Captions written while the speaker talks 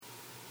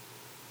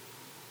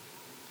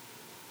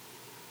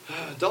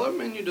Dollar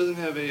Menu doesn't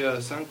have a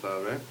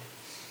SoundCloud, right?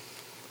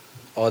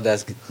 All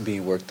that's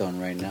being worked on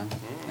right now.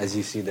 As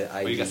you see, the IG.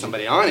 Well, you got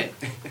somebody on it.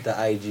 The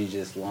IG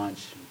just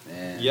launched.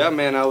 And Yeah,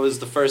 man, I was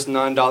the first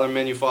non-Dollar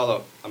Menu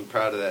follow. I'm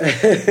proud of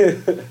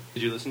that.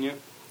 Did you listen yet?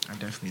 I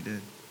definitely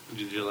did.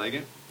 Did you like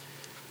it?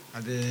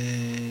 I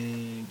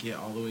didn't get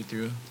all the way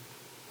through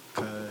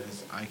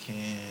because I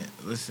can't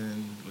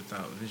listen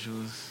without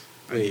visuals.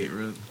 I Wait. get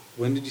real.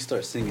 When did you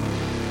start singing?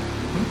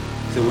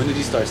 So when did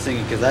you start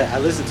singing? Because I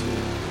listened to it,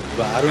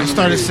 but I don't. I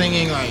started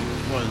singing like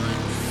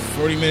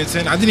 40 minutes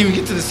in. I didn't even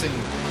get to the singing.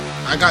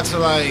 I got to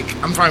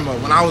I'm talking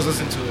about when I was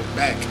listening to it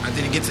back. I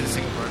didn't get to the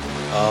singing part.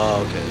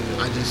 Oh,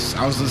 okay.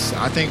 I was listening.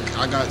 I think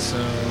I got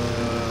to.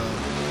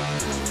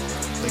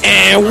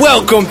 And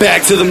welcome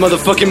back to the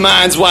motherfucking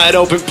Minds Wide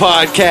Open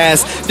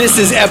podcast. This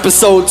is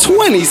episode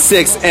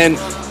 26, and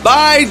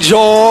by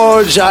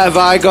George,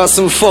 I got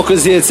some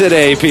fuckers here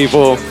today,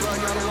 people.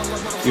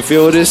 You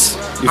feel this?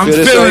 You I'm feel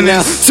this feeling right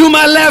this. now? To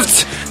my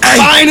left,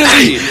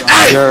 finally,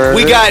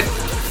 we got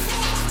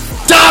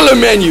Dollar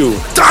Menu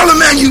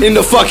in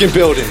the fucking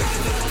building.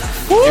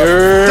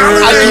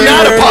 I do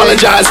not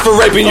apologize for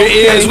raping your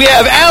ears. We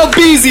have Al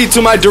Beezy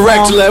to my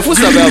direct left. What's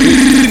up, Al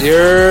Beezy?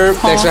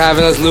 Thanks for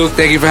having us, Luke.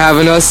 Thank you for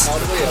having us.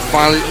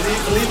 Finally,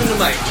 Believe in the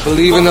mic.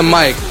 believe in the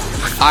mic.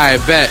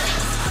 I bet.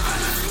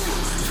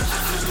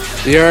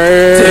 To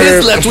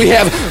his left, we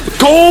have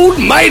Gold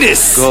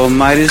Midas. Go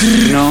Midas,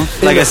 you know.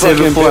 Like the I said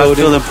fucking before, I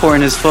building. feel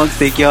important as fuck.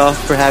 Thank y'all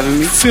for having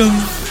me.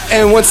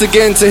 And once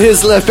again, to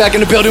his left, back in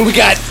the building, we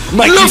got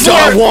Mikey Look for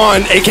Don it.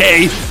 Juan,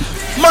 a.k.a.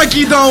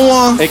 Mikey Don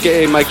Juan.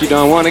 a.k.a. Mikey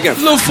Don Juan again.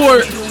 Look for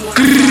it.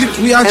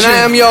 We out And here. I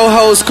am your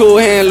host, Cool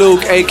Hand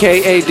Luke,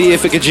 a.k.a.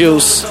 Deifica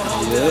Juice.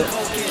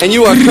 And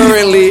you are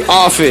currently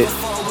off it.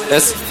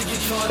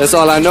 That's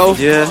all I know.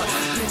 Yeah.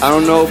 I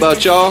don't know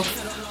about y'all.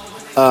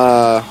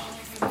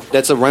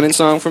 That's a running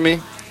song for me.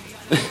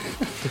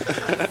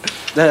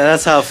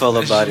 That's how I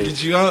felt about it.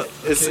 Did you up?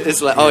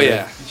 It's like, oh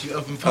yeah. Did you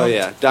up and Oh pump?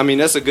 yeah. I mean,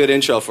 that's a good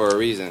intro for a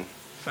reason.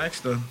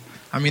 Facts though.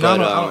 I mean,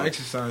 But, I don't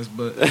exercise,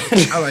 but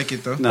I like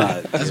it though. Nah,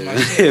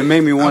 it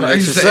made me want to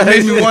exercise.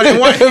 It made me want.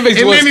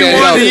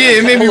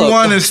 It made me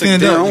want to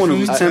stand Damn, up. I want to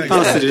You lose feel 10 me?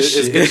 pounds to this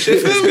It's shit. good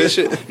shit. It's good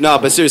shit. No,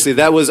 but seriously,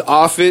 that was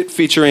Off It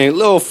featuring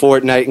Lil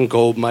Fortnite and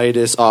Gold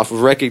Midas off of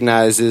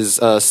Recognizes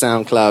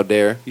SoundCloud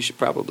there. You should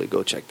probably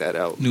go check that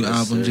out. New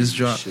album sir. just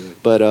dropped.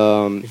 But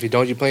If you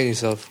don't, you're playing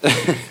yourself.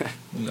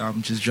 New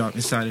album just dropped.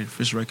 Inside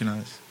First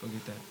Recognize. Go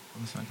get that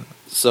on the SoundCloud.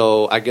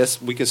 so I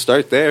guess we can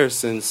start there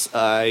since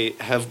I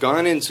have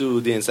gone into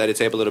the Inside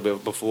Tape a little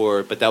bit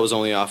before, but that was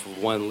only off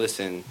of one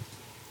listen.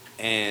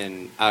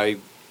 And I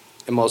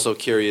am also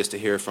curious to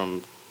hear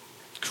from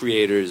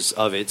creators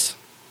of it.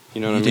 You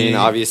know what I mean?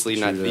 Yeah. Obviously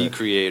not True the that.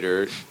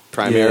 creator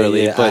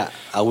primarily, Yeah, but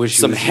I wish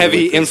you some was here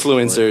heavy with us,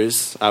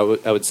 influencers,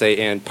 I would say,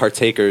 and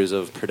partakers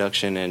of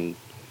production and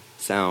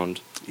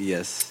sound. but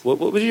Yes. What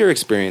was your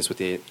experience with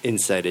the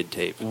Inside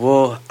Tape?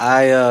 Well,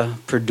 I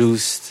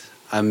produced,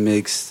 I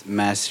mixed,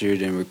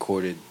 mastered, and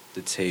recorded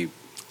the tape.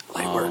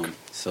 Light work.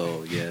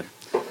 So yeah,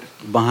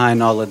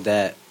 behind all of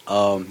that,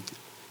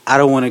 I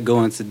don't want to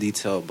go into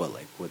detail, but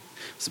like what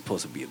it's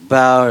supposed to be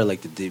about, or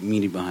like the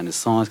meaning behind the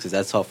songs, because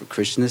that's all for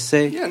Christian to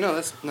say. Yeah, no,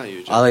 that's not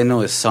you. All I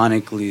know is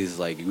sonically is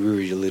like we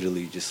were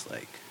literally just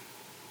like,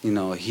 you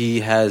know, he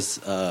has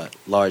a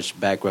large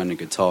background in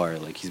guitar.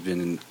 Like he's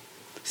been in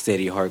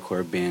steady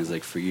hardcore bands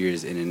like for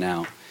years in and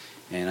out,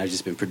 and I've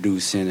just been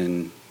producing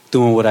and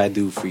doing what I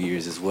do for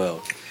years as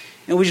well.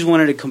 And we just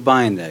wanted to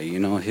combine that, you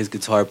know, his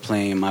guitar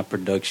playing, my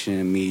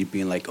production, me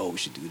being like, oh, we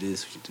should do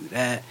this, we should do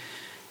that,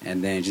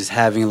 and then just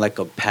having like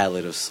a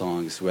palette of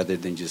songs rather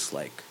than just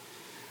like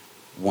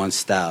one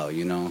style,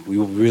 you know. We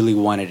really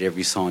wanted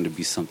every song to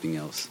be something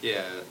else.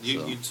 Yeah,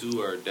 you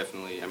two are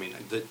definitely. I mean,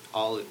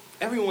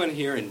 everyone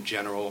here in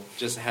general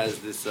just has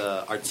this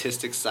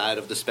artistic side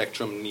of the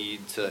spectrum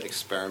need to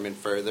experiment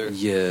further.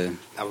 Yeah,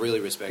 I really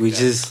respect we that.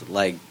 just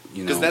like,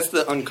 you know, Because that's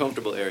the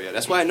uncomfortable area.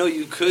 That's why I know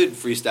you could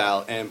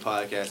freestyle and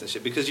podcast and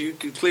shit. Because you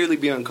could clearly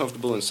be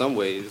uncomfortable in some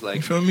ways. Like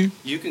You feel me?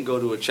 you can go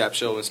to a trap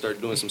show and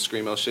start doing some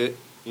screamo shit.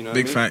 You know,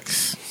 Big what I mean?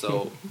 facts.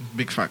 So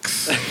Big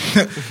facts.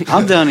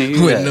 I'm down to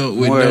hear With that. no-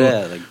 with more of no-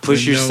 that. Like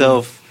push with no-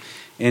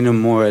 yourself into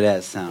more of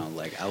that sound.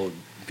 Like I would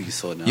be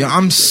so down. Yeah, to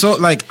I'm do that so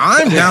shit. like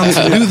I'm down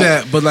to do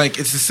that, but like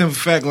it's a simple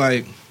fact.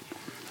 Like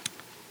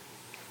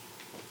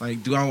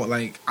do I want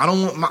like I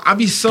don't want my, I'd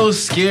be so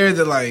scared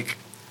that like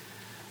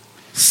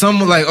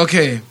someone like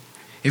okay,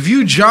 if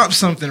you drop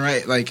something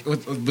right like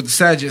with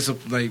Sagittarius,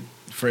 like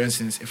for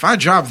instance, if I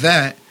drop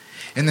that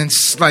and then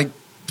like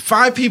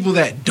 5 people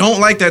that don't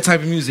like that type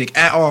of music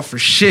at all for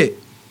shit,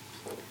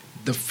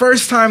 the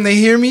first time they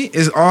hear me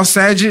is all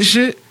Sagittarius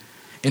shit,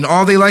 and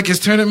all they like is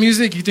turn up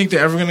music. You think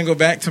they're ever gonna go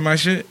back to my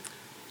shit?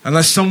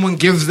 Unless someone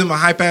gives them a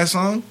hype ass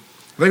song,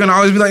 they're gonna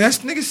always be like, "That's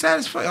nigga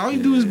satisfied. All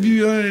you do is be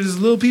this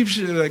little peep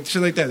shit, like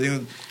shit like that." They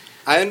gonna,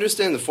 I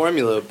understand the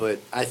formula, but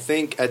I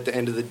think at the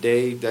end of the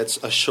day, that's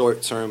a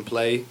short-term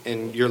play.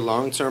 And your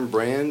long-term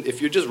brand, if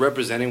you're just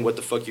representing what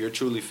the fuck you're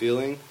truly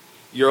feeling,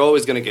 you're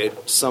always gonna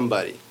get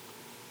somebody.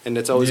 and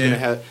it's always Yeah. going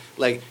to have,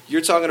 like,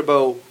 you're talking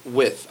about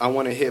width. I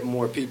want to hit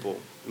more people.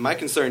 My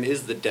concern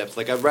is the depth.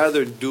 Like, I'd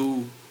rather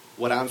do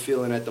what I'm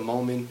feeling at the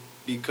moment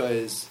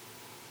because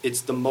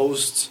it's the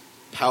most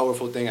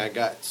powerful thing I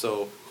got.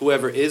 So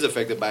whoever is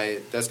affected by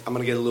it, I'm going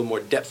to get a little more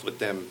depth with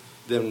them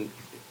than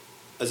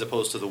as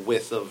opposed to the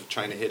width of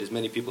trying to hit as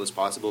many people as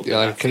possible. Yeah,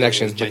 like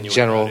connections, but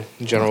general,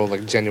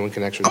 like genuine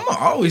connection. I'm gonna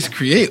always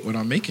create what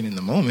I'm making in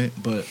the moment,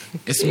 but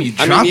it's me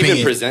I dropping mean, even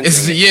it. presenting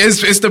It's, it. yeah,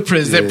 it's the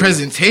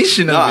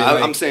presentation No, of it.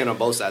 Like, I'm saying on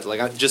both sides. Like,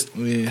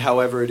 Yeah.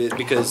 however it is,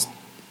 because,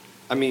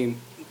 I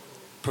mean,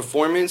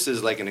 performance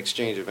is like an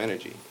exchange of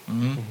energy.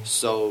 mhm.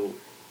 So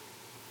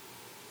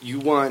you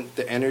want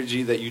the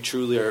energy that you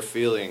truly are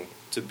feeling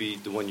to be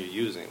the one you're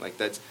using. Like,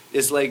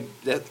 it's like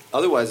that.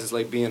 Otherwise, it's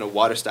like being a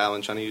water style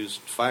and trying to use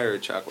fire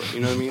chocolate.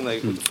 You know what I mean?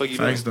 Like, what the fuck you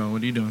Facts doing? though.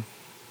 What are you doing?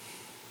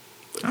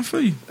 I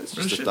feel you. That's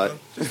Real just a shit, thought.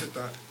 though. Just a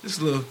thought. Just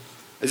a little.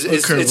 It's, Little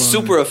it's, curve it's on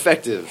super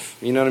effective.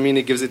 You know what I mean?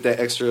 It gives it that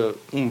extra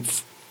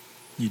oomph.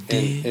 You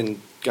did. And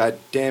god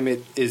damn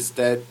it, is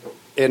that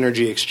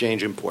energy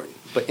exchange important.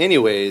 But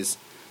anyways,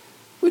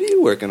 what are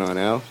you working on,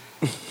 Al?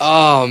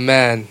 Oh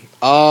man.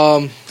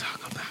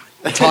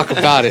 Talk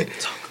about it.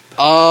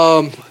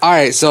 All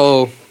right.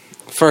 So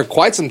for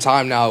quite some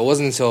time now, it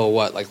wasn't until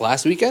what, like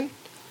last weekend?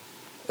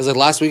 It was like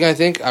last weekend, I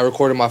think. I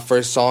recorded my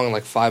first song in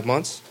like 5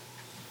 months.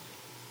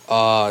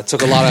 It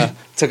took a lot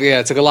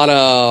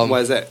of. Why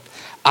is that?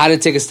 I had to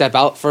take a step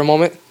out for a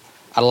moment.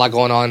 I had a lot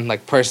going on,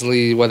 like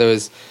personally, whether it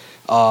was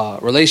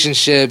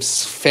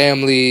relationships,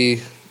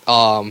 family,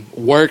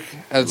 work.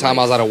 At the time,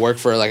 I was out of work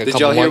for like a Did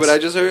couple y'all hear months. what I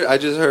just heard? I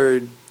just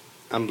heard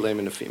I'm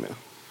blaming the female.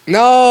 No.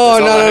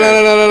 That's all I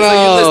heard. It's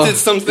like you listed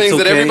some things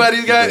that okay.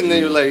 everybody's got, and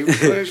then you're like,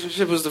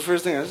 relationship was the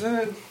first thing I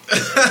said.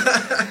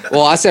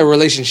 Well, I said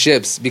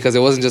relationships because it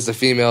wasn't just the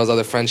females,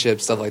 other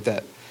friendships, stuff like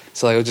that.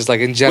 So like it was just like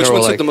in Which general,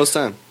 one took like the most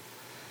time?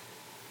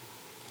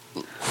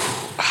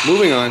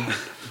 Moving on.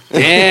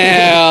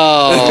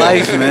 damn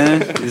Life,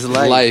 man. It's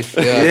life.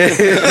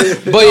 yeah.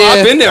 But I've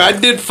yeah, been there. I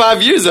did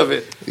 5 years of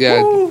it. yeah.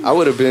 I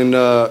would have been.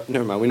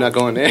 Never mind. We're not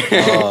going there.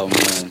 Oh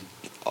man.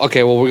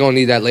 Okay, well we're gonna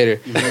need that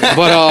later.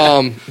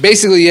 But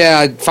basically, yeah,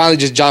 I finally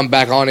just jumped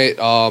back on it.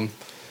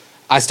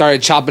 I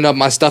started chopping up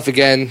my stuff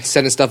again,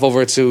 sending stuff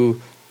over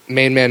to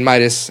Main Man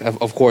Midas,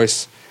 of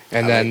course,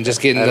 and then like just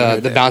that. getting I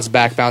haven't the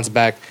heard bounce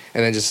back,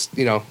 and then just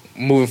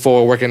moving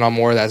forward, working on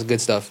more of that good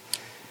stuff.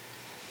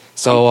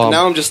 So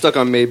now I'm just stuck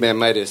on Made Man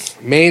Midas.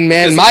 Main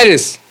Man Just-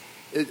 Midas.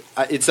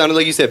 It sounded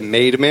like you said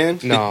Made Man.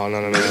 No.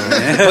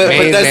 But,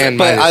 Main Man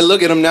but Midas. I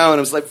look at him now and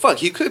I'm just like, fuck,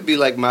 he could be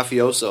like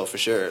mafioso for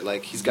sure.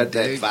 Like, he's got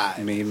that vibe.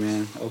 Made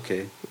man.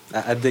 Okay.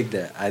 I dig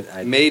that.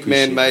 I Made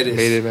Man appreciate Midas.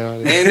 Made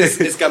Man Midas.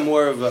 And it's got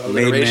more of an it.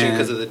 Made alliteration man,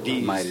 because of the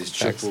D's. Midas.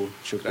 Triple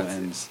That's it.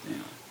 M's. You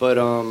know.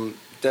 But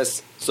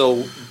that's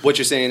so. What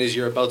you're saying is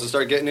you're about to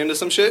start getting into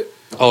some shit.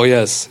 Oh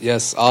yes.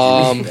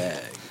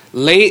 Bag.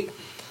 Late.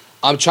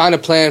 I'm trying to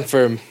plan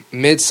for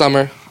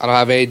midsummer. I don't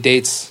have any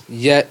dates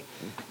yet,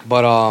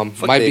 but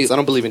Fuck might dates. be. I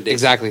don't believe in dates.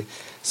 Exactly.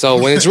 So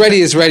when it's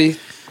ready, it's ready.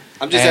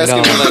 I'm just And,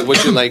 asking like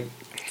what you're like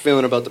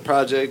feeling about the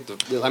project.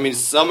 I mean, it's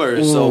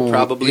summer, so Ooh,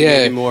 probably yeah.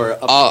 maybe more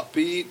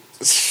upbeat.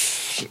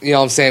 You know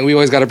what I'm saying? We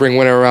always got to bring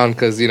winter around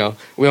because we don't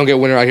get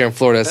winter out here in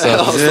Florida. So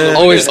Yeah.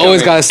 always Coming.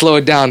 got to slow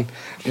it down.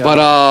 Yeah.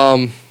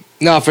 But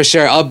no, for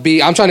sure,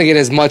 upbeat. I'm trying to get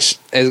as much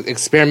as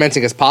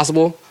experimenting as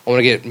possible. I want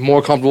to get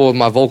more comfortable with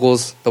my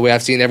vocals, the way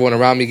I've seen everyone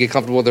around me get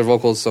comfortable with their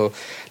vocals. So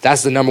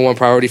that's the number one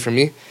priority for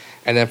me.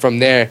 And then from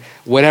there,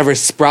 whatever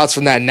sprouts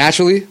from that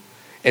naturally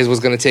is what's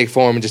going to take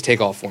form and just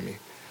take off for me.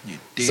 You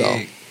So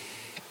dig.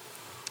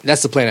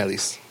 that's the plan, at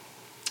least.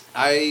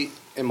 I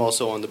am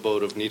also on the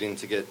boat of needing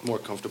to get more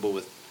comfortable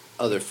with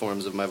other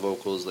forms of my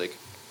vocals. Like,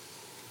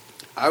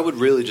 I would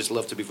really just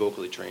love to be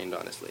vocally trained,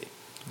 honestly.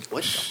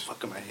 What the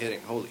fuck am I hitting?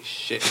 Holy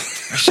shit.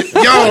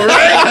 Yo,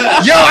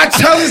 right? Yo, I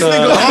tell this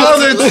nigga all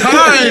the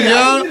time,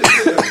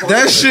 yo.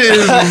 That shit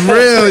is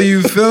real,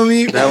 you feel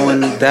me? That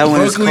one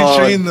is Vocally called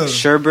trained, though.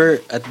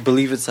 Sherbert. I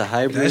believe it's a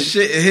hybrid. That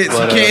shit hits.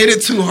 But, You can't hit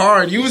it too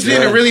hard. You was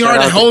hitting it really shout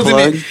hard and out to holding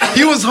Plug. it.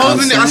 He was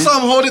holding it. I saying? saw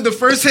him hold it the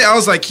first hit. I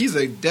was like, he's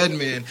a dead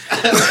man.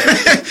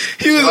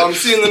 He was. I'm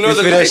seeing the You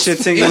northern feel that lights. shit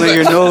tingling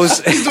your nose,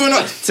 He's doing.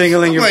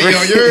 tingling your Like, brain.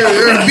 yo,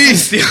 you're a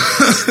beast. Yo.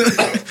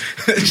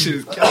 That shit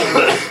is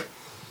killing me.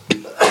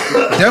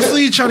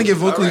 Definitely trying to get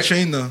vocally Alright.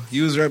 trained though.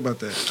 You was right about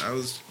that. I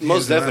was he Most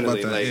was right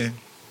definitely, about that, like-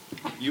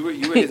 yeah. You were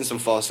hitting some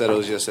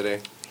falsettos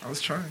yesterday. I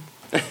was trying.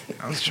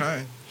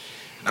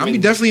 I'm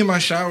definitely in my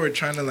shower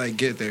trying to like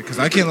get there because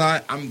I can't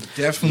lie. I'm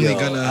definitely Yo,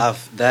 gonna.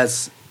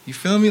 that's You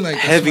feel me? Like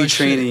that's heavy my shit.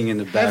 training in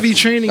the bathroom. Heavy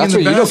training That's in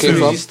the where you don't came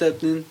bathroom. from. You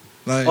stepped in.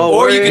 Like, Oh,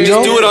 Or you can You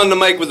just know? do it on the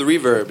mic with the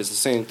reverb. It's the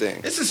same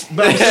thing. it's just True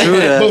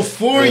that.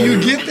 before you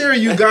get there,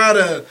 you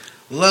gotta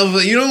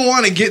level. You don't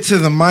want to get to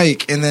the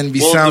mic and then be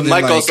Well, the sounding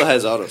mic like. also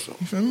has autotune.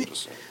 You feel me?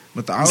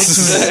 But the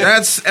auto-tune,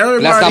 that's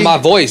everybody. That's not my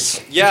voice.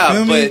 Yeah,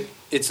 feel me? but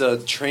it's a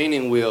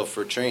training wheel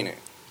for training.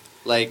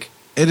 Like,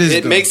 It is.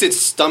 it though. makes it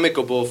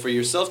stomachable for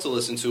yourself to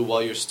listen to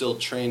while you're still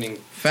training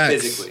Facts.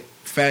 physically.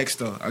 Facts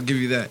though. I'll give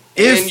you that.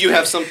 And you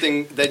have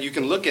something that you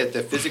can look at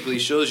that physically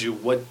shows you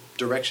what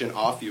direction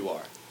off you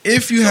are.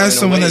 if you So had in a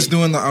someone way- that's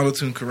doing the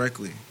auto-tune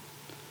correctly.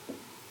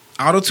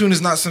 Auto-tune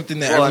is not something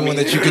that Well, I everyone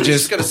mean, that you could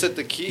just gotta set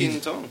the key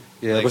and tone.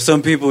 Yeah, Like, but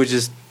some people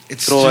just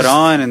it's throw it just-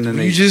 on and then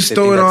you just they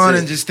throw think it that's on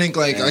and just think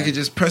like I Yeah. could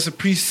just press a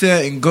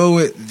preset and go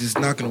it. It's just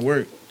not gonna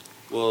work.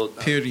 well,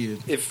 Period.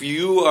 if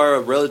you are a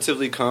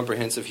relatively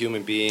comprehensive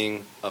human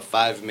being, a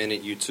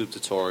 5-minute YouTube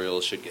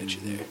tutorial should get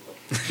you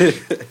there.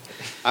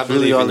 I Really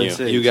believe all in it you.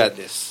 takes. You got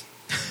this.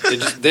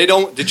 They're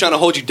trying to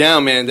hold you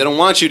down, man. They don't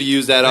want you to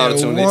use that auto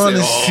They tune. don't want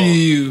to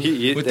see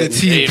you with the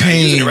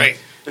T-Pain. Right.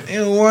 They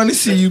don't want to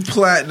see you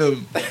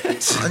platinum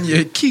on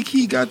your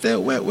Kiki. Got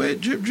that wet,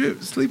 wet, drip,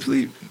 drip, sleep,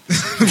 sleep.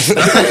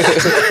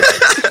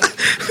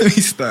 Let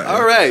me stop.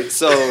 All right.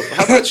 So,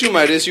 how about you,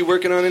 Midas? You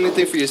working on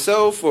anything for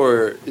yourself,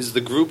 or is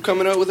the group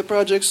coming out with a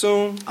project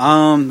soon?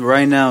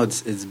 Right now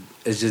it's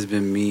just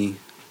been me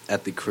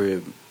at the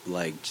crib,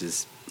 like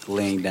just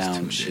laying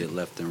down shit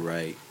left and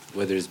right.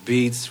 Whether it's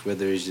beats,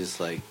 whether it's just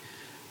like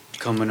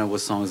coming up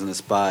with songs on the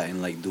spot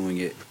and like doing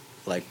it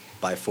like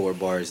by 4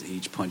 bars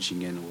each,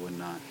 punching in and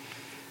whatnot.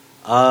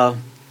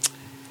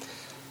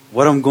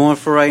 What I'm going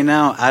for right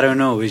now, I don't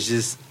know. It's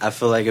just I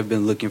feel like I've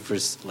been looking for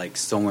like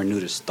somewhere new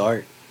to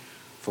start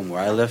from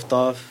where I left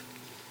off,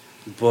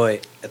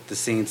 but at the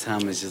same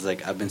time, it's just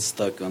like I've been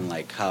stuck on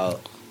like how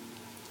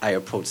I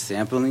approach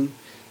sampling.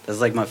 That's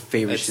like my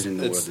favorite shit in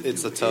the world.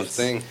 It's a tough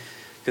thing.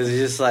 because it's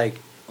just like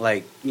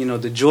you know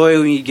the joy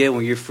when you get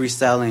when you're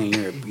freestyling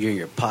and you're in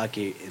your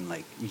pocket and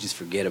like you just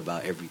forget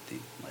about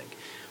everything. Like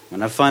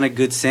when I find a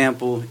good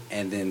sample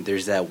and then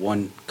there's that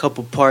one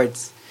couple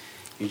parts,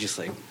 you're just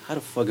like, how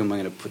the fuck am I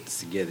gonna put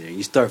this together? And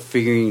you start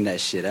figuring that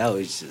shit out.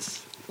 It's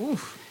just Them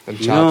you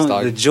chops, know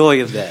dog. the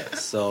joy of that.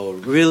 So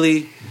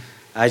really,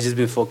 I just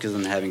been focused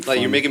on having fun.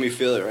 Like, you're making me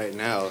feel it right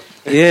now.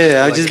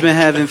 Yeah, I've Like- just been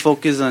having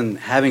focus on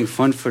having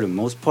fun for the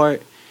most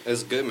part.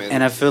 It's good, man.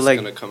 And I feel It's like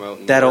gonna come out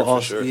in that'll work for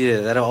also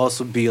sure. that'll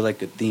also be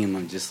like a theme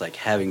on just like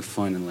having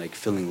fun and like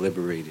feeling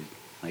liberated.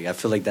 Like I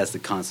feel like that's the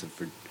concept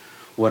for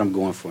what I'm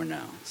going for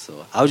now.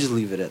 So I'll just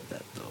leave it at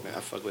that though. Man, I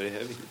fuck with it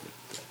heavy.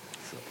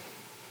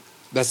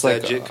 That's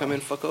That like jit coming,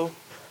 fucko.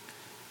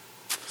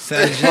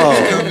 Saturday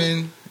Oh.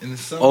 coming in the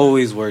summer.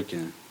 Always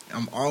working,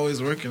 I'm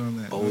always working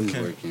on that. always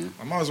Okay. working,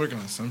 I'm always working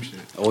on some shit.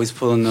 always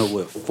pulling up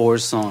with 4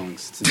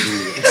 songs to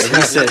do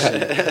every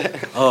session.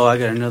 Oh, I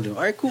got another one.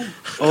 All right, cool.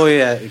 Oh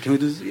yeah, can we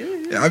do this?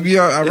 Yeah,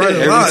 yeah. I write a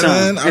Every lot,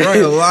 time. man. I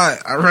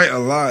write a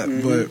lot.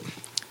 But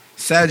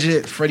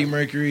Sagitt, Freddie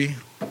Mercury,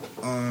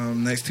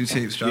 next 2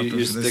 tapes dropping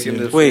You're for this sticking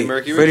year. to Wait,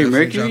 Mercury? Freddie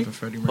Definitely Mercury? dropping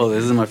Freddie Oh, Mercury.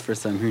 this is my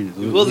first time hearing it.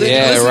 Well, then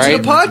Yeah, listen right?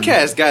 to the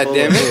podcast,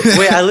 goddammit. Oh,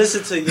 Wait, I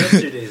listened to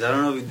yesterday's. I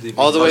don't know if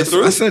All the way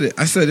through? I said it.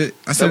 I said it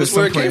was at where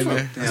some it point came in from.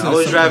 there. Yeah, said I it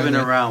was some driving point in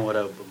there. around with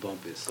a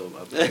bump it, so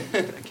I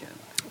can't.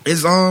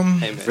 It's Hey,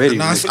 man. Freddie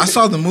no, I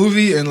saw the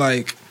movie and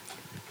like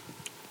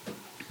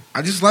I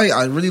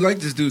really like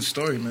this dude's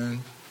story, man.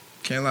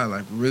 Can't lie,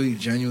 like really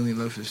genuinely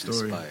love his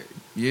story. Inspired.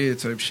 Yeah,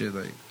 type shit.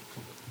 Like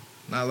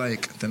not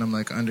like then I'm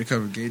like an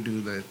undercover gay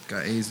dude that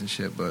got AIDS and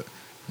shit, but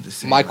I'm just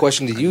saying. my like,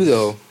 question to I you just-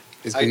 though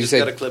is I because you just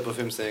got a said clip of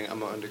him saying,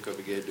 I'm an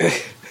undercover gay dude.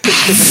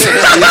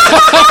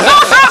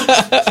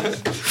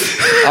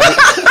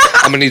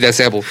 I'm gonna need that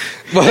sample.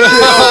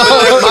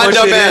 My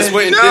dumb ass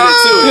went and did it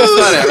too. You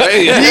saw that,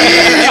 right?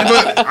 Yeah,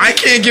 but I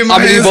can't get my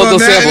I'm gonna need hands both on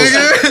those that,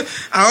 samples.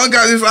 nigga. I don't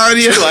got this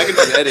audio. True, I can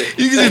just edit.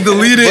 You can just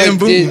delete it and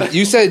But boom.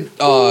 you said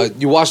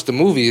you watched the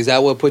movie. Is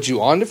that what put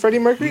you on to Freddie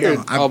Mercury?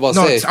 Or, I was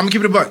about to say. I'm gonna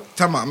keep it a buck.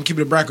 Time out. I'm gonna keep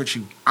it a brack with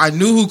you. I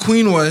knew who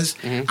Queen was.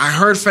 Mhm. I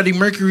heard Freddie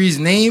Mercury's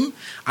name.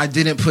 I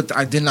did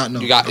not know.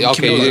 You got I'm gonna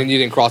keep okay. it a buck. You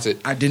didn't cross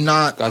it. I did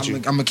not. Got you.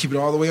 I'm gonna keep it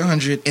all the way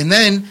 100. And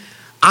then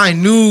I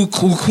knew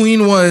who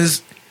Queen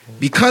was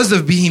because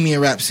of Bohemian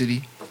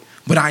Rhapsody,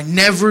 but I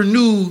never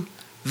knew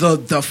the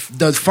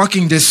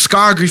fucking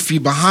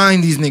discography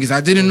behind these niggas. I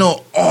didn't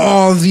know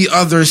all the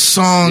other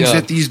songs Yeah.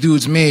 that these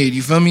dudes made.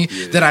 You feel me?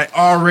 That I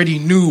already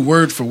knew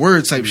word for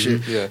word type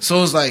shit. Yeah.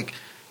 So it's like,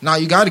 nah,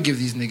 you got to give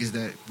these niggas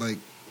that. Like,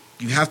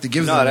 you have to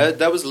give No, them.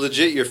 that was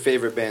legit your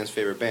favorite band's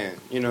favorite band.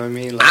 You know what I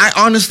mean? Like,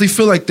 I honestly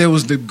feel like that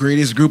was the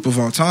greatest group of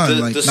all time.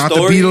 The- like, the not the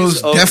stories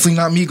Beatles, of- definitely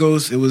not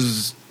Migos. It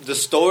was. the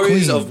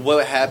stories Queen. of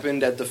what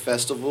happened at the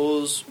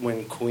festivals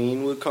when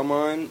Queen would come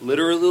on,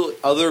 literally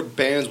other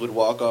bands would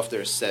walk off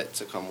their set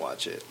to come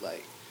watch it.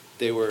 Like,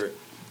 they were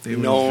They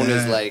were known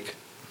as that. like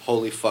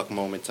holy fuck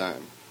moment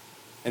time.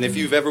 And if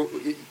you've ever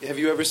have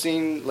you ever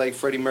seen like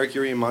Freddie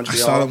Mercury in I Montreal?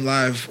 saw them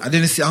live. I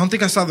didn't see. I don't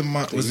think I saw them.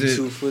 Was it?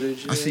 YouTube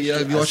footage? I see.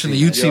 I be I watching see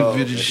the that. YouTube Yo,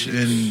 footage,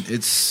 and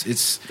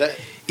it's That,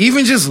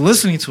 even just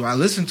listening to it. I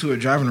listen to it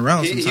driving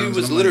around. he Sometimes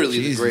was and I'm literally like,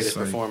 the Jesus, greatest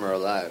like, performer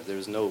alive.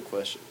 There's no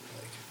question.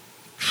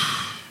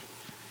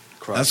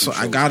 Like, That's what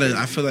I gotta.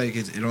 I feel like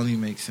it only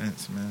makes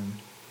sense, man.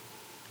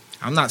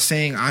 I'm not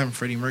saying I'm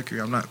Freddie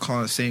Mercury. I'm not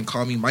saying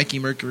call me Mikey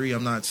Mercury.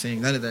 I'm not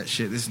saying none of that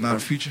shit. This is not a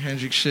Future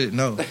Hendrix shit.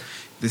 No,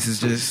 this is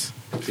just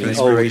The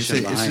inspiration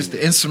It's behind just it.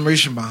 the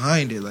inspiration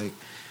behind it. Like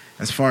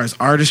as far as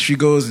artistry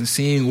goes and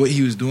seeing what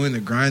he was doing,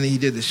 the grind that he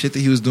did, the shit that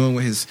he was doing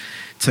with his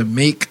to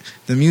make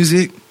the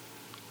music.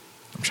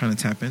 I'm trying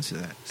to tap into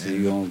that. So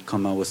you gonna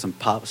come out with some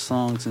pop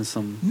songs and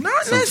some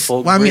Not some necessarily.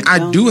 folk Well, I mean, I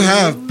breakdowns? do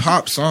have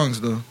pop songs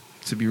though.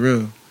 To be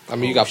real, I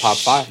mean, you got Pop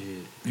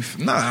 5.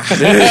 Nah,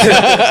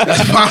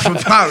 that's pop for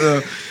pop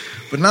though.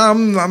 But nah,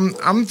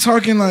 I'm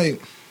talking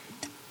like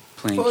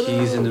Playing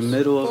keys in the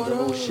middle of the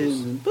whole shit.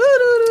 And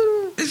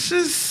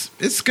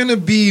it's gonna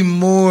be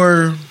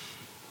more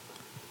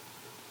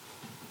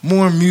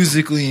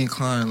musically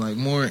inclined, like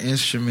more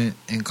instrument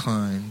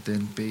inclined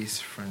than bass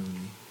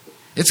friendly.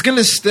 It's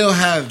gonna still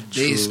have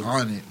bass True.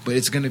 on it, but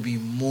it's gonna be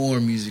more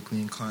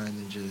musically inclined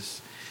than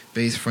just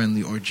bass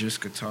friendly or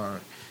just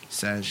guitar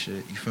sad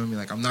shit. You feel me?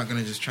 Like I'm not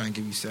gonna just try and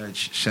give you sad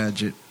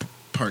shit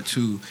part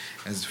 2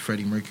 as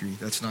Freddie Mercury.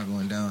 That's not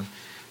going down.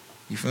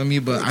 You feel me?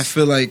 But I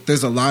feel like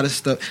there's a lot of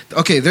stuff.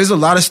 Okay, there's a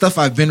lot of stuff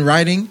I've been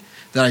writing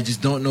that I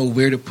just don't know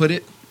where to put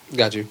it.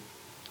 Got you.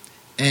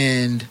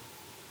 And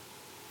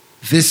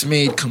this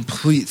made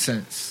complete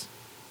sense.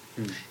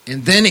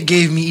 And then it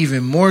gave me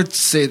even more to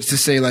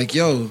say like,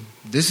 yo,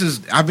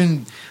 I've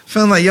been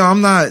feeling like, yo,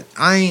 I've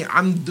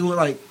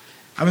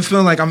been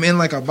feeling like I'm in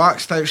like a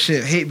box type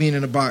shit. Hate being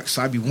in a box.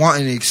 So I be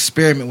wanting to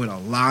experiment with a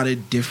lot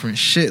of different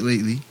shit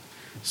lately.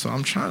 So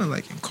I'm trying to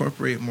like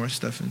incorporate more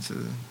stuff into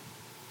the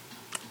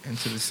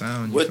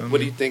sound. What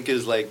do you think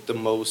is like the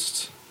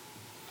most,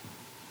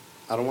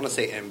 I don't want to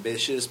say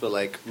ambitious, but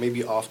like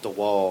maybe off the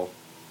wall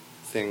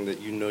thing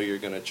that you know you're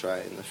gonna try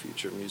in the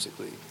future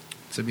musically?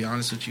 To be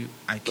honest with you,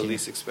 I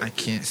least expected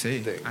can't say.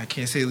 thing. I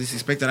can't say least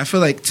expected. I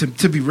feel like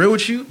to be real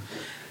with you,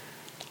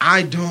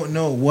 I don't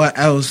know what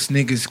else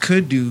niggas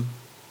could do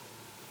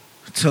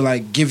to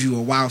like give you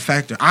a wow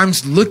factor. I'm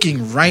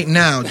looking right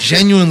now,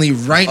 genuinely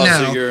right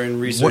now. So you're in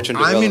research and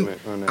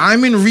development on that.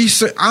 I'm in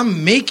research.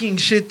 I'm making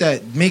shit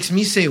that makes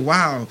me say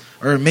wow,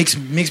 or makes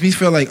me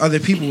feel like other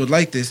people would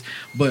like this.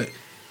 But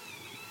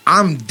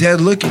I'm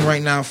dead looking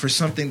right now for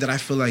something that I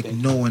feel like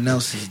no one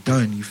else has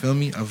done. You feel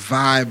me? A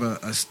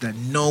vibe that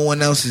no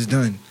one else has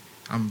done.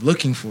 I'm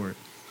looking for it.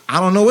 I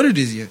don't know what it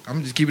is yet.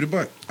 I'm just keep it a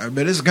buck. I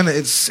bet it's gonna.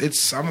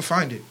 I'm gonna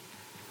find it.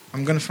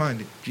 I'm gonna find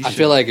it. I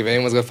feel like if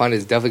anyone's gonna find it,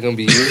 it's definitely gonna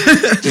be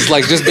you.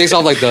 just based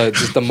off like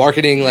the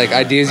marketing like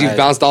ideas you've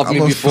bounced off me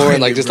before,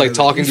 and like just like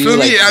talking to you,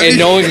 like and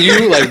knowing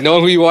you, like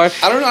knowing who you are.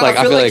 I don't know. Like,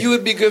 I feel like you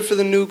would be good for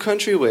the new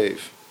country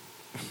wave.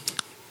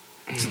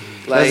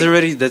 Like,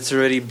 that's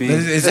already being.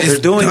 They're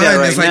doing done. that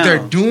right It's like now.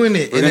 they're doing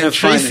it, We're and then gonna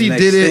find Tracy the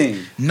did next it.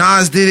 thing.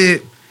 Nas did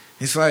it.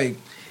 It's like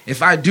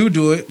if I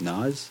do it,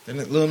 Nas? then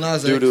Lil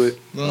Nas Do X.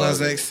 it. Lil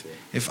Nas X.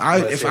 If I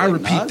I say like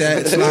repeat Nas? that,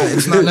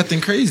 it's not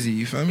nothing crazy.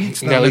 You feel me?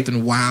 It's not Nelly.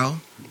 nothing wow.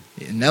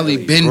 Yeah, Nelly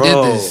Nelly, Ben bro.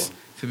 did this.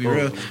 To be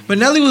real, but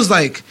Nelly was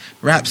like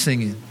rap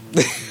singing.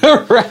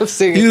 rap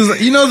singing. He was,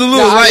 like, you know, the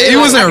little Nah, like he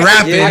wasn't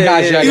rapping. I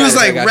got you, He was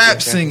like I got rap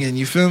you. singing.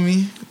 You feel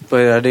me?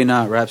 But are they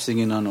not rap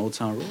singing on Old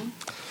Town Road?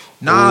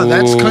 Nah,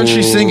 that's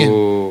country singing.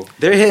 Ooh.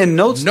 They're hitting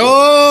notes. No,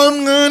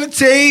 I'm gonna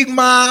take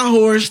my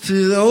horse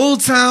to the old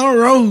town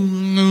road.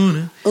 I'm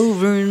gonna-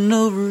 Over and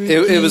over.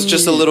 it was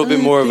just a little bit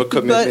more of a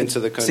commitment to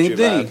the country Same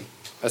thing. vibe.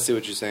 I see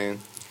what you're saying.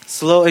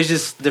 Slow. It's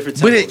just different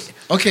tempos. But it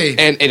okay.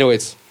 And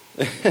 808s.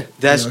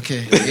 That's Yeah,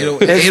 okay.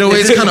 It's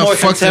 808s kind more of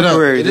fucked it up.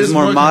 contemporary. It It's is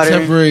more more modern.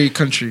 contemporary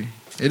country.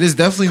 It is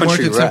definitely more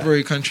Country rap.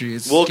 contemporary country.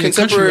 It's Well, yeah,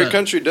 contemporary rap.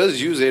 country does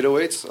use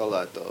 808s a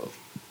lot, though.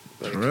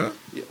 Like, For real?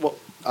 yeah, well,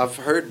 I've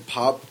heard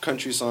pop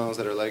country songs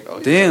that are like, oh,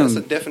 yeah, Damn. that's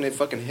a definite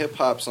fucking hip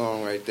hop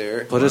song right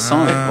there. Put us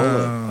on. Hold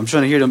up. Wow. I'm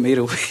trying to hear them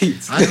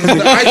 808s. I In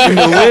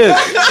the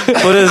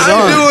whip. Put us I do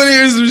on. want to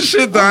hear some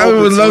shit though. I I'm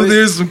would open love to to it.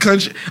 hear some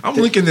country. I'm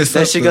looking this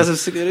That up. shit though. got some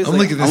sick. I'm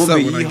looking this I'm up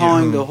gonna when I be get yeehawing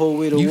home. the whole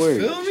way to You work.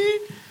 feel me?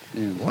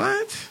 Yeah.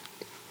 What?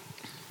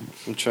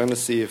 I'm trying to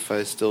see if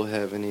I still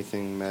have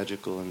anything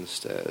magical in the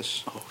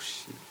stash. Oh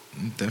shit.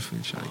 I'm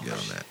definitely trying to get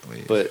on that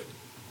wave.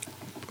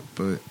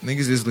 But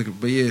niggas is looking.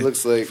 But yeah, it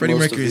looks like Freddie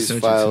most Mercury of is these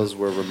searching files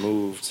were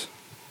removed.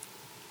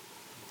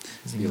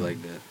 You like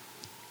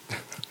that?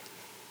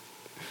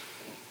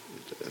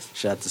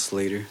 Shout out to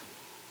Slater.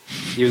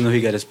 Even though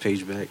he got his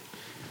page back,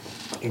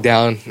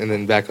 Down and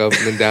then back up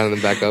and then down and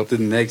then back up. the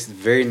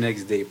very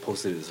next day,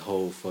 posted his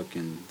whole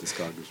fucking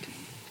discography.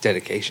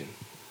 Dedication.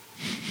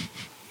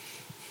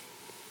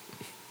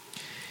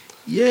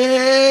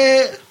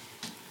 Yeah.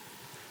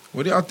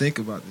 What do y'all think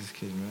about this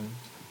kid, man?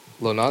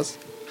 Lil Nas?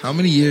 How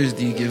many years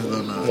do you give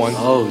Lil Nas? 1.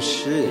 Oh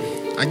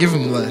shit! I give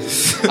him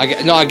less.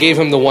 I gave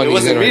him the one It he's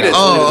wasn't in right Rita. now.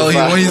 Oh, he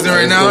what he's in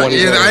right It's the now? one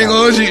he's Yeah, in I right ain't gonna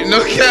hold you.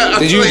 No cap.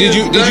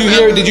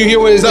 Did you hear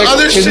what his The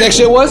other his shit- next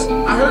shit was?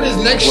 I heard his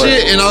next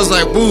shit and I was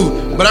like,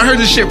 boo. But I heard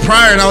this shit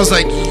prior and I was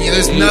like, yeah,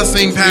 there's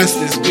nothing past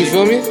this. You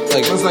feel me?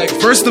 Like I was like,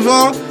 first of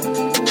all,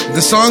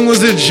 the song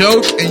was a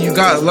joke and you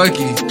got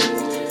lucky.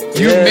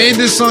 You Yeah. made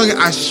this song,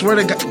 I swear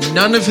to God,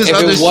 none of his If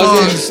it other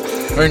wasn't-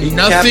 songs are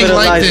nothing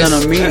like capitalized this.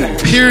 on a meme.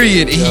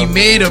 Period. And he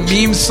made a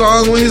meme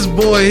song with his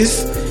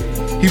boys.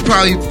 He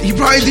probably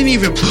didn't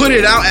even put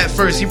it out at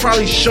first. He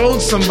probably showed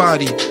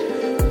somebody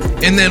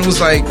and then was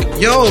like,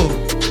 yo,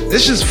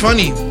 this is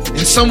funny.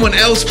 And someone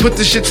else put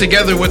the shit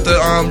together with the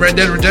Red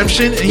Dead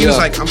Redemption and he was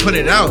Yeah. like, I'm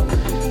putting it out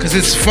because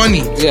it's funny.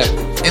 yeah.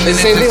 And And then the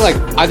same it thing,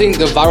 just- like I think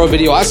the viral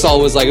video I saw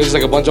was like it was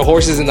like a bunch of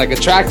horses and like a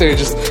tractor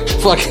just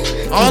fucking.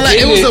 All that,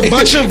 it was a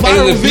bunch of And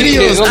viral the beat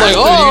videos hit, I'm like, after,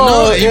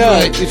 oh you know? yeah,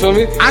 Like, you feel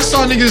me? I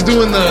saw niggas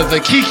doing the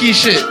Kiki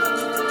shit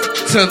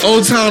to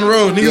Old Town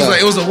Road. And he was Yeah.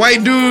 like, it was a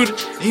white dude.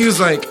 And he was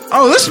like,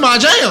 oh, this is my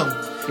jam.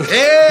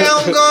 Yeah,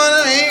 I'm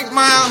gonna ain't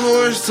my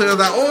horse to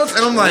the old. And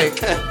I'm like,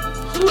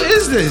 who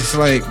is this?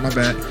 Like, my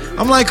bad.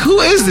 I'm like, who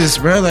is this,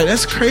 bro? Like,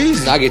 that's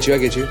crazy. I get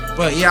you.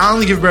 But yeah, I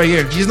only give bro a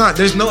year. He's not.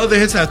 There's no other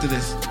hits after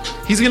this.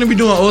 He's gonna be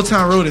doing Old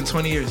Town Road in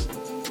 20 years.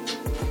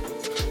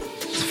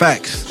 It's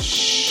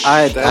facts.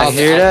 I don't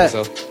hear think that.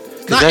 so.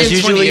 'Cause Not that's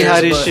in 20 usually how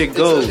years, this but shit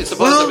goes. It's a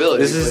Well,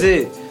 possibility. This is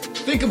it.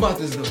 Think about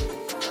this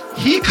though.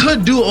 He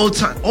could do Old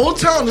Town. Old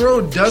Town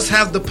Road does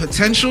have the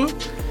potential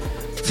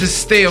to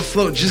stay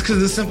afloat, just because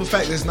of the simple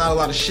fact there's not a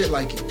lot of shit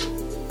like it.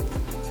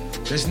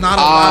 There's not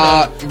a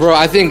lot of. Bro,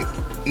 I think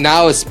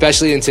now,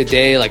 especially in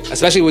today, like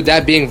especially with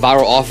that being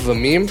viral off of a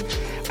meme,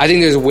 I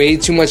think there's way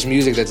too much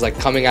music that's like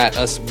coming at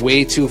us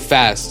way too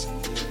fast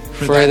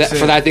for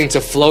that thing to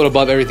float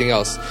above everything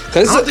else.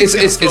 Because I don't think it's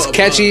it's gonna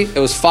catchy, float it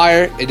was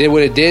fire, it did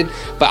what it did,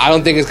 but I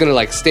don't think it's gonna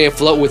like stay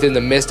afloat within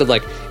the midst of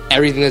like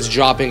everything that's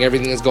dropping,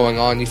 everything that's going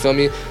on. You feel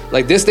me?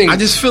 Like this thing. I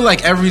just feel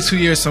like every 2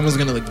 years someone's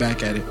gonna look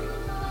back at it.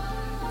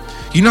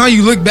 You know how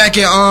you look back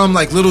at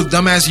like little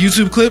dumbass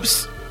YouTube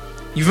clips?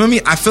 You feel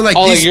me? I feel like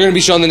oh, these, like you're gonna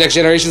be showing the next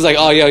generations like,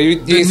 oh, yo, you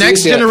the see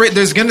next this yet? generation.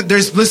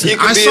 Listen. He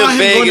could I be saw a him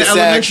going to Vegas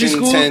elementary act in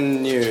school.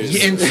 10 years.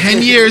 Yeah, in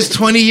 10 years,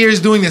 20 years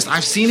doing this.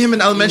 I've seen him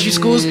in elementary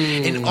schools,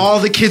 and all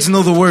the kids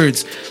know the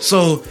words.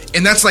 So,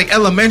 and that's like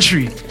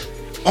elementary.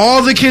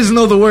 All the kids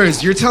know the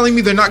words. You're telling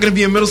me they're not going to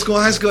be in middle school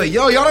and high school? Like,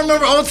 yo, y'all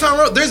remember Old Town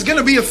Road? There's going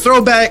to be a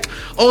throwback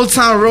Old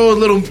Town Road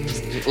little...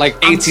 like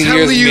I'm 18 telling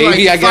years, you,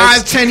 maybe, like I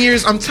guess. 5-10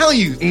 years. I'm telling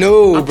you.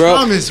 No, I bro.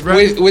 promise, bro.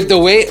 With the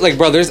way, like,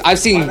 bro, I've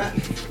seen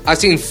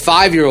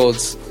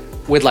 5-year-olds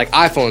with like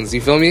iPhones.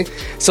 You feel me?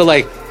 So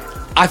like,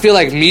 I feel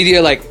like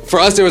media, like for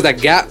us, there was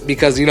that gap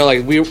because you know,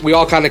 like we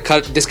all kind of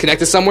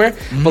disconnected somewhere.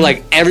 Mm-hmm. But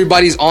like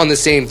everybody's on the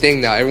same thing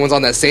now. Everyone's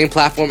on that same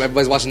platform.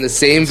 Everybody's watching the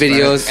same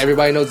videos. facts.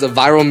 Everybody knows the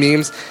viral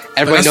memes.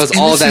 Everybody knows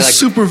all this that. is Like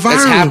super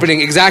that's viral.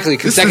 happening exactly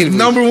This is consecutively.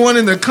 number one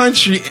in the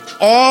country.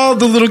 All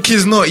the little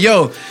kids know it.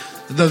 Yo,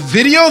 the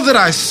video that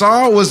I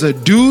saw was a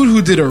dude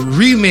who did a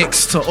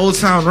remix to Old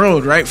Town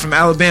Road, right, from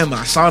Alabama.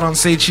 I saw it on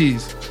Say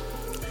Cheese.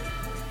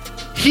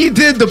 He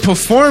did the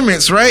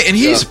performance, right, and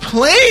he's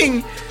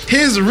playing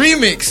his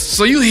remix.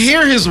 So you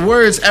hear his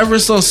words ever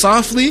so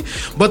softly,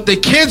 but the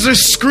kids are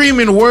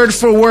screaming word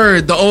for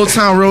word the Old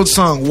Town Road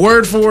song,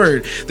 word for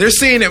word. They're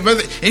saying it,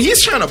 brother, and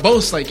he's trying to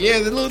boast like, yeah,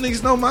 the little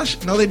niggas know my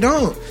shit. No, they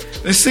don't.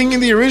 They're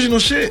singing the original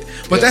shit.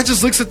 But that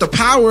just looks at the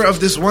power of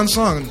this one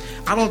song.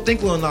 I don't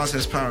think Lil Nas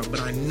has power, but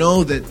I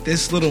know that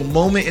this little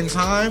moment in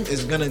time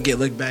is gonna get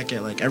looked back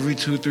at like every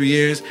 2-3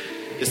 years.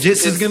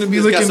 Jits is gonna be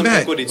it's looking got some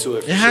back. equity to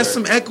it, for It has sure.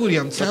 some equity.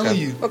 I'm telling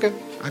you. Okay.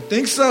 I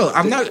think so.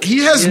 I'm not. He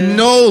has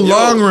no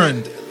long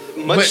run.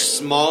 Much But-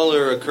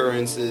 smaller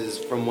occurrences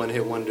from one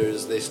hit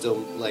wonders. They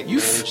still like You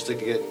manage to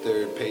get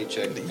their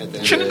paycheck. At the end of the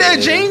Trinidad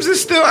day. James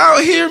is still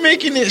out here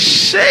making it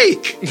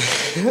shake.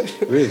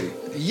 Really?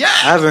 Yeah. I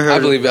haven't heard. I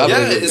believe it. I Yeah,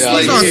 believe it. it's Yeah,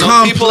 like He's on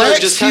some people are Complex,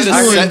 just kind he's of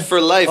doing- set for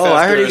life. Oh,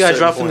 I after heard he a got certain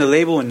dropped from point. the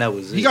label and that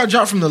was it. He got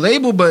dropped from the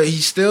label, but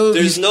he's still.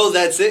 There's he's, no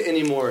that's it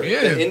anymore.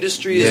 Yeah. The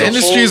industry is Yeah. a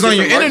Industry whole is on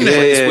your different internet.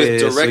 marketplace Yeah, with yeah, yeah.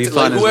 So direct, he like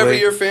found his whoever way.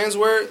 your fans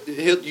were,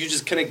 you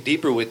just connect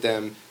deeper with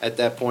them at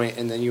that point,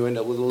 and then you end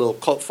up with a little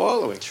cult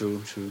following.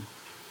 True.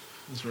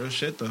 It's real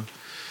shit though.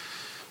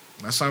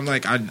 That's why I'm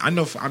like, I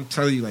know. I'm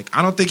telling you, like,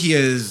 I don't think he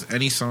has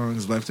any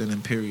songs left in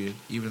him. Period.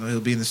 Even though he'll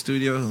be in the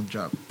studio,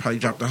 he'll probably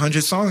dropped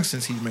 100 songs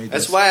since he made.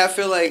 That's this. why I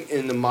feel like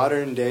in the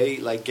modern day,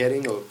 like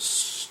getting a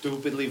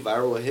stupidly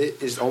viral hit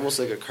is almost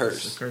like a It's a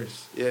curse.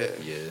 curse. Yeah.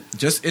 Yeah.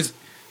 Just it's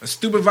a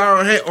stupid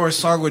viral hit or a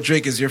song with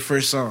Drake is your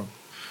first song.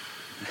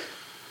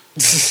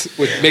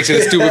 Which makes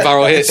it a stupid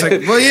viral hit. It's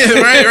like, well, yeah,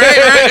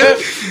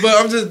 right. But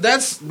I'm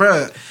just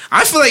bruh.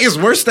 I feel like it's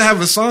worse to have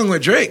a song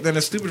with Drake than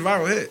a stupid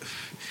viral hit.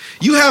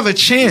 You have a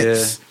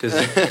chance. Yeah.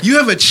 'Cause You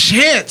have a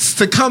chance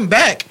to come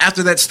back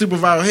after that stupid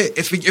viral hit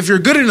if you're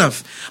good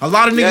enough. A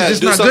lot of niggas Yeah,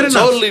 just do not something good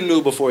enough. totally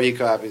new before he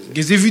copies it.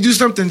 Because if you do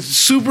something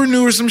super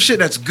new or some shit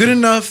that's good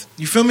enough,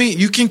 you feel me?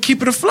 You can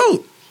keep it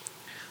afloat.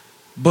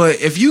 But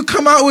if you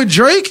come out with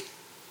Drake,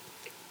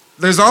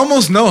 there's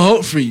almost no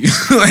hope for you.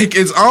 Like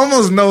it's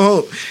almost no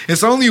hope.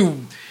 It's only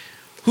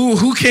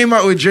who came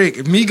out with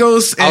Drake?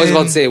 Migos. And I was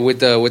about to say with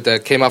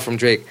the came out from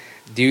Drake.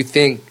 Do you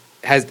think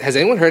has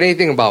anyone heard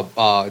anything about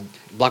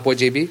Blockboy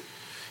JB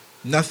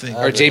nothing.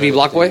 or JB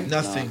Blockboy?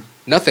 Nothing.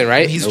 Nothing,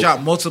 right? He's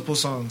dropped multiple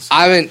songs.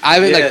 I haven't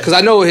like Yeah. because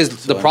I know the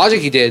So-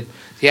 project he did.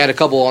 He had a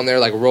couple on there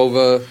like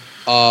Rova,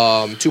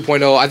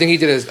 2.0. I think he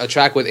did a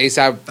track with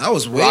ASAP. That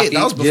was way. Rocky.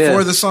 That was before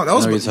Yeah. the song. That I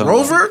was know what you're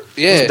Rover.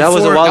 Yeah, That was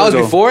a before- while That was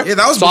ago. before. Yeah,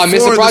 that was so I missed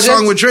before the project?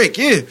 song with Drake.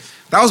 Yeah,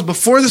 that was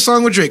before the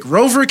song with Drake.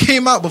 Rover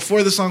came out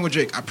before the song with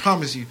Drake. I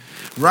promise you.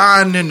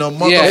 Riding in the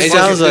motherfucker. Yeah, it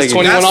sounds like it's it.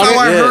 21 That's on how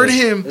I it. Yeah. heard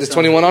him. Is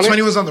 21 on it?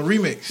 20 was on the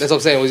remix. That's what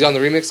I'm saying. Was he on the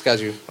remix? Got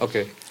you.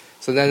 Okay.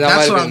 So then that might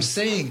That's have what been. I'm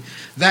saying.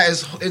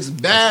 It's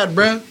bad,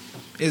 bruh.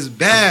 It's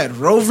bad.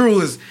 Rover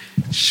was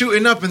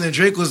shooting up, and then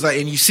Drake was like,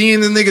 and you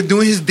seeing the nigga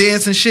doing his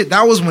dance and shit.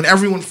 That was when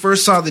everyone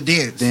first saw the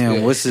dance. damn, Yeah.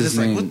 what's his It's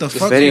like, name? what the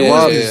fuck Fetty is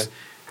Wap. this?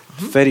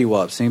 Fetty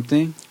Wap, same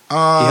thing.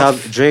 Uh,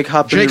 Drake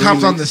hopped. Drake in the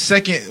hopped on remix. the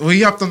second. Well,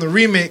 he hopped on the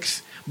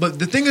remix, But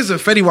the thing is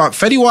with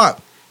Fetty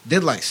Wap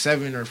did like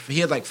 7 or he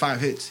had like 5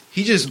 hits.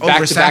 He just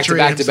Back to back to oversaturated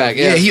back to himself. back.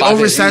 Yeah, he 5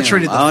 hits.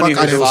 oversaturated the I don't fuck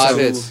even out of know 5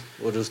 himself. hits.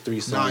 Or those 3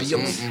 Nah, songs.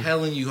 I'm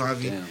telling you,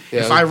 Javi. Damn. Yeah,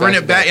 If I run back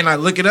it to back back. and I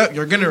look it up,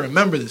 you're gonna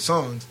remember the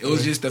songs. It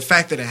was just the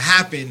fact that it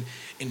happened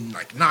in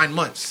like 9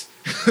 months.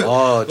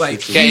 Oh, Like,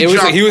 true, Yeah, true. it was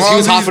dropped he was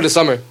all hot these- for the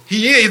summer.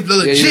 He is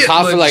legit. Yeah, he was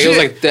hot for like it was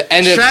like the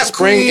end of Trap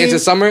spring Queen, into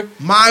summer.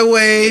 My He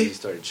Way.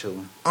 started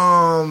chilling.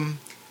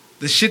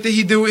 The shit that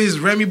he did with his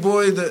Remy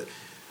boy. The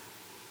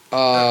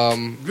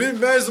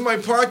Big Bags in my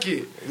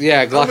pocket.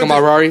 Yeah, Glock and I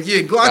went to- Rari.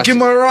 Yeah, Glock That's- and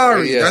my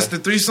Rari. yeah. That's the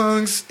 3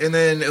 songs, and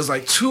then it was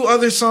like 2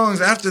 other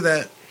songs after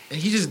that, and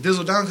he just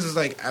dizzled down because it's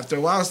like after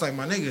a while, it's like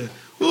my nigga,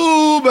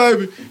 ooh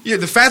baby, yeah.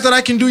 The fact that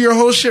I can do your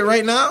whole shit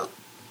right now,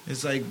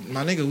 it's like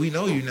my nigga, we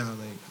know you now.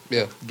 Like,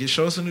 Yeah,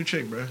 show us a new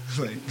chick, bro.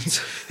 Like,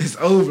 it's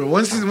over.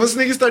 Once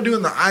niggas start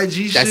doing the IG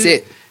shit, that's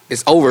it.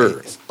 It's over.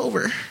 It's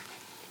over.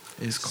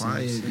 It's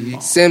quiet. B.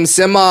 Sim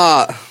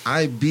Simma.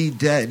 I be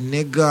that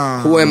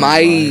nigga. Who am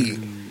I?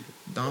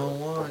 Don't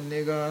want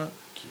nigga.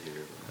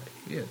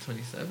 Yeah,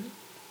 27.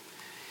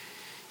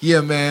 Yeah,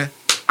 man.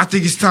 I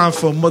think it's time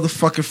for a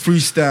motherfucking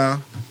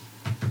freestyle.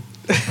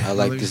 I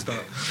like Let me to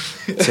stop.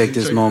 take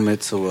this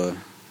moment to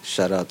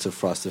shout out to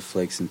Frosted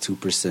Flakes and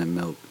 2%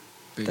 milk.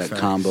 Big That facts.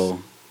 combo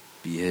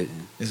be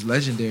hitting. It's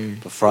legendary.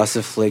 But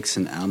Frosted Flakes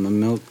and almond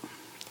milk,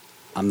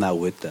 I'm not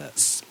with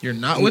that. You're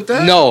not with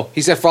that? No,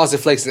 he said Frosted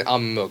Flakes and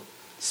almond milk.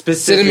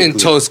 Specifically. Cinnamon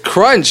Toast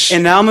Crunch.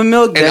 And almond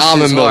milk, And that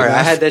almond shit's milk. hard.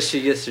 I had that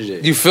shit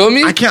yesterday. You feel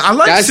me? I can't. I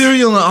like That's-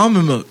 cereal and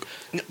almond milk.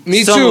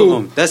 Me Some too. of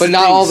them. That's but the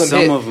not thing, all of them some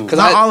hit. of them.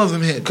 Not all of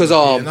them hit. Because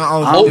Yeah, not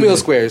all of them oatmeal hit.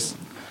 squares.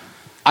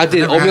 I did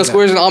never oatmeal had that.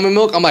 squares and almond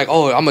milk. I'm like,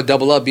 oh, I'm gonna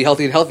double up, be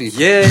healthy and healthy.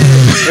 Yeah.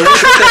 It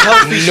wasn't the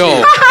healthy No.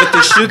 shit. But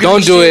the sugary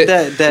Don't do shit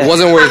it. That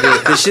Wasn't worth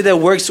it. The shit that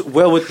works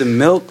well with the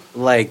milk,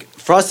 like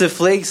Frosted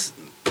Flakes.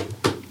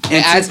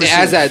 It adds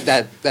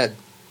that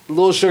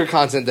little sugar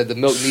content that the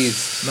milk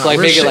needs Nah, to like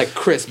real make shit. it like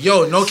crisp.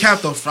 Yo, no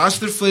cap though.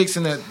 Frosted Flakes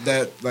and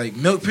that like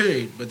milk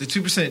period, but the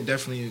 2%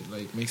 definitely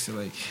like makes it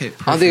like hit.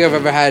 I don't think I've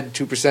perfectly. ever had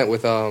 2%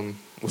 with cereal.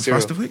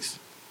 Frosted Flakes.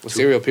 With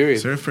cereal,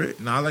 period. Cereal period.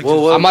 No, I like. Well,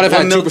 to- what- I might have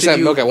what had milk 2% did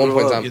you milk at one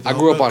point in grow time. up? I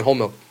grew up on whole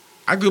milk.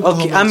 I grew up on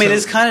Okay, whole I mean milk,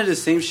 it's too. kind of the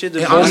same shit. It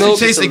The honestly milk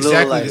tastes is a little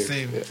exactly lighter. the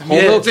same. Whole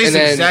Yeah, milk, it tastes and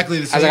then exactly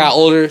the same. as I got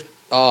older,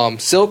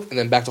 silk, and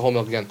then back to whole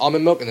milk again.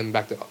 Almond milk, and then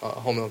back to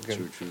whole milk again.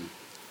 True, true.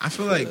 I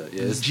feel like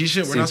Yeah, it's G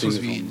shit. We're same not thing supposed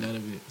to be with eating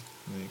almond. none of it.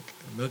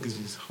 Like milk is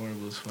just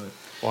horrible as fuck.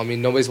 Well, I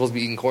mean, nobody's supposed to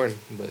be eating corn,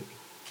 but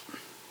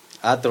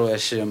I throw that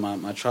shit in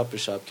my chopper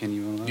shop. Can't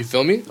even lie. you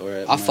feel me? Or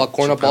at I my fuck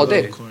corn up Chipotle. all I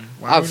day. love corn.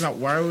 Why are we I've- not?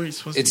 Why are we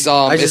supposed It's to?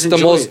 I it's just the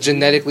enjoy most it.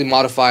 genetically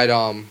modified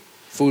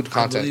food I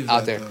content believe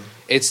out that, there.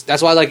 though.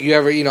 That's why like you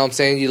ever, you know what I'm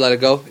saying, you let it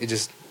go,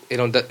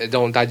 it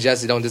don't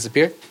digest, it don't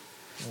disappear.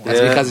 That's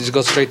Yeah. because it just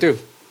goes straight through.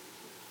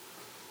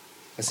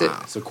 That's Wow.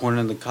 it. So corn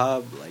on the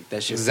cob, like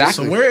that shit.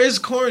 Exactly. So where is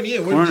corn? Yeah,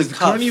 where Corn does is the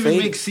corn top even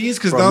fake. make seeds?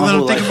 Because Bro, now my that I'm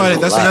whole thinking life about is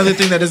it, that's a lie. another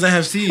thing that doesn't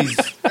have seeds.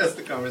 That's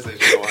the conversation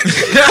I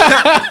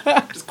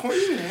want. Does corn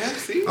even have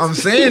seeds? I'm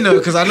saying though,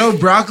 because I know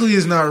broccoli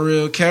is not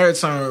real,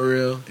 carrots aren't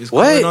real. Is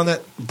What? corn on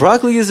that?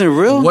 Broccoli isn't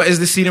real. What is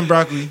the seed in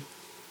broccoli?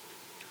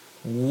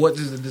 What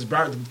does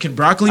can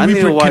broccoli I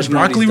need to watch can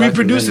broccoli one of these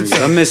reproduce documentaries.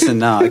 itself? I'm missing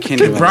now. I can't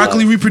Can even.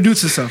 broccoli lie.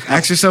 reproduce itself?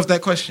 Ask yourself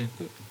that question.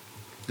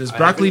 Does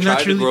broccoli I haven't tried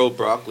naturally? to grow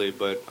broccoli,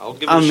 but I'll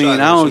give it a I shot. mean,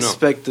 and I let don't you know.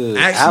 expect the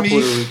Ask apple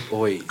me- to. Oh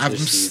wait, I'm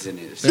there's s- seeds in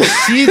it. There's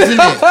seeds in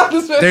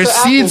it. There's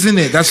seeds in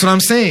it. That's what I'm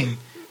saying.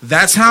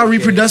 That's how it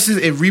reproduces.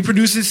 It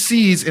reproduces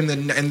seeds in the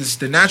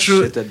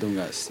natural. Shit that don't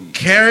got seeds.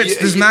 Carrots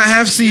does not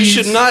have You seeds.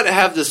 should not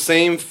have the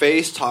same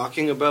face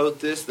talking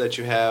about this that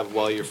you have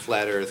while you're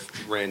flat Earth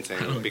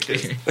ranting,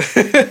 because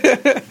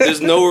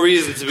there's no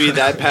reason to be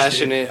that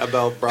passionate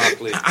about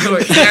broccoli.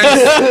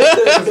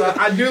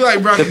 I do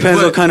like broccoli.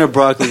 Depends but- what kind of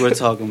broccoli we're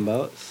talking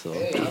about. So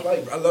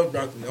I love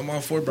broccoli. I'm all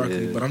for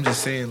broccoli, Yeah. but I'm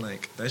just saying,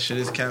 like, that shit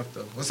is cap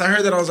though. Once I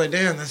heard that, I was like,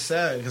 damn, that's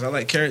sad because I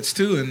like carrots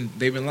too, and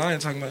they've been lying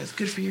talking about it's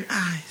good for your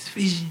eyes,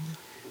 vision.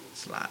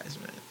 It's lies,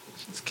 man.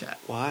 It's cap.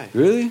 Why?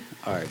 really,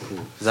 all right, cool.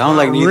 Because I don't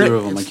like neither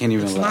of them. I can't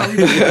even It's lie. not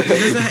real. It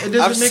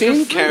doesn't I've make a seen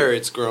fruit.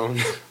 carrots grown.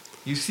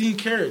 You've seen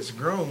carrots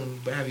grown,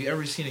 but have you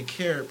ever seen a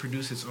carrot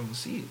produce its own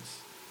seeds?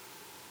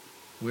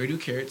 Where do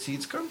carrot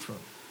seeds come from?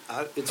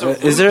 It's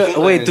Is there- fruit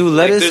wait, plant. do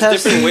lettuce there's have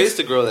different seeds? ways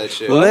to grow that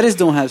shit. Well, lettuce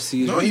don't have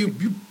seeds. No, right?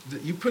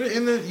 you put it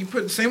in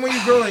the same way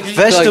you grow like any-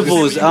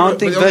 Vegetables. Like, I don't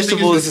think but the only thing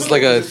vegetables. This is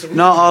like a-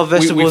 Not all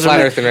vegetables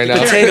flat are earthing right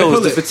now. Potatoes.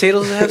 Pull Do it.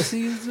 potatoes have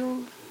seeds though?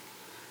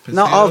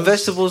 Not all Potatoes.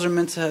 vegetables are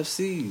meant to have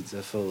seeds.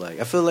 I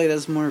feel like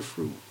that's more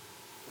fruit.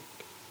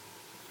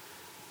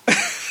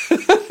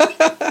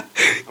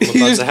 I'm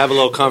about to have a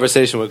little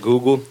conversation with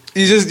Google.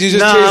 You just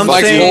Nah, changed I'm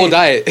Mike's saying- whole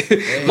diet.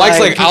 Mike's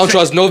like, I don't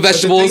trust no But the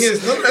thing vegetables.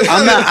 is,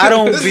 I'm not- I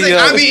don't This be, thing,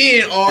 I be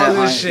eating all yeah,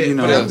 this shit, you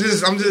know.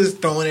 but I'm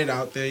just throwing it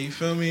out there. You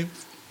feel me?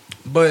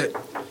 But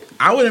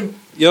I wouldn't.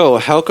 Yo,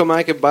 how come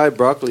I could buy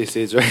broccoli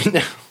seeds right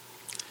now?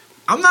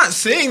 I'm not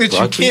saying that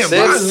Broccoli you can't They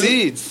buy have them.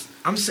 seeds.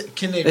 I'm saying,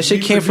 can they? That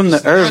shit came from the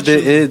reproduce earth.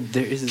 There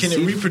naturally? is a Can it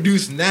seed.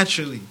 reproduce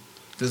naturally?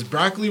 Does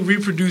broccoli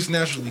reproduce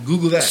naturally?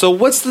 Google that. So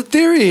what's the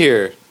theory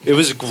here? It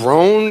was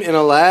grown in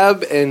a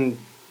lab and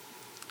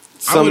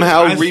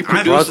somehow I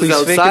reproduces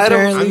Broccoli's fake, outside of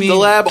apparently. the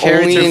lab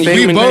Carrots only are in fake.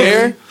 human both,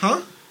 hair.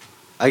 huh?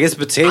 I guess I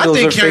potatoes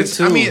think are fake carrots.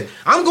 too. I mean,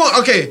 I'm going.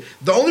 Okay,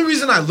 the only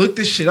reason I looked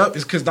this shit up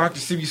is because Dr.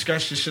 Sebi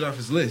scratched this shit off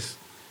his list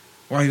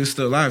while he was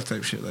still alive,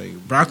 type shit. Like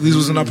broccolis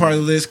wasn't a part of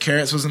the list,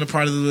 carrots wasn't a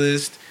part of the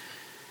list,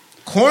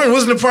 corn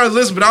wasn't a part of the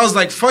list. But I was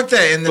like, fuck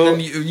that. And then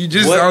you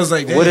just, what, I was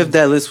like, damn. what if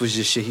that list was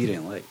just shit he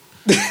didn't like?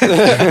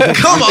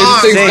 Come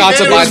on, things man. not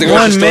to buy the one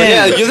grocery store.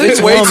 man. Yeah, there's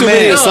It's way one too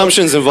many man.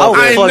 assumptions involved.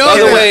 I know By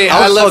the that. way,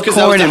 I I'll left fuck because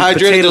I was corn and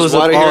dehydrated. potatoes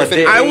There's water all here.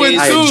 day. I would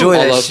I too. enjoy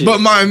All that of- shit.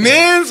 But my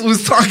man's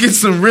was talking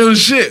some real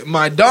shit.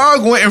 My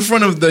dog went in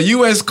front of the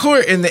U.S.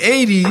 court in the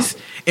 80s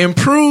and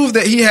proved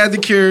that he had the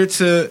cure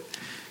to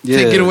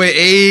take away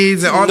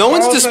AIDS and all. No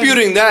one's all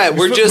disputing that.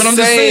 We're But just I'm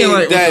saying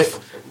like, what the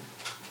that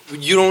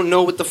you don't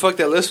know what the fuck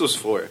that list was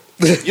for.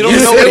 You don't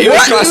know what he was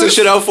What? crossing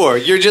shit out for.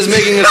 You're just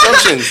making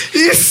assumptions.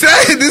 He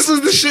said this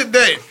was the shit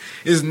that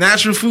is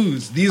natural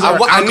foods. These are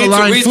I need to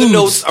alkaline read foods. the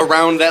notes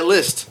around that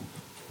list.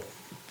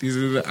 These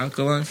are the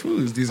alkaline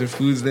foods. These are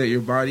foods that your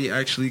body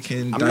actually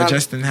can I'm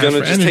digest not and have gonna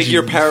for just energy. take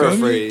your You feel me?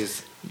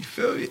 paraphrase. You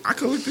feel me? I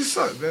can look this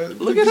up, man.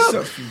 Look it this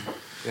up. for you.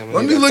 Yeah, I'm gonna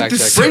Let need me that look fact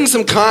this check. Bring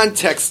some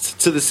context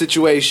to the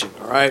situation,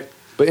 all right?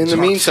 But in the Talk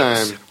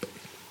meantime, to us.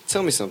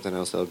 tell me something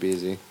else,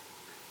 LBZ.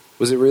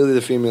 Was it really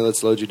the female that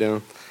slowed you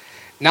down?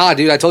 Nah,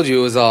 dude, I told you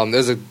it was there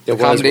was a It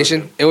was combination.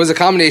 working. It was a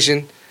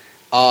combination.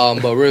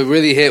 But what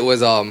really hit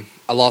was I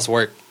lost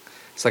work.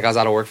 It's like I was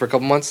out of work for a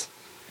couple months.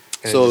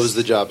 And So it just- was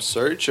the job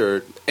search,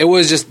 or it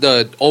was just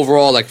the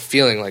overall like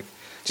feeling like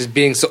just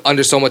being so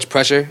under so much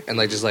pressure and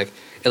like just like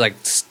it like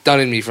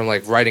stunned me from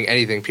like writing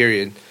anything,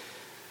 period.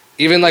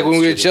 Even like when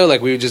we would chill,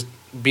 like we would just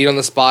beat on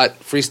the spot,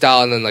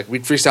 freestyle, and then like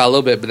we'd freestyle a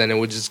little bit, but then it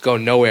would just go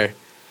nowhere.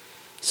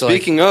 So like,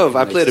 speaking of,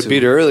 I played a too.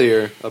 beat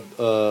earlier,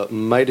 a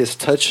Midas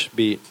Touch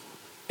beat,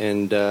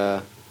 and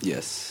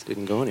Yes.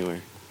 didn't go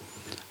anywhere.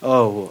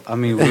 Oh, well, I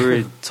mean, we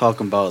were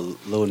talking about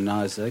Lil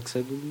Nas X,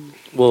 I believe.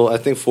 Well, I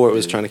think Fort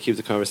was Yeah. trying to keep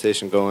the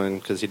conversation going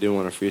because he didn't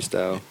want to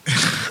freestyle.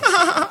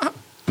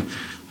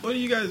 What do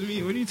you guys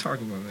mean? What are you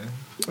talking about, man?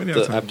 What are y'all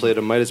talking I played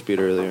a Midas beat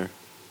earlier.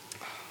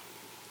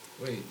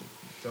 about? Wait,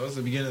 that was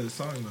the beginning of the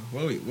song,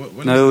 though. Wait,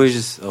 what No, it is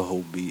was just a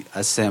whole beat.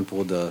 I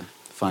sampled the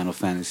Final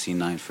Fantasy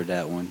 9 for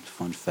that one.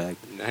 Fun fact.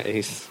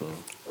 Nice. So.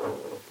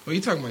 What are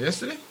you talking about?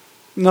 Yesterday?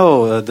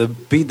 No, the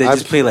beat they I-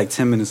 just played like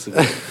 10 minutes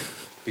ago.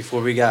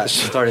 Before we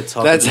started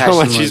talking. That's how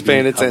much he's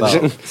passionately paying about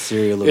attention.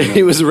 Cereal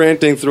He was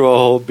ranting through a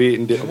whole beat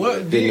and didn't,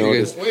 What didn't beat?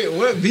 notice. Wait,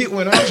 what beat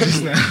went off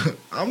just now?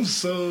 I'm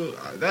so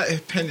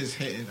that pen is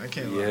hitting. I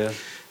can't lie. Yeah.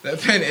 That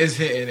pen is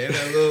hitting, and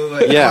that little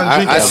like Yeah,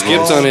 I'm I drinking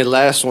skipped all- on it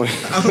last one.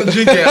 I'm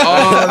drinking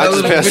all that I just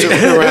little passed bit.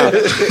 it around.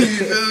 You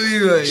feel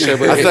me? Like,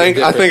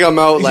 Sure, I think I'm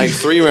out like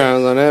 3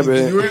 rounds on that you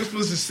bit. weren't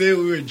supposed to say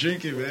we were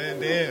drinking, man.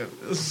 Damn,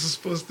 this was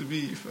supposed to be.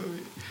 You feel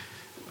me?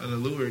 On the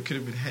lure, it could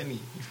have been Henny.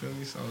 You feel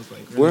me? So I was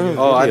like, Where- really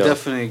Oh, I Video.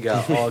 definitely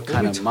got all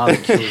kind of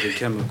molecules and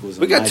chemicals.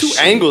 We in got my 2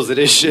 shit. angles of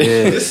this shit.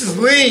 Yeah. This is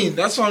lean.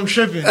 That's why I'm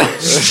tripping.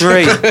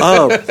 Straight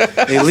up.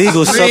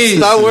 Illegal substances.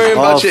 Stop worrying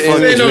all about your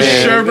fucking Ain't no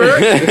man.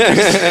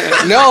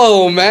 sherbet.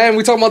 no, man,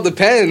 we talking about the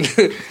pen.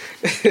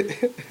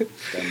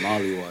 That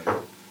Molly water.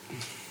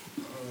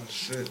 Oh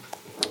shit.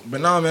 But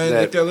nah, man,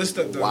 That look that list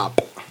up though.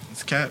 Wop.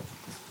 It's cap.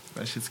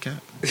 That shit's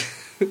cap. It's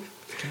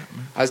cap,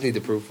 man. I just need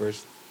the proof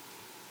first.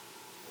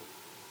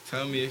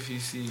 Tell me if you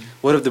see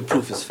What if the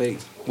proof is fake?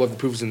 What the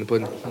proof's in the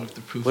pudding? what if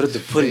the proof. What if is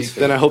the pudding's fake.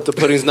 fake? Then I hope the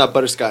pudding's not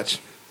butterscotch.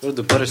 What if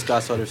the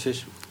butterscotch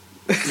artificial?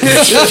 I'm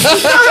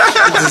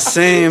just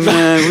saying,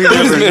 man. We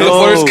never The know.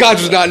 butterscotch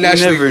was not We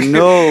naturally. never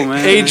know,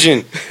 man.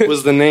 Agent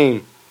was the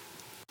name.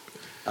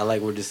 I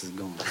like where this is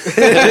going.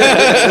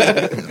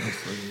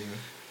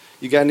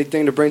 You got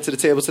anything to bring to the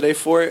table today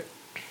for it?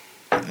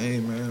 Hey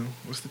man,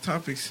 what's the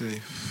topic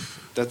say?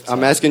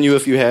 I'm asking you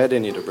if you had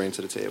any to bring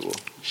to the table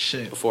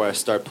Shit. before I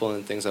start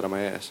pulling things out of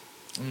my ass.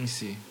 Let me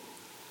see.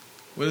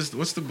 What's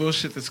the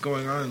bullshit that's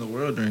going on in the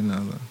world right now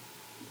though?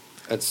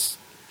 That's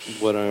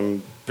what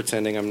I'm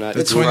pretending I'm not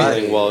The doing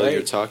 20 while right?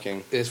 you're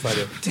talking. It's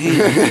Friday.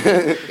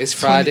 Damn. It's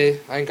Friday.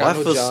 I ain't got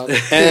Why no feels- job.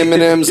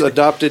 Eminem's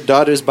adopted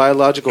daughter's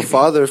biological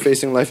father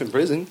facing life in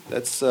prison.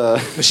 That's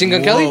Machine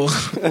Gun Kelly?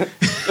 Whoa.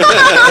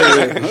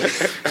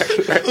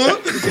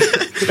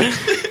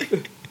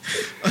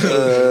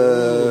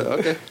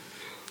 okay.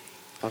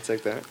 I'll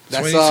take that.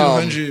 That's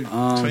 2200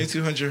 um,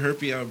 2200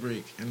 herpes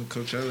outbreak in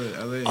Coachella,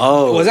 LA.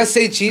 Oh. Was that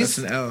Say That's Cheese?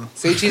 an L.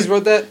 Say Cheese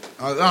wrote that?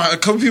 A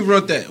couple people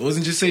wrote that. It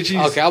wasn't just say cheese.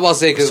 Okay, I'm about to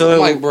say because So I'm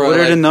like, bro, what are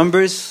like, the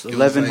numbers? It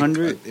was like-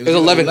 1100? It was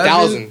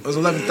 11,000. It was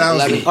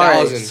 11,000. 11,000. All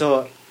right,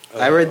 so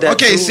I read that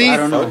Okay, too. see, I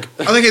don't know.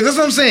 Okay, that's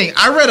what I'm saying.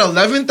 I read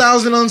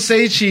 11,000 on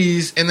Say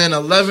Cheese and then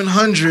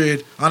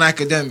 1,100 on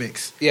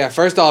academics. yeah.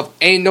 First off,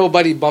 ain't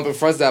nobody bumping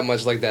fronts that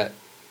much like that.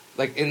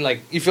 Like in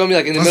like you feel me?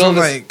 Like in the That's middle what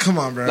of I'm this, like, come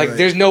on, bro. like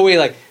there's no way.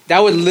 Like that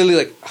would literally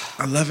like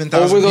 11,000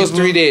 over those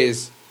people? 3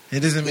 days.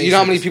 It doesn't make You know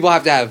how many sense. people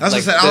have to have That's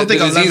like what I said. I don't the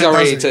think disease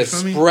already 11,000, to you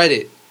feel me? spread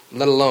it,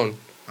 let alone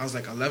I was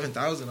like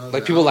 11,000. I was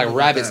like people I like don't know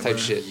about rabbits that, type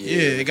bro. shit.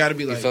 Yeah, it got to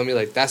be You like. feel me?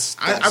 Like that's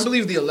I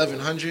believe the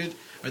 1,100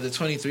 or the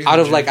 2,300. out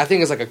of like I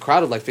think it's like a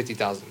crowd of like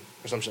 50,000.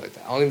 or some shit like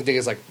that. I don't even think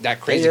it's like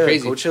that crazy. Yeah,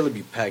 Crazy. Coachella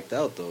be packed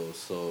out though,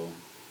 so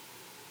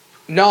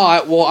No,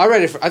 I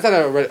read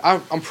it.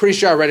 I'm pretty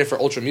sure I read it for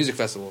Ultra Music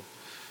Festival.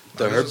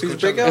 the This was herpes Coachella.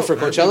 breakout. And for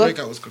Herpes Coachella?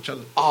 breakout was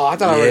Coachella. Oh, I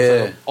thought I read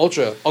it Yeah. for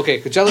Ultra.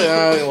 Okay,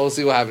 Coachella. We'll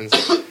see what happens.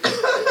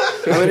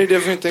 How many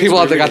different things? People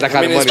we're out there got reading? that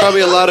kind of It's money.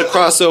 probably a lot of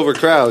crossover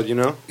crowd, you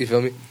know. You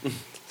feel me?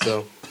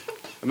 So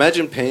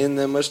Imagine paying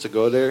that much to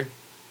go there.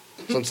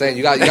 that's what I'm saying.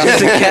 You got To some,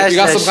 cash you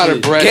got that some kind of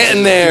shit. bread.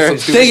 Getting there, Some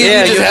stupid thinking shit.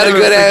 you just you'll had a never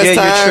good ass forget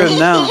your time. trip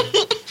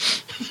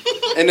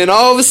now. And then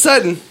all of a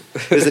sudden,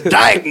 there's a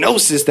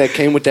diagnosis that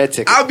came with that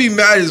ticket. I'll be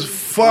mad as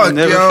fuck, I'll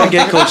never yo.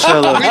 forget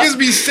Coachella. Niggas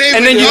be saving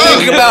And then you up.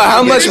 think about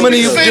how much Niggas money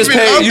be you saving just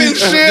paid. up You and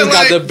shit, just got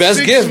like the best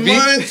 6 gift, B.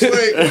 months, like,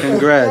 what the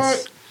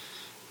Congrats.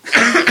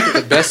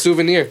 The best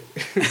souvenir.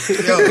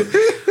 fuck?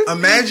 Yo,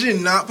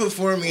 imagine not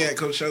performing at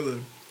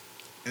Coachella,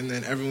 and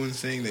then everyone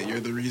saying that you're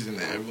the reason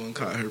that everyone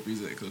caught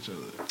herpes at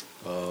Coachella.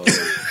 Oh,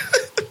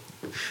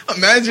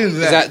 Imagine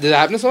that. Did that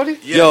happen to somebody?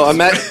 Yo,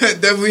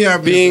 definitely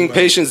happened. to being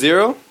somebody. patient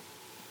zero.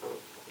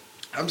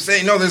 I'm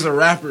saying no. There's a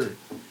rapper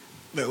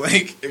that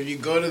like if you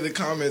go to the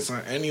comments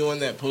on anyone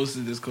that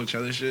posted this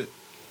Coachella shit,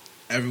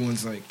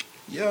 everyone's like,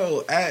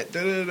 "Yo, at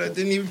didn't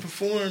even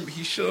perform.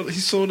 He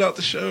sold out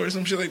the show or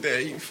some shit like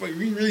that. He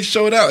really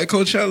showed out at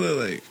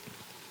Coachella." Like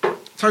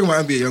talking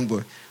about NBA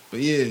YoungBoy, but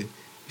yeah, you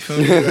feel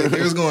me? Like,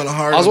 they was going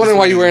hard. I was on wondering this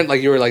why you man. weren't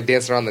like you were like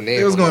dancing around the name.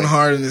 It was I'm going like,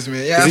 hard in this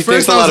man. Yeah, Because he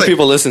thinks a lot of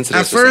people listen to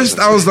At this. or first,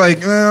 something. I was like,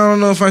 I don't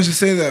know if I should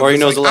say that. or he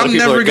It's knows like, a lot of I'm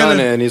people never are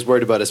gonna, and he's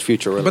worried about his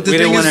future. But the We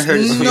thing don't wanna is, hurt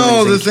his no,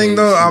 feelings the in thing case,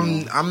 though,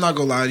 you know. I'm not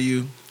gonna lie to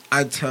you.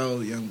 I tell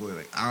YoungBoy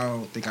like I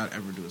don't think I'd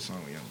ever do a song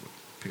with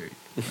YoungBoy. Period.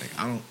 Like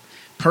I don't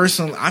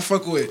personally. I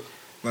fuck with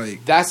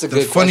like That's a the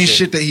good funny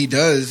question. shit that he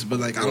does, but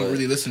like I don't What,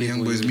 really listen to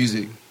people YoungBoy's you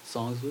music. do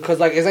songs with? Cause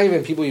like it's not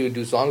even people you would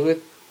do songs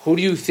with. Who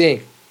do you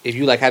think if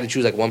you like had to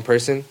choose like one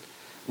person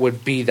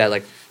would be that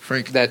like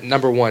Frank, that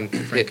number one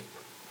hit?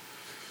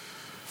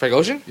 Frank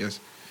Ocean? yes,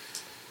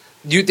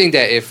 Do you think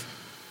that if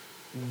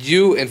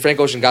you and Frank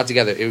Ocean got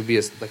together, it would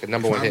be like a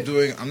number one hit?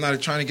 I'm not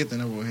trying to get the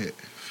number one hit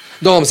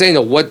No, I'm saying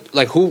though, what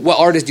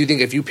artist do you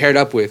think if you paired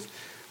up with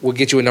would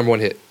get you a number one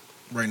hit?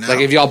 right now. Like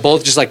if y'all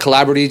both just like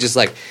collaboratively just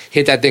like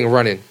hit that thing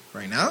running.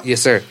 right now,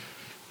 Yes, sir.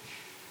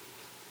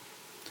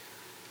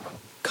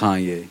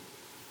 Kanye.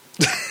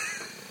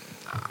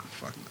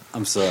 fuck no.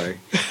 I'm sorry.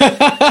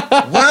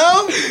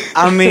 Well,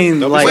 I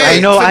mean, like Wait, I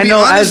to know, be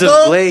as honest, of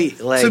though, late,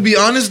 like to be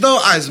honest though,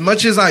 as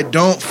much as I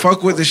don't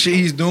fuck with the shit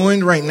he's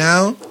doing right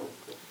now,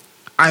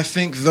 I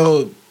think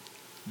though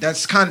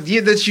that's kind of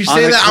that you On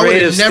say a that I would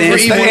have creative never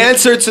stance, even the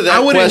answer to that I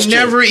would have question.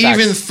 never Facts.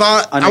 even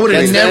thought. On I a would have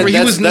creative never. He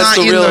stance, was that's not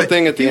the in real the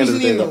thing at the he end of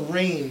wasn't the in day, the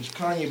range,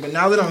 Kanye. But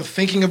now that I'm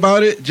thinking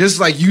about it, just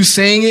like you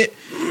saying it,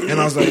 and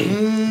I was like,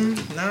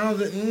 now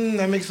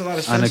that makes a lot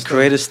of sense. on a though.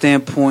 creative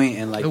standpoint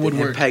and like It the would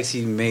work. impacts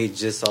he made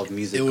just off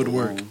music, it would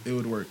work. alone, It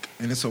would work,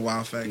 and it's a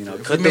wild fact. You know,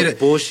 If cut we made the it-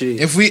 bullshit.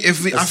 If we, I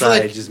aside, feel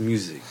like, just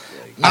music.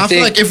 Like, I feel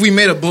think- like if we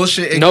made a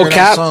bullshit No ignorant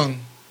cap, song,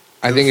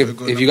 I think It'll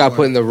go if you number got one.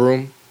 put in the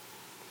room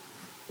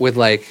with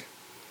like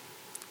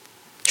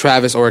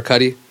Travis or a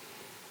Cudi,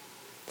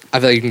 I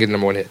feel like you can get a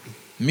number one hit.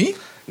 me,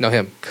 No,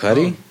 him.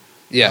 Cudi. I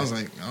Yeah. was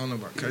like, I don't know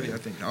about Cudi. I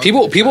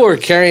think People are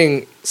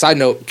carrying. Side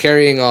note,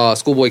 carrying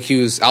Schoolboy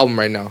Q's album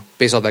right now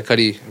based off that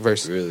Cudi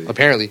verse. Really?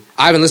 Apparently,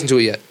 I haven't listened to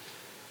it yet.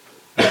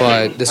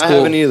 But the I school,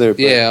 haven't either, but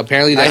Yeah,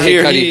 apparently that I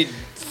hear Cudi. he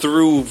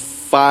threw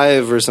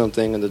 5 or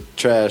something in the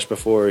trash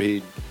before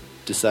he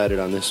decided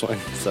on this one.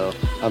 So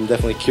I'm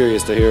definitely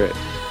curious to hear it.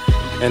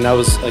 And I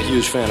was a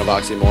huge fan of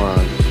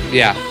Oxymoron.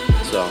 Yeah,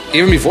 So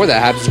even before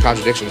that, Habits and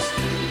Contradictions,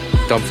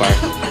 Dumbfire.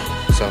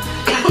 So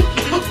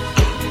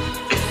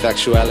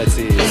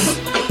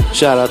factualities.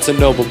 Shout out to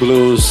Noble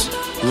Blues,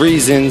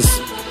 Reasons,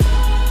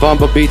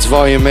 Bomba Beats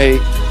Volume 8.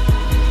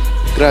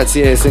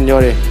 Grazie,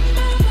 signore.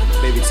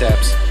 Baby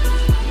taps.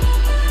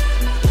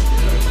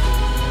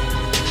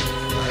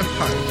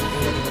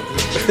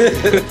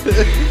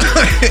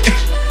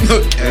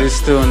 no cap. It's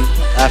still an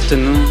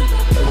afternoon. I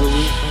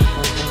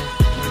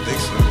think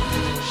so.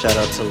 Shout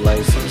out to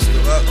Life. I'm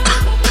still up.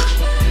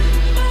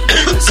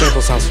 that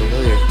sample sounds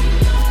familiar.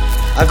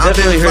 I've I've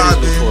definitely been heard it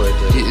vibing. before.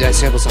 Though. Yeah, that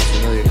sample sounds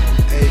familiar.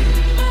 Hey,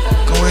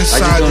 go I just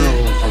inside don't it.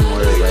 know from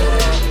where right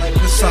now. Like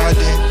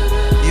Poseidon,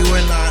 you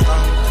and I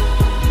are.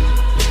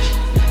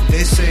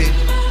 They say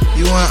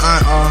you and I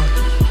are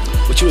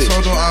What you eat?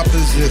 total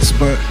opposites,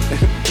 but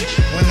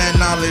when that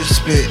knowledge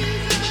spit,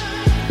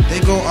 they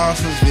go off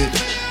of it.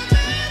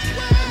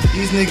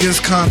 These niggas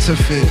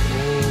counterfeit.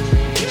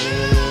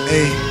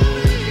 Hey,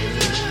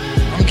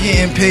 I'm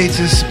getting paid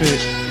to spit.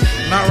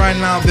 Not right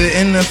now, but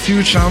in the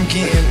future, I'm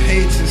getting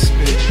paid to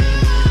spit.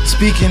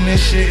 Speaking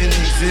this shit in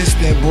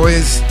existence, boy,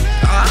 it's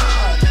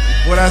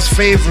well, that's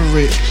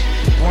favorite.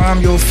 Boy, I'm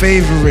your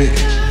favorite.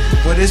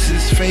 But this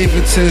is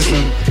favoritism.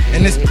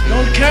 And it's no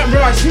cap,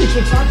 bro. I see what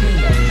you're talking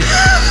about.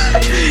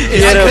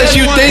 Because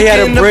you He had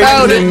a thinking break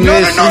about in it. the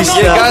mid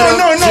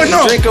freestyle.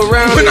 No. Drink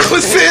around When it. I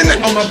was saying that,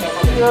 oh my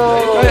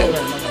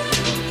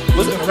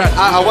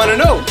I want to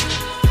know.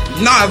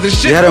 Nah, the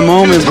shit. You had a bro,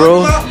 moment, talking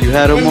bro. about- You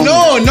had a but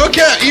moment. No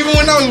cap. Even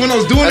when I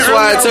was doing That's it,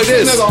 why I earlier, took was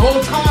sitting this. there the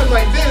whole time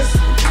like this.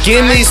 I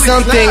Give me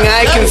something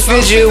I can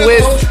fidget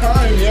with.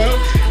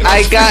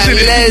 I got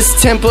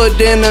less temper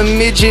than a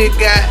midget.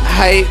 Got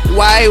height,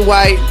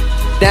 white.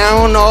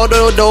 Down all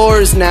the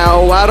doors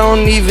now. I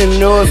don't even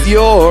know if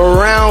you're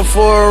around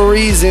for a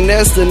reason.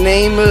 That's the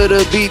name of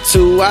the beat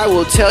too. I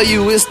will tell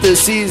you it's the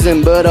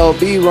season, but I'll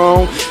be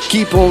wrong.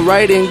 Keep on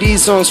writing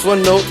these songs for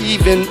no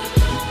evening.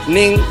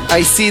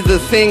 I see the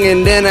thing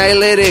and then I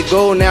let it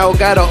go now.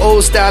 Got an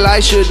old style I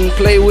shouldn't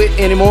play with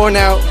anymore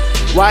now.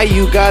 Why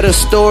you gotta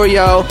store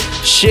y'all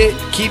shit?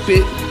 Keep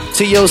it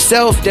to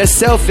yourself, that's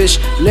selfish.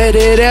 Let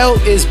it out,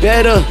 it's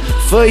better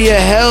for your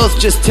health.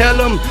 Just tell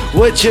them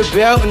what you're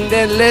about and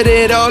then let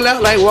it all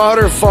out like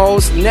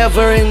waterfalls.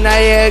 Never in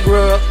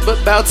Niagara,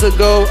 but about to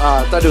go.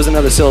 I thought there was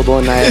another syllable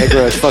in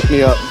Niagara. It fucked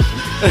me up.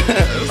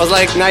 I was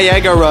like,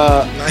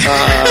 Niagara.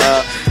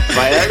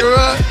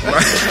 Viagra?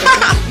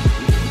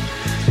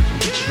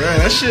 Man,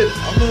 that shit,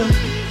 I'm gonna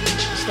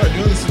start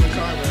doing this in the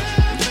car,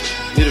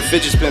 man. Need a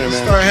fidget spinner,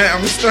 man. I'm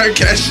gonna start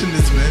cashing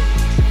this, man.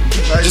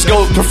 Just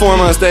go perform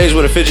on stage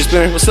with a fidget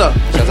spinner. What's up?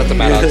 Shout out to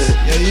Maddox.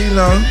 Yeah, you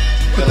know,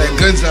 put that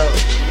goods out.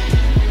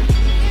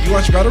 You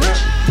watch battle rap?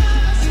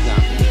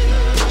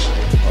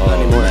 Not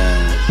anymore.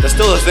 Man. That's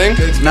still a thing?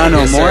 No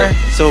Yes, more. sir.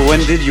 So when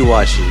did you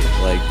watch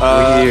it? Like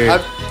what year?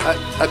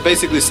 I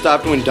basically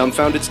stopped when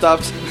Dumbfounded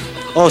stopped.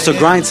 Oh, so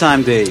grind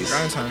time days.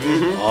 Grind time,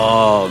 yeah.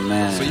 Oh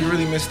man. So you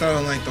really missed out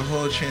on like the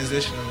whole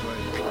transition of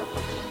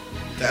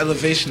like the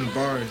elevation of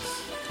bars.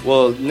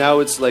 Well, now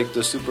it's like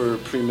the super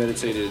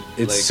premeditated.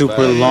 It's like, super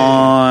vibe.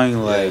 long,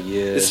 like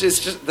yeah. It's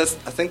just that's.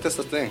 I think that's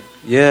the thing.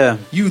 Yeah.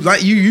 You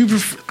like you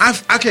prefer,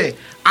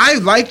 I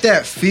like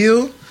that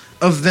feel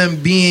of them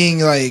being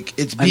like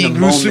it's In being the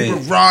real super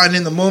moment. raw and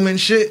in the moment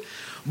shit.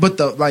 But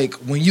the like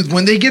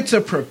when they get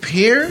to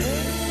prepare,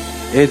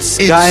 It's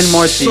gotten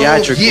more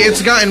theatrical. Yeah,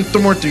 it's gotten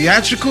more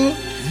theatrical.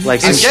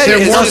 like I some, get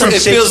it. It's It's more just, from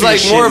it feels like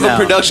Shakespeare more of shit a now.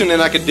 production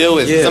than I could deal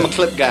with. 'Cause Yeah. I'm a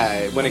clip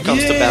guy when it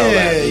comes Yeah, to battle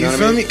rap. You know what I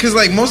feel mean? me? Because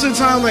like most of the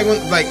time, like when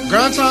like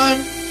grind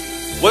time,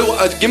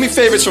 Give me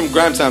favorites from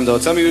Grime Time though.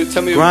 Tell me.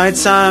 Grind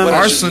Time. what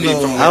I should be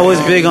Arsenal. from I was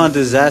there. big on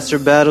disaster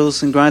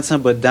battles and grind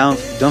time, but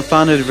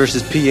Dumbfounded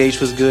versus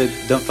PH was good.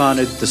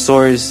 Dumbfounded,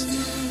 Thesaurus.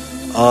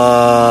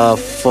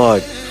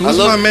 Fuck. who's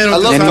my man I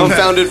with love the top hat?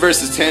 Dumbfounded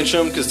versus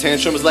Tantrum because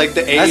Tantrum is like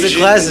the Asian. That's a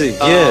classic,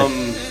 yeah.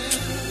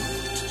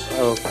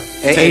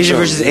 Asian Tantrum,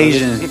 versus you know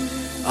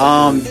what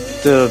I Asian.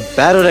 The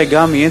battle that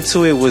got me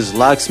into it was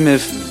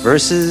Locksmith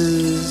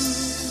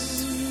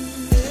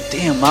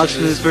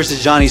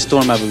versus Johnny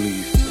Storm, I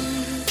believe.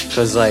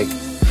 Cause like,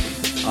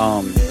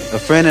 a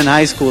friend in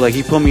high school, like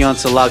he put me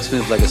onto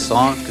Locksmith like a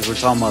song, cause we're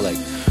talking about like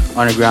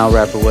underground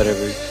rap or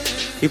whatever.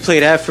 He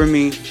played that for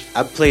me.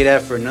 I played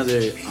that for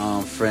another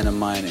friend of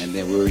mine, and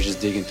then we were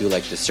just digging through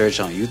like the search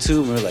on YouTube,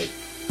 and we were like,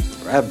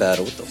 rap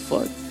battle, what the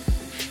fuck?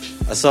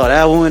 I saw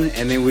that one,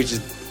 and then we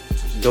just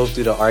dove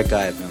through the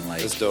archive and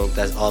like That's dope.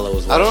 that's all I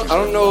was I watching.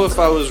 don't know if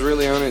I was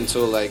really on it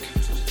until like.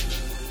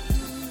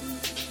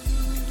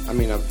 I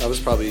mean, I was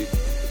probably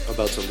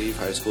about to leave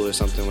high school or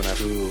something when I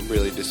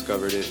really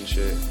discovered it and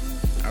shit.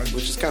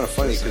 Which is kind of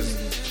funny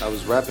because I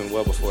was rapping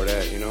well before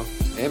that, you know,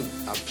 and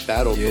I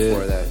battled Yeah.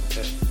 before that.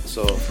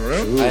 So For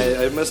real?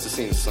 I must have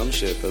seen some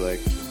shit, but like,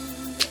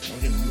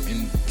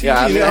 In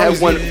yeah, I TV, mean, they I had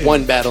always one did it.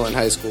 one battle in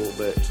high school,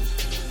 but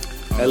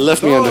it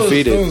left me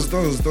undefeated. Those.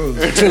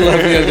 Left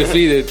me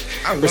undefeated.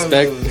 I love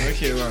Respect. those. I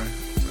can't lie.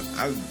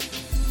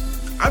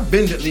 I've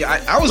been.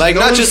 I was Like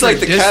known not just for like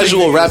the dissing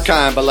casual niggas. rap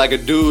kind, but like a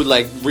dude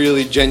like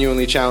really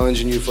genuinely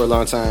challenging you for a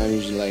long time.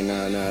 You're just like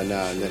nah, and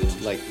then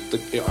like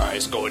all right,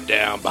 it's going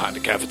down behind the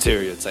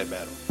cafeteria type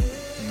battle,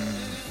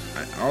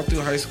 All through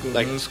high school,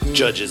 like middle school,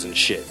 judges and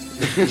shit.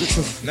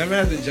 never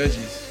had the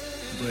judges.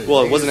 But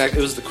Well, it niggas- wasn't. It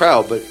was the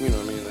crowd, but you know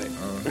what I mean. Like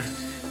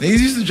Niggas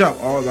used to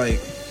drop all like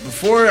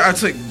before I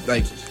took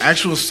like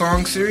actual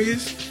song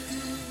serious.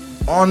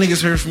 All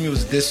niggas heard from me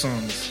was diss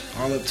songs,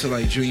 all up to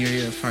like junior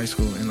year of high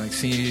school and like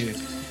senior year.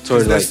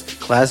 Towards That's- like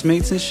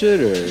classmates and shit,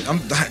 or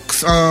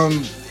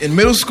In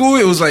middle school,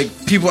 it was like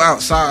people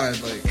outside,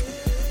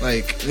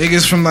 like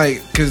niggas from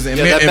like because yeah,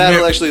 that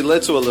battle actually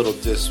led to a little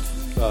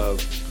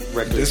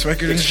record Diss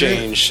record and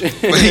exchange. like,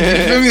 you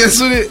feel me? That's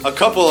what it. A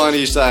couple on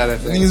each side, I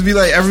think. Niggas be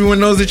like, everyone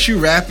knows that you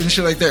rap and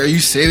shit like that, or you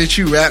say that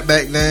you rap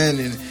back then,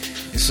 and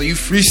so you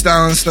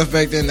freestyle and stuff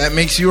back then. That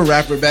makes you a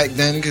rapper back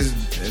then because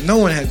no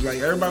one had like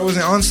everybody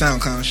wasn't on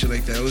SoundCloud and shit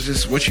like that. It was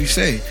just what you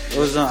say. it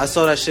was. I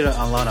saw that shit a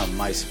lot on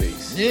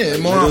MySpace. Yeah,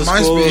 Like, more on middle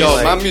school, MySpace. Yo,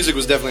 like, my music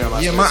was definitely on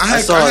my. Yeah,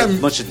 I saw a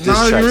bunch of diss Nah,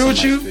 to be tracks real on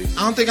with you, MySpace.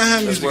 I don't think I had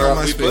That's music where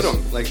on we put MySpace.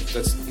 them. Like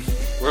that's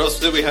where else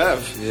did we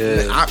have?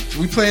 Yeah.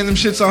 We playing them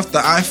shits off the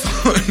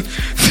iPhone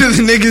to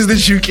the niggas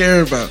that you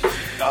care about.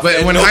 But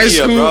And when Nokia, high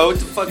school, bro, what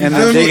the fuck And you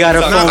then doing? they got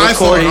a not phone iPhone.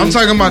 recording. I'm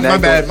talking about and my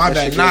that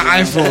bad, shit not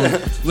goes on.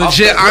 iPhone.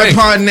 Legit Off the break.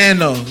 iPod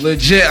Nano,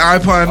 legit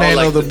iPod Nano,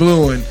 like the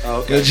blue one. Oh,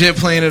 okay. Legit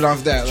playing it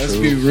off that. Let's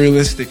be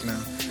realistic now.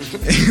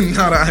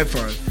 Not an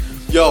iPod.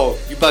 Yo,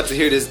 you about to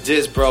hear this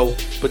diss, bro?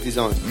 Put these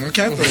on.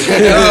 Okay, yo,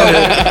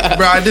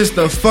 bro, I dissed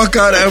the fuck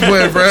out of that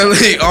boy, bro.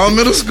 Like all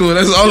middle school,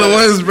 that's all it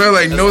was, bro.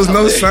 Like no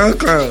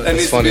SoundCloud. That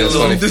needs funny, to be a that's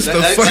little. funny. Just the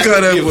that fuck could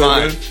out of be that a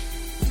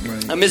boy, Vine.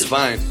 man. I miss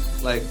Vine.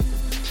 Like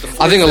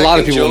I think a lot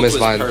of 4-second people joke miss was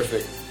Vine.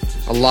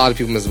 Perfect. A lot of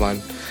people miss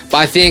Vine. But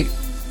I think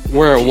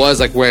where it was,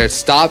 like where it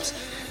stopped,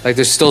 like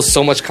there's still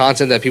so much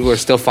content that people are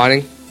still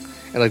finding.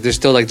 And like there's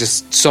still like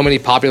just so many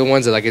popular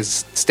ones that like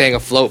it's staying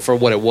afloat for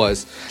what it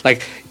was.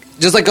 Like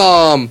just like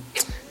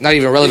not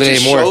even relevant It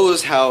just anymore.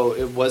 shows how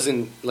it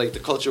wasn't like the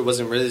culture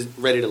wasn't really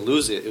ready to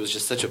lose it. It was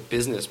just such a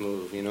business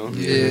move, you know.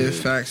 Yeah,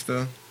 facts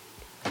though.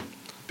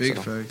 Big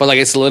So, facts. but like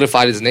it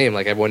solidified its name.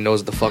 Like everyone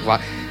knows what the fuck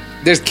Vine.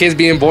 There's kids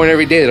being born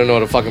every day. They don't know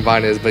what a fucking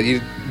Vine is. But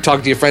you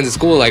talk to your friends at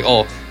school, like,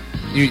 oh,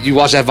 you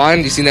watch that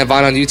Vine? You seen that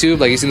Vine on YouTube?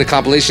 Like you seen the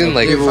compilation?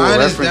 Like Yeah,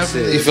 Vine is reference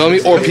definitely- you feel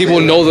me? Or people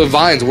know the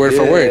Vines word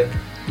for Yeah. word.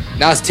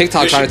 Now it's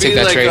TikTok There trying to should take be,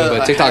 that like, train, a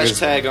but TikTok is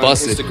hashtag on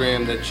busted.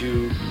 Instagram that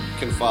you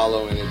can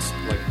follow, and it's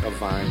like a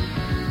Vine.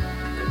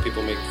 And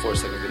people make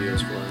 4-second videos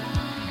for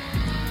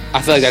it.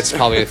 I feel like that's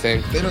probably a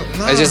thing. They don't.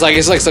 Nah, It's just like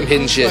it's like some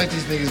hidden I feel shit. like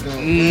these niggas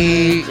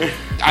don't.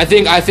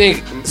 I think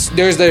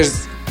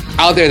there's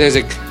out there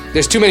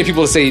there's too many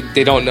people to say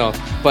they don't know,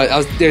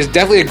 but there's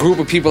definitely a group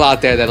of people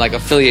out there that like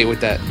affiliate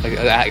with that, like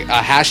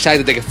a hashtag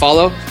that they can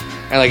follow,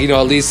 and like it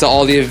leads to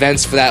all the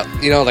events for that.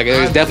 Like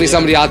there's definitely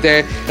somebody out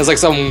there that's like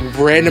some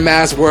random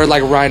ass word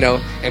like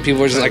rhino, and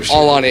people are just like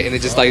all on it, and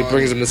it just like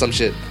brings them to some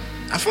shit.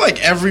 I feel like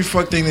every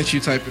fuck thing that you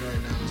type in right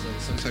now is like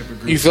some type of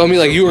group. You feel me?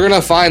 Like you were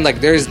gonna find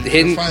like there's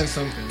hidden. Find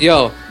something.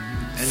 Yo,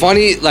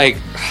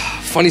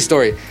 funny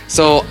story.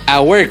 So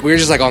at work, we were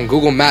just like on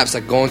Google Maps,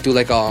 like going through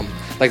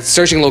like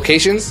searching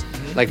locations,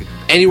 like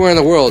anywhere in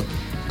the world,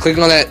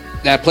 clicking on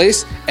that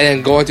place, and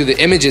then going through the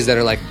images that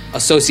are like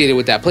associated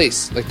with that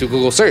place, like through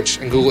Google search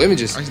and Google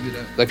Images. I used to do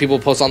that. Like people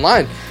post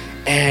online,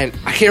 and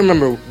I can't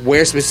remember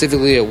where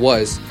specifically it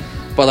was,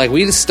 but like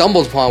we just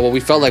stumbled upon what we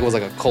felt like was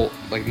like a cult,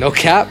 like no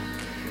cap.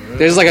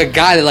 There's like a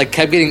guy that like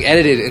kept getting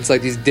edited into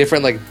like these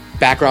different like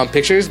background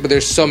pictures, but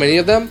there's so many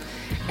of them,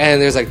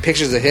 and there's like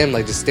pictures of him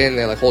like just standing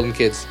there like holding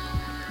kids.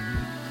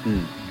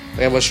 Like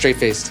everyone's straight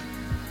faced,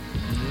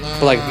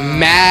 but like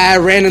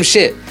mad random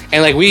shit.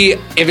 And like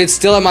if it's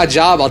still at my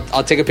job,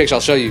 I'll take a picture.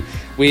 I'll show you.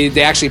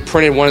 They actually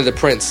printed one of the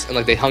prints and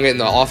like they hung it in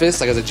the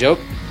office like as a joke.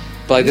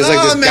 But like there's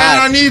like this man,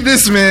 guy. I need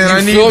this, man. You I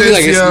need feel me? this.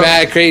 Like it's yo.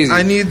 mad crazy.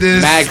 I need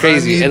this. Mad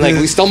crazy. I need And like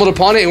we this. stumbled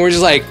upon it and we're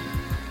just like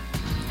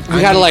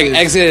we had to need like this.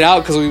 exit it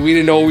out because we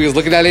didn't know what we was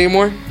looking at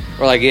anymore.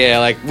 Or like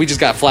like we just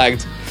got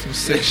flagged. Some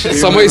sick shit.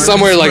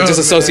 Somewhere like Bro, just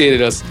man.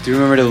 associated us. Do you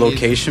remember the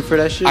location for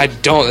that shit? I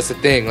don't. That's the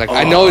thing. Like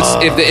I know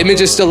if the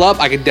image is still up,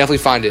 I can definitely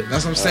find it.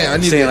 That's what I'm saying. I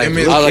need saying, the like,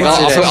 image.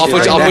 I'll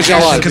put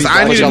y'all on. Because I'll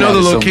I put need to y'all know on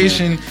the somewhere.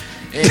 location.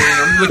 And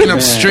I'm looking up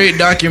Man. straight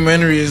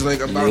documentaries like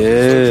about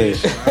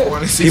this location. I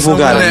want to see People some of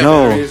gotta that.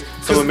 know.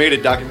 Someone made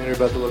a documentary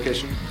about the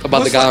location.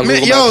 About the guy on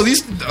Man, Google yo,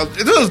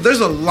 Maps. there's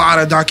a lot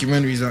of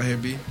documentaries out here,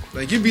 B.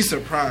 Like you'd be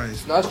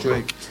surprised. No, that's true.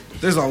 Like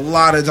there's a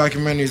lot of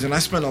documentaries, and I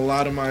spend a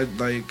lot of my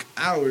like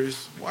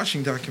hours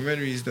watching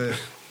documentaries that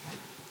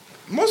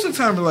most of the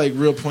time are like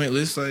real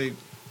pointless. Like,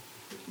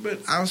 but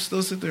I'll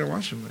still sit there and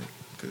watch them, like,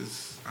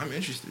 because I'm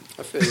interested.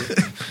 I feel you.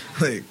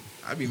 Like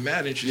I'd be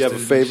mad interested. You have a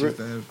in favorite? shit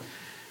that have-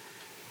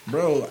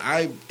 Bro,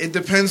 it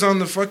depends on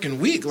the fucking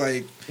week.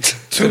 Like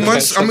 2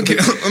 months, I'm gonna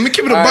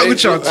keep it a buck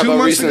with y'all. 2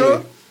 months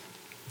ago,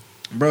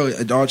 bro,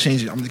 it all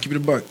changed. I'm gonna keep it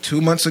a buck.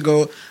 2 months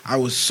ago, I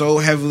was so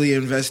heavily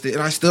invested,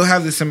 and I still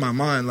have this in my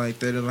mind, like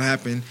that it'll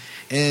happen.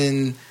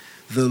 And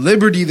the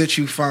liberty that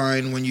you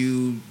find when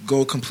you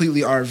go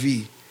completely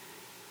RV,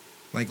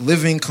 like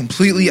living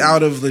completely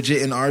out of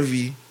legit an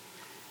RV.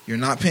 You're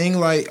not paying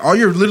like all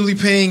you're literally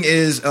paying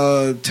is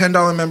a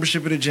 $10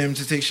 membership at a gym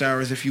to take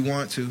showers if you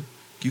want to.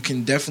 You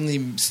can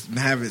definitely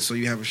have it so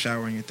you have a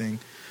shower in your thing.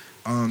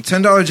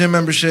 $10 gym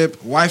membership,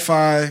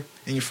 Wi-Fi,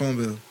 and your phone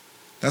bill.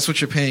 That's what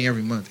you're paying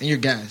every month. And your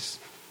gas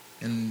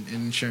and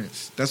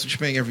insurance. That's what you're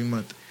paying every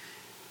month.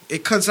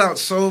 It cuts out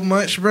so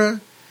much, bruh.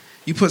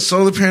 You put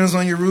solar panels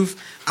on your roof.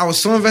 I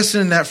was so invested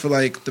in that for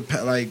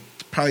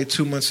probably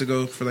 2 months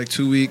ago for like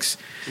 2 weeks.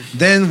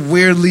 Then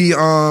weirdly,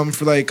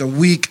 for like a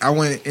week, I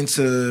went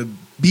into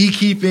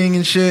beekeeping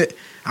and shit.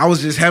 I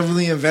was just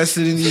heavily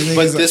invested in these niggas.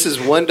 But this is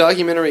one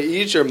documentary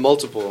each or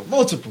multiple?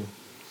 Multiple.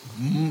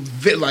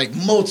 That's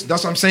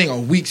what I'm saying. A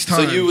week's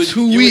time. So you would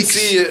 2 you would weeks.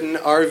 see an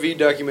RV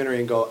documentary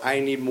and go, I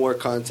need more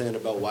content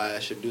about why I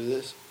should do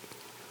this?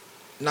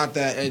 Not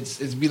that it's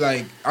be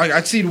like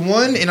I'd see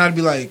one and I'd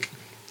be like,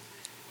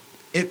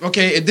 it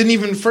didn't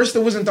even first.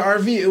 It wasn't the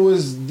RV. It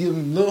was the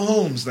little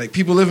homes. Like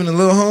people living in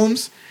little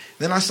homes.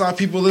 Then I saw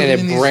people living And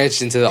in it these,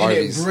 branched into the and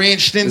RVs. It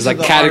branched into There's like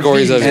the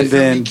categories RVs. of it. And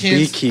then You can't-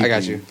 beekeeping. I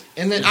got you.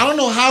 And then I don't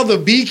know how the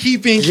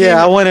beekeeping. came.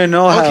 Yeah, I want to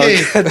know how. Okay,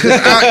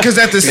 because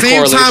at the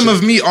same time correlation.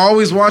 of me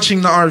always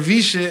watching the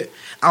RV shit,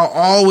 I'll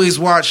always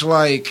watch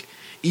like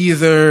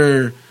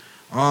either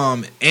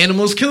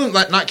animals killing,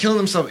 like not killing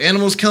themselves,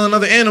 animals killing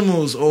other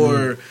animals,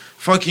 or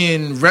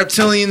fucking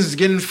reptilians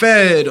getting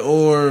fed,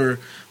 or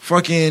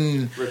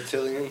fucking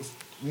Reptilians?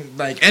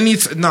 like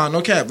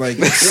no cap, like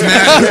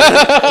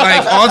snap,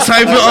 like all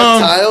type of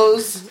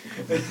Reptiles?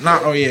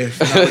 not oh yeah, not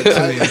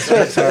reptilians,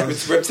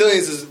 reptiles.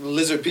 Reptilians is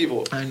lizard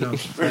people. I know,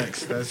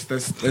 facts. That's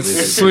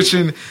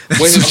switching. Wait,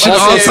 switching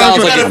also all it sounds type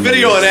of- like Got a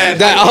video of that.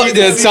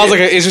 That sounds like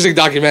an interesting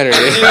documentary.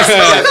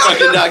 that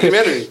fucking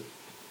documentary.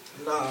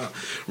 Nah,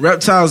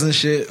 reptiles and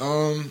shit.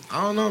 I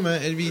don't know,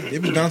 man. It'd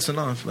be bouncing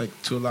off like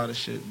to a lot of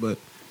shit, but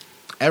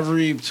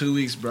every 2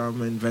 weeks, bro,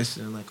 I'm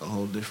invested in like a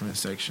whole different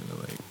section of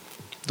like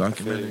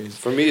documentaries.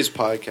 For me, it's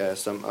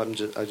podcasts.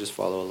 I just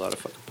follow a lot of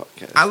fucking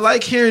podcasts. I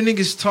like hearing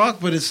niggas talk,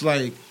 but it's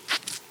like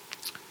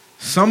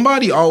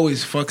somebody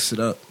always fucks it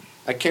up.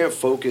 I can't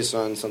focus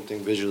on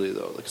something visually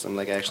though, because I'm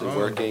like actually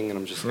working and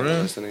I'm just For kind of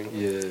real? listening.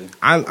 Yeah.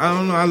 I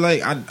don't know.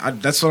 I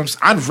that's what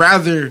I'd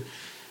rather.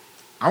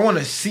 I want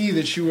to see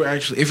that you were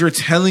actually. If you're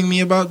telling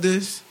me about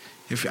this,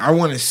 if I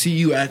want to see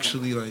you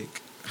actually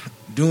like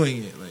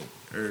doing it, like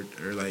or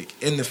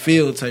like in the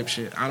field type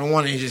shit. I don't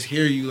want to just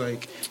hear you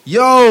like,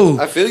 yo,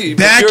 I feel you.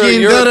 back but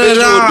in you're da a da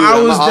visual da. dude. I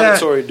I'm was an that.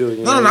 auditory dude.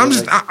 You No, know no, I'm what I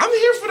just. mean? Like, I'm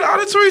here for the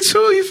auditory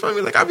too. You feel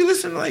me? Like I be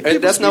listening to like. And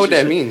people that's not speak what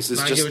that shit. means. It's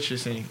No, I just- get what you're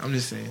saying. I'm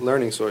just saying.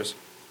 learning source.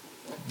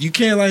 You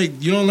can't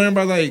like. You don't learn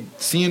by like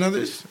seeing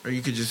others, or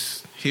you could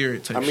just hear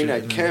it. Type I mean, shit, I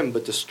and then- can,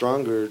 but the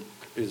stronger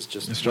is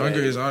just The stronger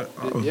what I- is art.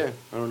 Oh. Yeah,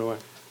 I don't know why.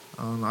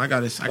 I don't know. I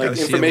gotta. I Like gotta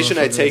see information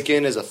I motherfuckers. take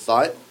in as a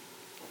thought,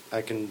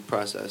 I can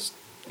process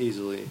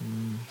easily.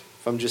 Mm.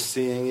 If I'm just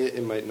seeing it,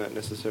 it might not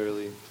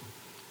necessarily.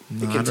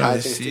 No, it can I'd tie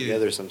rather things see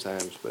together It.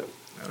 sometimes, but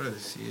I'd rather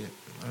see it.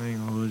 I ain't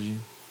gonna hold you.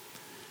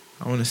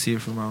 I want to see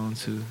it for my own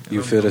too. And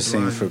You I'm- feel I'm the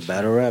same blind for and shit.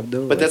 battle rap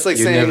though? but that's like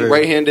you saying never-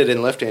 right-handed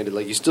and left-handed.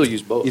 Like you still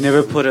use both. You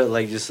never put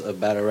like just a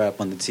battle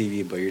rap on the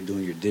TV, but you're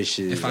doing your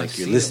dishes, If like I've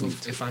you're seen listening.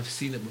 it, if I've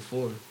seen it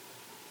before,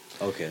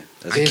 Okay,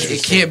 that's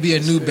it can't be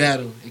a new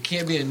battle. It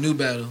can't be a new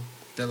battle.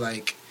 That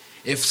like,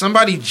 if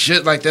somebody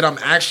just like that, I'm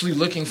actually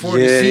looking forward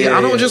to Yeah, see. yeah,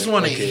 I don't yeah. just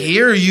want to Okay.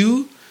 hear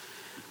you.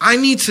 I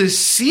need to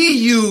see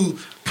you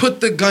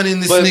put the gun in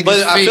this but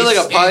nigga's I feel like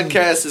a face and-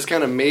 podcast is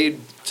kind of made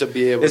to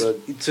be able It's,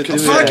 to. to do A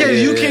that, podcast, yeah,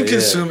 you yeah, can yeah.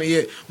 consume it,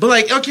 yeah. But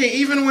like, okay,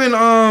 even when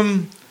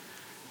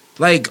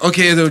like,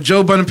 okay, the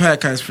Joe Budden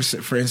podcast,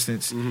 for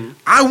instance, Mm-hmm.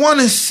 I want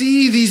to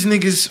see these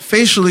niggas'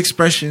 facial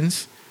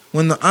expressions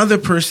when the other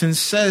person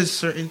says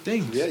certain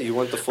things. Yeah, you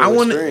want the full I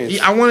want experience.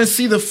 to. I want to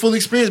see the full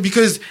experience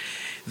because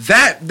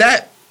that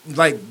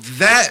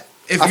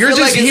if I you're feel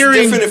just like hearing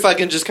it's different if I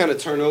can just kind of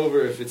turn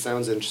over if it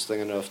sounds interesting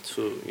enough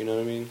too. You know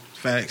what I mean?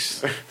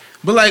 facts,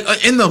 but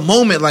like in the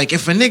moment, like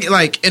if a nigga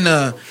like in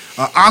a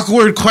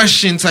awkward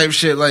question type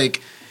shit,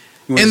 like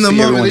You wanna in the see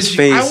moment,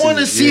 everyone's I want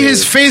to faces, see yeah.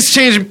 his face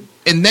change.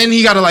 And then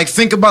he got to like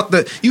think about the.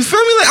 You feel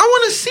me? Like I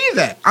want to see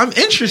that. I'm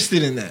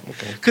interested in that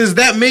because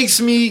that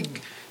makes me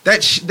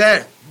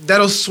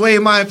that'll sway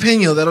my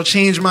opinion. That'll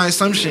change my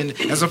assumption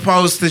as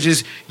opposed to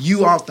just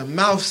you off the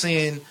mouth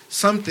saying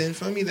something.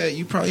 Feel me? That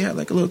you probably had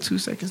like a little 2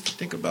 seconds to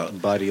think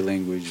about. Body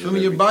language. Feel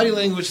me? Your body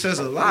language says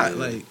a lot.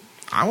 Like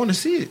I want to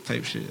see it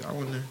type shit. I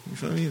want to. You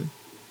feel me?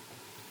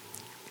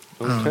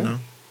 I don't Okay. know.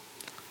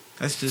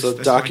 That's just So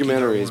that's what I keep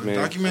documentaries, on. man.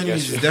 I Documentaries guess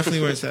is you-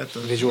 definitely where it's at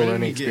though. Visual How did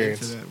we learning get into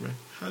experience. that, bro?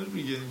 How did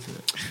we get into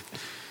that?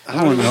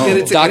 I don't know. Get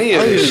into Doc- any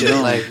of I don't this even shit.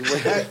 know. Like,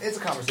 It's a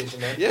conversation,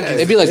 man. yeah,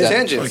 It'd be like that.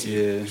 tangents. Yeah.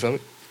 You feel me?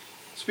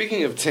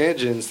 Speaking of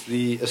tangents,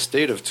 the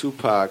estate of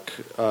Tupac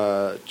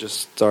just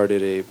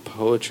started a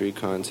poetry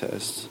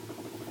contest.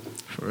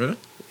 For real?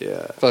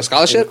 Yeah, For a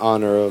scholarship? in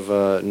honor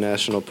of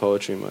National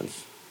Poetry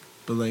Month.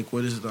 But like,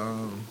 what is the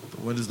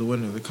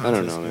winner of the contest? I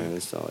don't know, man.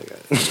 It's all I got.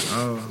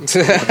 Oh,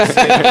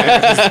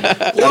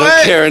 I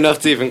don't care enough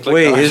to even click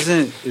Wait, on it.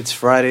 isn't it's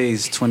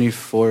Friday's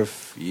 24th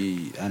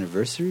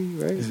anniversary,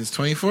 right? is this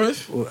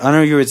 24th? Well, I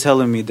know you were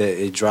telling me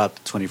that it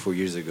dropped 24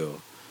 years ago.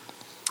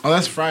 Oh,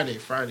 that's Friday.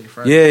 Friday.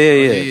 Yeah,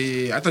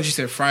 yeah. I thought you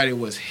said Friday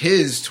was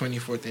his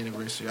 24th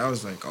anniversary. I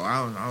was like, oh, I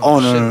don't know Oh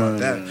shit no, about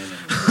that. no.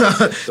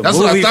 The That's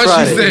what I movie thought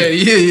Friday.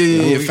 you said. Yeah,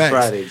 The movie Facts.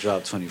 Friday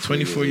dropped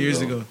 24 years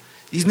ago.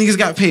 These niggas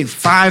got paid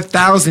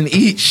 $5,000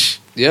 each.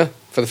 Yeah,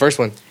 for the first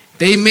one.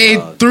 They made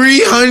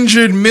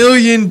 $300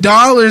 million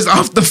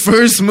off the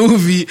first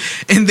movie,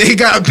 and they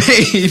got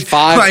paid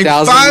like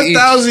 $5,000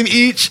 $5,000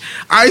 each.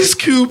 Ice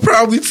Cube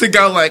probably took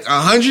out like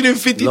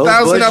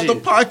 $150,000 out the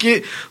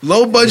pocket.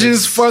 Low budget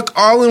as fuck,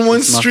 all in one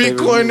It's my street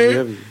favorite corner,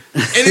 movie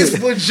and ever.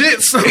 it's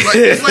legit. So like,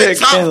 it's like Can't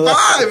top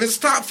lie. 5. It's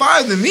top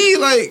 5 to me.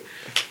 Like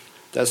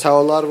That's how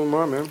a lot of them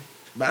are, man.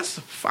 that's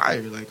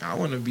fire. Like I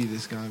want to be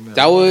this guy, man.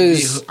 That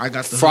was I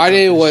got the hook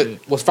Friday. up and What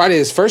shit. was Friday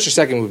his first or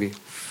second movie?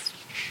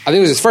 I think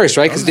it was his first,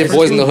 right? Because he That was did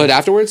Boys in the first Hood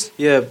afterwards.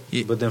 Yeah,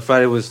 Yeah. but then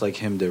Friday was like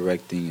him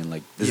directing and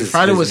like this Yeah, is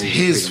Friday his was movie,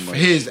 his pretty much.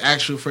 his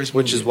actual first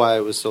movie. Which is why it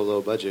was so low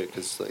budget,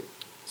 because like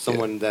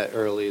someone that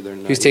early, they're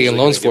not. He was taking usually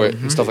loans gonna for give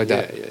it and stuff like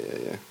that.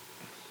 Yeah.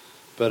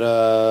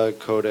 But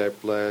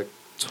Kodak Black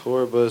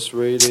tour bus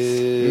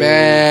rated.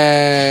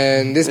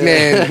 Man, this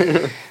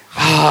man,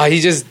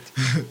 he just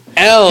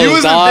L's, He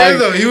wasn't dog. there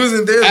though. He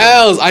wasn't there. Though.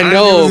 L's, I He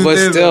know, wasn't but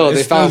there, though. still, It's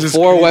they still found just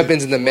 4 crazy.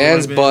 weapons in the 4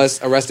 man's weapons. bus,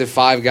 arrested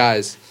 5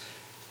 guys.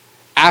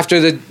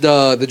 After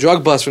the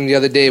drug bust from the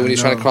other day when he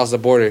was trying to know. cross the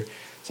border.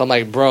 So I'm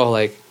like, bro,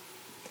 like,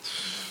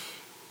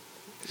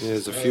 Yeah,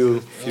 there's a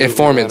few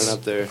Informants. lining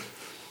up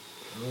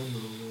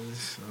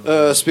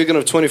there. Speaking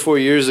of 24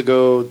 years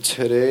ago,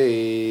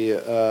 today,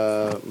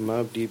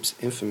 Mobb Deep's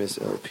infamous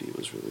LP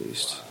was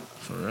released.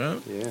 For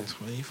real? Yeah.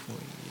 24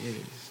 years.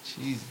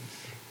 Jesus.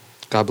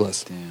 God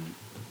bless. Damn.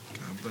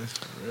 God bless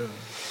for real.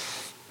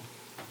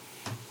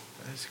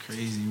 That's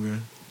crazy, bro.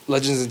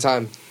 Legends in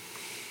time.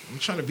 I'm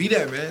trying to be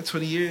that, man.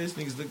 20 years,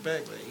 niggas look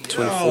back like,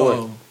 24.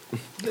 yo,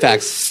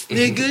 Facts.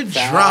 nigga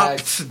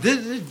Facts.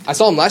 dropped. I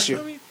saw him last year.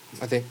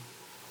 I think.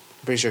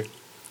 I'm pretty sure.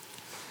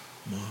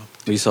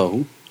 You saw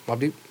who? Mobb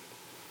Deep.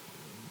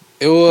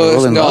 It was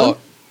Rolling no. Loud?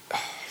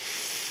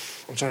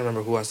 I'm trying to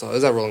remember who I saw. It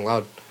was that Rolling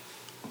Loud.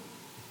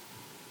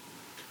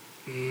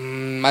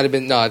 Might have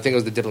been no. I think it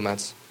was the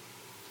Diplomats.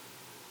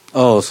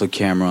 Oh, so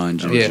Cameron,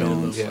 Jim Yeah.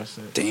 Jones. Yeah.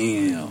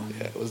 Damn.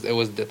 Yeah, it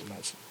was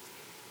Diplomats.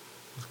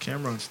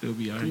 Cameron still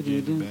be out here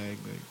getting the bag.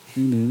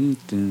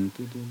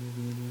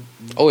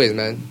 Like, Always,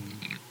 man.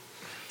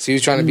 So he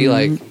was trying to be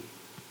like,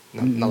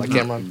 not like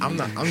Cameron. I'm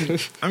not.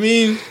 I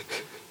mean,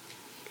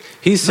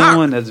 He's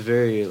someone that's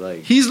very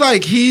like. he's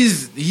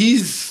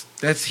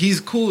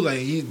cool. Like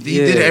he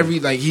did Yeah. every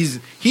like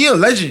he a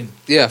legend.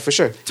 Yeah, for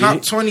sure.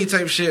 Top 20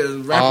 type shit,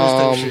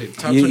 rappers type shit.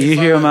 Top You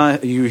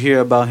 25. hear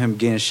about him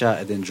getting shot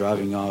and then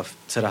driving off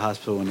to the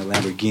hospital in a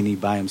Lamborghini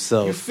by You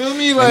himself. feel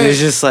me? And Like it's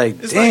just like,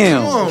 it's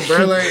damn. Like, come on,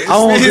 bro. Like, I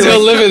won't it's- be Still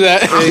like- living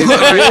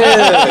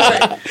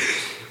that.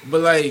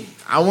 But like,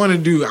 I want to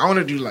do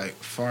like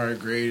far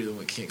greater than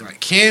what Cam. Like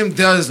Cam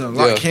does a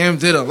lot. Yeah. Cam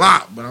did a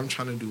lot, but I'm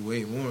trying to do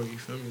way more. You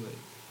feel me? Like,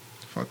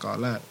 fuck all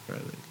that, bro.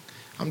 Like,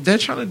 I'm dead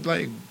trying to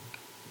like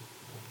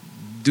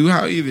do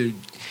how either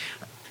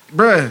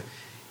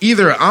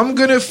I'm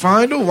gonna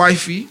find a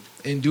wifey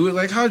and do it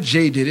like how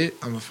Jay did it.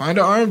 I'm gonna find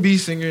an R&B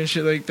singer and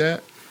shit like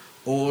that,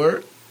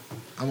 or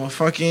I'm gonna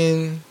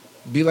fucking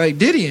be like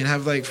Diddy and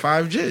have like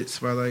 5 jits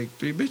by like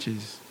 3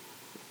 bitches.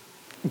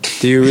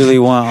 Do you really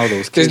want all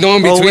those There's kids? no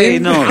in Oh, wait,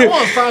 between? no. I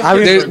want 5 I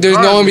mean, kids there's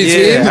no in regardless.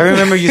 between? Yeah, I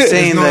remember you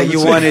saying no that in you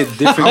between. wanted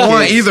different I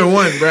want kids. either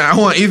one, bro. I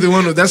want either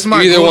one. That's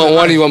my You either goal want in one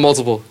or life. you want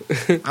multiple.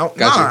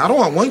 Nah, I don't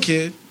want one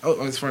kid.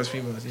 Oh, as far as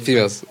females. Yeah.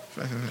 Females.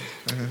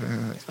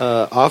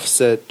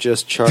 Offset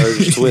just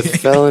charged with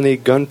felony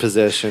gun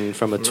possession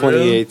from a For real?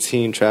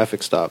 2018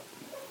 traffic stop.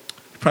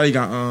 Probably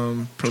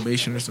got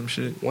probation or some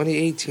shit.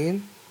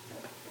 2018?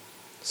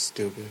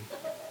 Stupid.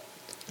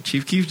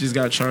 Chief Keef just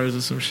got charged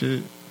with some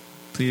shit.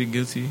 Pleaded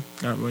guilty.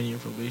 Got 1 year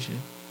probation.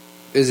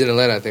 It was in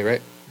Atlanta, I think,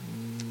 right?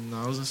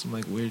 No, I was in some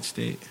like weird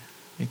state.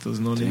 I think those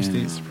no-name Damn.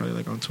 states, probably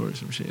like on tour or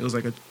some shit. It was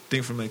like a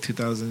thing from like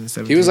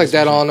 2007. He was like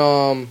that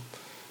on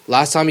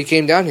last time he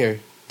came down here.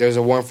 There was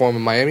a warrant for him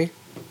in Miami,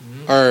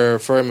 or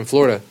for him in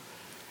Florida,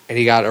 and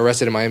he got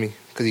arrested in Miami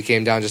because he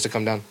came down just to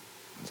come down.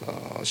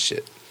 Oh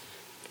shit,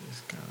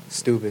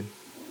 stupid.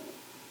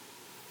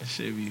 That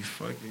shit be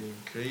fucking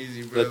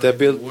crazy, bro. Let that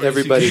be Like, what is he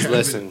everybody's doing?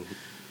 lesson.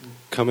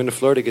 Coming to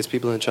Florida gets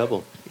people in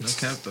trouble. No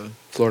cap though.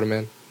 Florida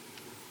man.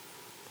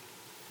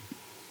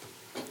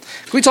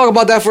 Can we talk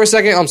about that for a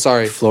second? I'm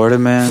sorry, Florida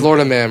man.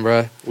 Florida man,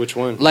 bruh. Which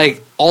one?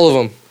 Like all of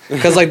them.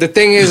 Because like the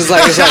thing is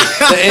like it's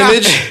like the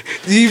image.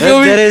 Do you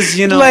feel me? That is,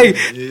 you know, like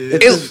Yeah,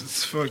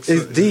 it's fucked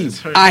it's up. deep.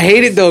 hurt. I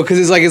hate it though because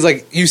it's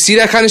like you see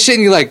that kind of shit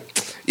and you're like,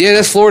 yeah,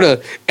 that's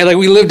Florida, and like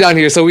we live down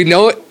here, so we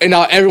know it, and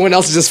now everyone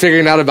else is just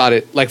figuring out about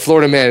it. Like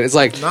Florida man, it's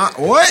like Not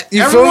what? you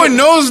feel Everyone me?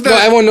 knows that. No,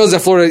 everyone knows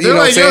that Florida. You They're know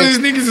like, what I'm yo,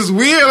 saying? these niggas is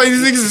weird. Like,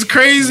 these niggas is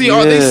crazy.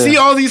 Or they Yeah. see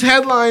all these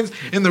headlines,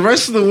 and the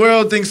rest of the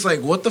world thinks,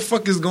 like, what the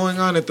fuck is going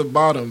on at the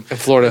bottom? In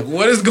Florida, Like,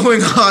 what is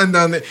going on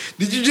down there?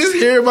 Did you just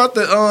hear about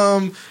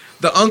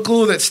the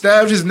uncle that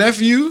stabbed his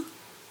nephew?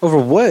 Over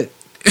what?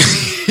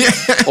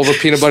 over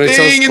peanut butter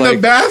Staying toast. in Like,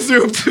 the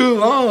bathroom too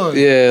long.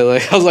 yeah,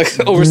 like I was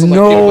like over some like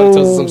No peanut butter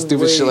toast, some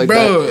stupid shit like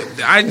Bro,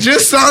 that. I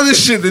just saw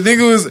this shit. The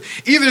nigga was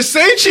either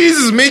Say Cheese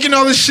is making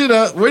all this shit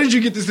up. Where did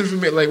you get this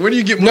information? Like, where do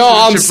you get most No, of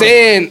this I'm shit from?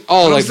 saying,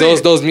 oh, I'm like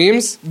saying- those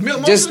memes,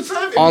 Most just of the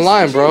time, it be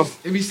online, Say bro. Cheese.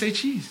 It be Say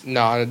Cheese.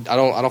 No, I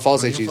don't follow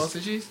Say You don't follow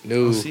Cheese. Say Cheese? No.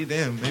 Oh, see,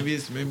 damn.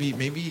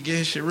 Maybe you get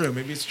his shit real.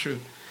 Maybe it's true.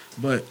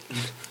 But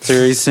So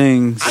you're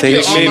saying I say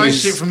get all my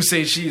cheese? shit from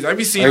Say Cheese. I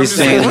be seeing. Are I'm you just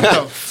saying- like,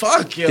 what the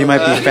fuck, yo? They might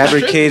be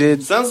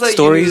fabricated Sounds like you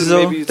stories need to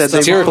though maybe that stop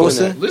they doing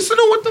posted. that. Listen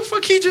to what the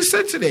fuck he just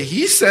said today.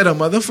 He said a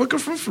motherfucker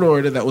from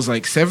Florida that was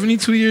like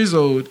 72 years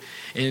old,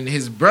 and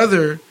his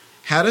brother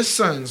had a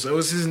son, so it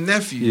was his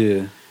nephew.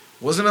 Yeah.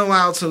 Wasn't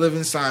allowed to live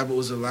inside, but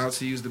was allowed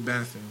to use the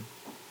bathroom.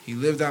 He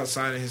lived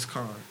outside in his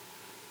car.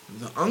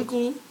 The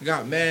uncle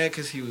got mad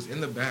because he was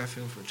in the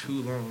bathroom for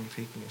too long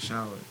taking a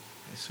shower.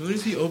 As soon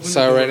as he opened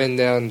Started the door, writing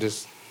down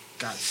just.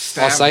 got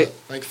stabbed. sight?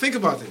 Like, think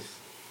about this.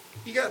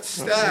 He got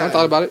stabbed. I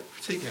thought about it.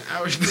 For taking an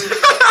hour,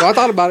 No, I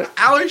thought about it.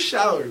 hour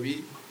shower,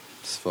 B.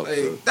 It's fucked Like,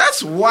 up.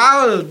 that's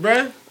wild,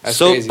 bruh. That's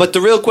So, crazy. but the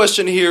real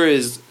question here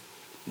is: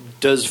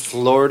 does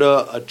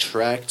Florida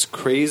attract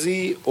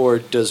crazy, or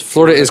does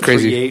Florida is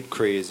crazy. create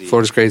crazy?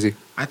 Florida's crazy.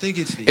 I think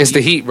it's the It's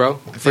the heat, bro,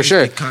 I for think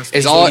sure. it constantly-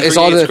 It's all. It's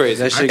all creates the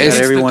crazy. That shit It's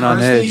got everyone on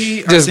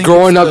edge. just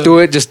growing up to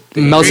it, just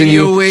melting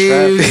radio you.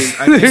 waves.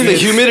 I think It's the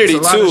it's humidity a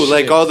lot of too. shit.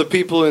 Like all the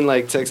people in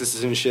like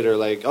Texas and shit are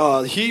like,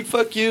 "Oh, heat,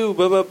 fuck you,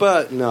 blah blah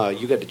blah." No,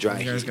 you got the dry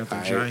You guys heat. got the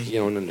alright? dry heat. You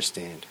don't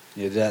understand.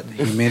 Yeah, that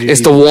humidity.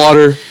 It's the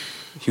water.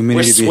 humidity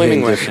We're be swimming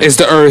hitting right different. It's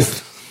the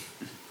earth,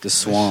 The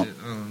swamp.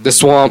 the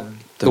swamp,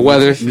 the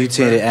weather.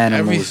 Mutated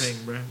animals.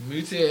 Everything, bro.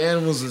 Mutated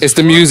animals. Is It's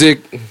the fucked. music.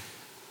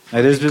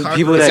 Like, there's been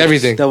people It's that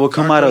everything. that will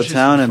come out of Cockroaches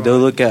town be and they'll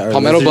fun. look at our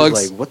Palmetto lizards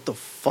bugs. like, what the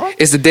fuck?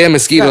 It's the damn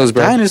mosquitoes,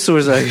 Got bro.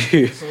 dinosaurs out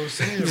here. That's what I'm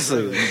saying, Just bro.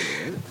 like, Like,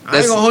 I I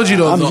ain't gonna hold you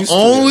though. I'm The used to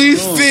only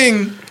it.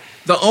 thing,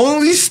 the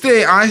only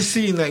state I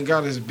seen that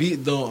got us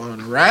beat though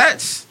on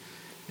rats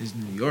is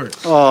New York.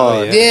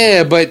 Oh, yeah.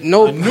 Yeah, but A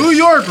no. New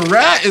York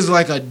rat is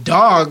like a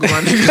dog, my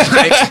nigga.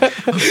 Like a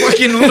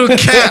fucking little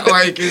cat.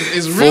 Like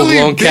it's really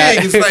Full-blown big.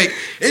 cat. It's like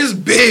it's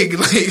big.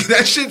 Like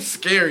that shit's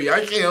scary.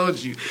 I can't hold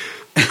you.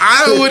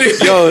 I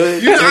wouldn't. Yo,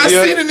 you know, I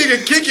you- seen a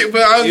nigga kick it,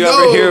 but I You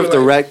know. ever hear of the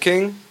like, Rat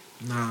King?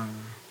 Nah.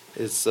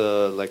 It's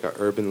like an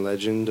urban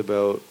legend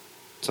about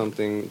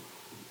something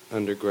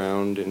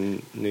underground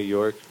in New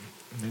York.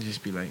 They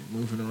just be like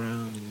moving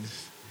around and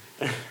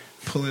just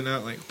pulling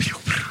out like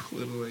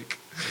little like.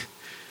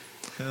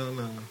 Hell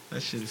no,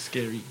 that shit is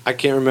scary. I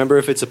can't remember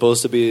if it's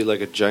supposed to be like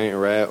a giant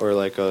rat or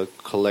like a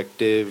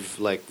collective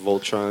like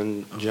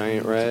Voltron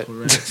giant rat.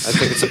 Rats. I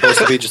think it's supposed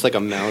to be just like a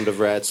mound of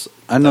rats.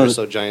 I know. that are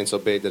so giant, so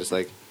big that it's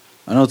like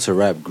I know it's a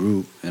rap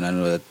group, and I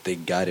know that they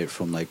got it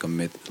from like a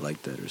myth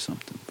like that or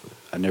something. But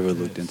I never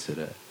looked into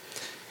that.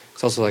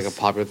 It's also like a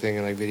popular thing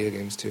in like video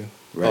games too.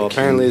 oh,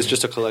 apparently it's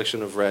just a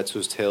collection of rats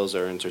whose tails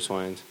are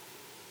intertwined.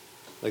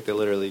 Like they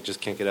literally just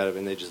can't get out of it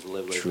and they just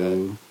live like that.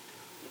 True.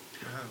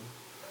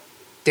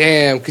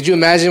 Damn, could you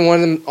imagine one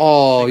of them?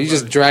 Oh, Think you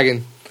just about it.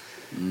 dragging.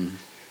 Mm.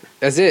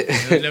 That's it.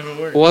 It never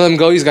worked. One of them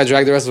go, you just got to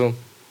drag the rest of them.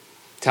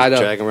 Tied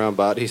up. Dragging around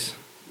bodies.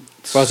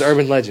 Bro, it's an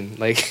urban legend.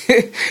 Like,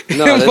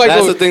 No, like,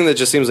 that's the thing that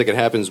just seems like it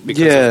happens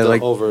because Yeah, of the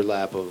like-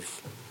 overlap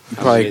of. You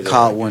how probably many there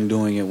caught are. one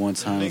doing it one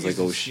time. It's Niggas like,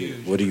 oh is shit,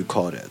 huge. what do you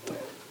call that though?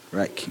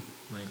 Rat king.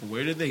 Like,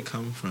 where did they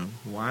come from?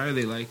 Why are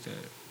they like that?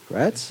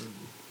 Rats?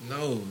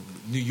 No,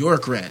 New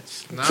York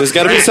rats. Not There's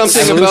got to be rats.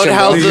 something Evolution, about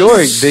how bro. New the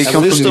York, they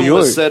come from system New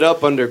was York. set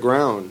up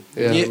underground.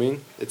 You know Yeah. what I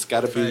mean? It's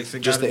got to be Facts, it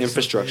just gotta the be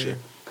infrastructure.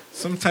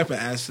 something, some type of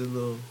acid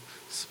little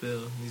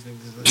spill. These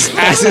niggas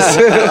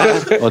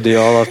is like, Oh, they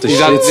all off the They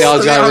shit. all- they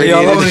all got They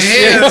all radiated. over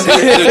here.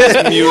 They're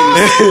just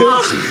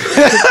mutants.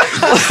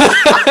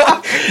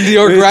 New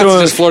York rats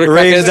are just Florida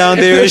rays crackheads. down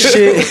there and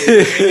shit.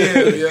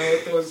 Damn, yo,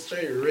 throwing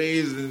straight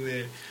rays in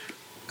there.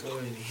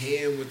 Going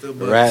ham with the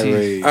buck Rat teeth.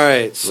 rays. All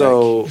right,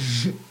 so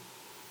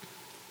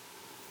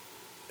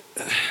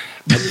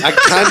I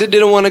kind of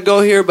didn't want to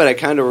go here, but I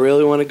kind of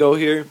really want to go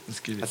here. Let's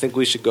get I it. think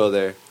we should go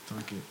there.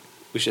 Talk it.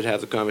 We should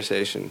have the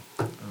conversation.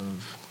 Of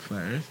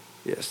flat Earth.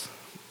 Yes.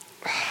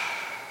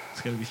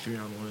 It's gonna be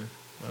 3-on-1.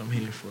 But I'm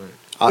here for it.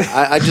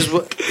 I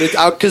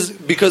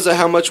just because of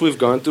how much we've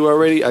gone through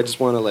already, I just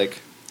want to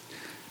like.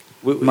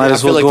 Might I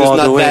as feel well like go all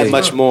there's the not way. that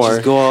much more.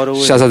 Just go all the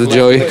way. Shouts out to Like,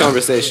 Joey. the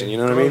conversation. You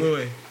know what I Go all mean? the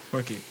way.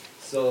 Fuck it.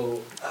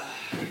 So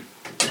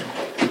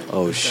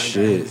Oh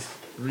shit.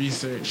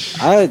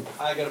 Research. I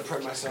gotta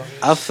prep myself.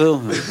 I feel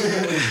him.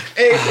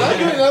 Hey, can I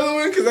do another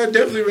one? Because I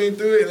definitely ran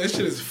through it, and that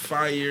shit is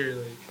fire.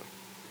 Like,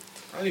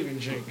 I don't even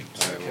drink.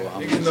 well,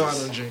 I'm Niggas know I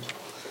don't drink.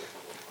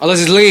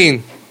 Unless it's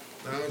lean.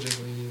 I don't drink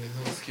weed either.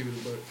 I'll just keep it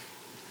a buck.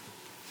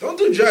 Don't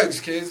do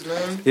drugs, kids,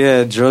 man.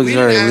 Yeah, drugs Weed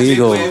are and acid,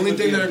 illegal. the only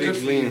thing that are Big good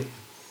for lean. you.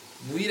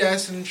 Weed,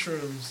 acid, and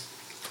shrooms.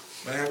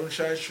 But I haven't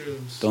tried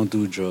shrooms. Don't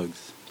do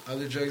drugs.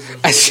 Other drugs are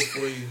horrible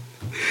for you.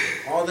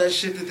 All that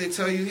shit that they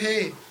tell you,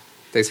 hey,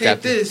 Thanks, take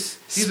Captain. this.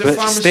 These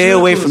are Stay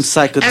away from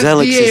pharmaceuticals.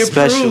 psychedelics, FDA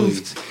especially.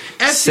 approved.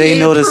 FDA Say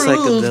no to approved.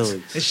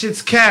 psychedelics. That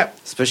shit's cap.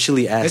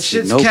 Especially acid.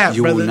 shit's Nope, cap,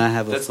 you brother. will not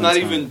have a That's fun not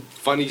time. even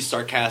funny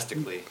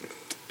sarcastically.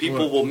 People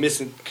What? will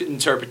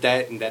misinterpret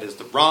that, and that is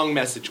the wrong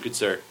message, good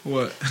sir.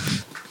 What?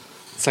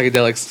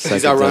 Psychedelics.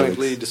 He's Psychedelics.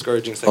 ironically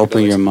discouraging psychedelics.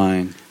 Open your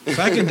mind.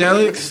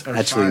 Psychedelics are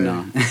Actually,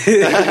 fire.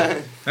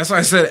 no. That's why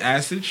I said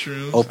acid,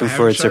 shrooms. Open I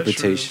for haven't tried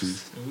interpretation.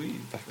 shrooms and weed.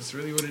 That's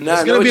really what it is. Nah, I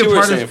It's know gonna what be a you were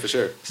part saying of. for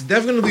sure. It's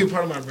definitely gonna be a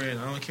part of my brand.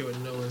 I don't care what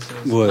no one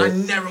says. What? I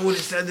never would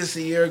have said this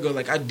a year ago.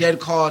 Like I dead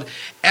called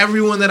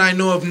everyone that I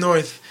know up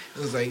north.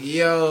 It was like,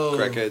 yo,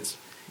 Crackheads.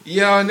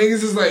 yo,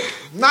 niggas is like,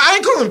 nah, I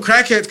ain't call them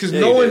crackheads because Yeah,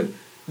 no you one. did.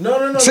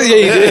 No. So, yeah,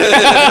 you did.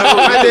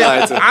 I did.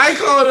 Lied to me. I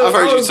called them. I've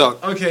heard I you was-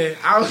 talk. Okay,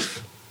 I was.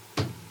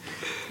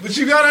 But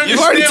you gotta understand You've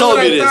already told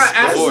what me I this thought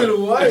acid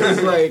before.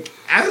 was. Like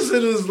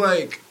acid was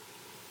like,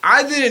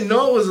 I didn't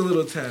know it was a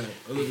little tab,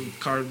 a little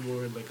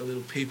cardboard, like a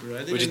little paper. I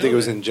didn't. Would you know think it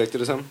was that. injected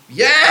or something?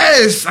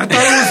 Yes, I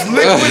thought it was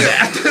liquid.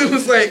 I thought it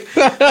was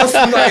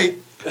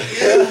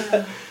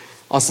like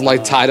On some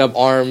like tied up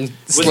arm Was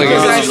it sling. No,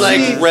 because you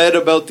actually- like read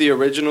about the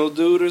original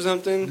dude or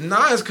something?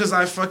 nah. It's because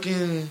I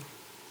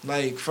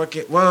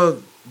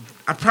Well,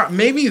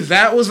 maybe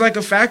that was like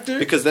a factor.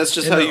 Because that's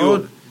just In how the you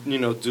old-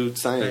 do Like,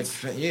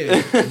 science.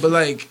 yeah, but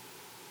like,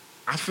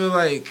 I feel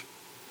like,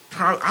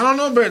 I don't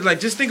know, but like,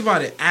 just think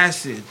about it.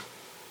 Acid.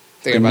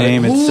 Think The about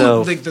name it.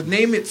 itself. Like the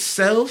name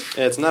itself.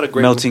 Yeah, it's not a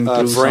great Melting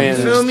through brand.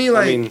 You feel me?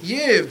 Like, I mean,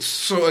 yeah.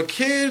 So a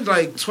kid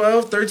like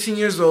 12, 13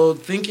 years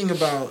old thinking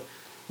about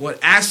what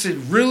acid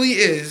really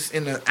is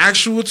in the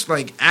actual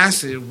like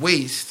acid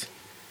waste,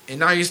 and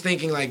now you're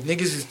thinking like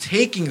niggas is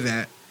taking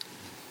that.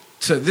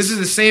 So this is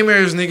the same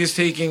area as niggas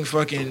taking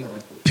fucking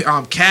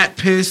cat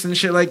piss and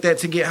shit like that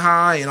to get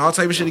high and all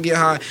type of shit to get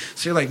high.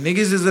 So you're like,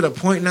 niggas is at a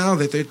point now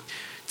that they're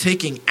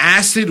taking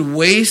acid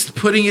waste,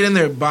 putting it in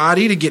their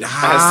body to get Acid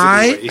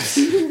high. waste.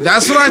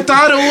 That's what I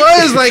thought it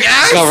was, like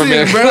acid,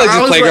 Government, bro. like I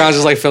the was playground like,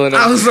 just like filling up.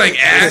 I was like,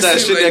 It's acid. that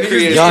shit like, that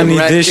created Y'all need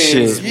rat this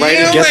kings shit. right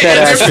yeah, in Get like, that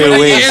and ass they're for putting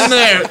waste. it in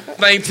there,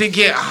 like to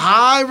get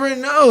high, bro.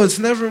 No, it's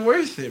never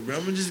worth it, bro.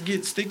 I'm gonna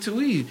just stick to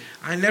weed.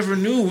 I never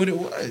knew what it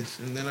was,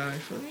 and then I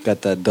feel me.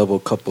 Got that double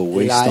cup of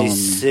waste on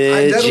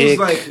me.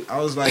 I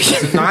was like,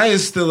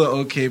 Zanaya's still an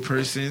okay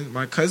person.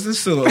 My cousin's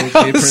still an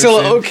okay person. Still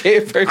an okay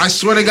person. I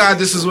swear to God,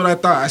 this is what I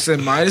thought. I said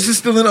Midas is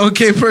still an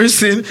okay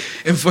person,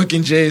 and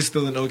fucking Jay is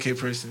still an okay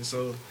person.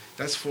 So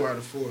that's 4 out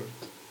of 4.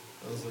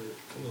 I was like,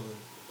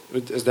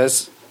 come on.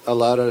 That's a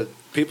lot of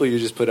people you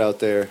just put out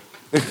there.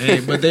 Hey,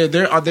 but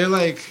they're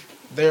like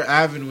they're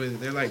avid with it.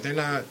 They're like they're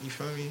not. You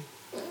feel me?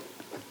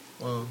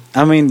 Well,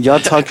 I mean,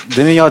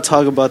 didn't y'all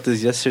talk about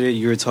this yesterday?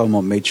 You were talking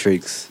about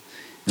Matrix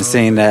and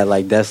saying that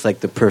like that's like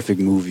the perfect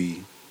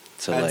movie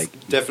to That's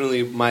like.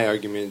 definitely my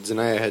argument.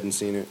 Zanaya hadn't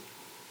seen it.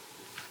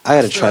 I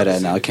gotta try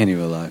that now. I can't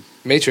even lie.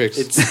 Matrix.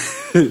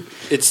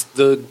 It's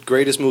the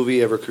greatest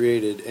movie ever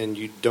created, and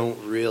you don't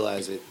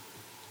realize it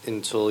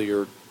until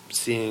you're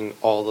seeing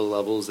all the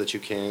levels that you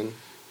can.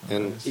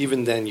 And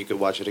even then, you could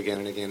watch it again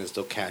and again and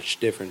still catch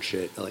different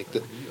shit. Like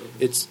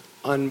it's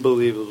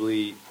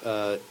unbelievably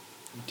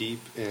deep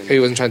and He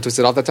wasn't trying to twist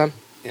it off that time.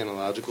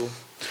 analogical.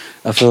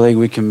 I feel like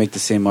we can make the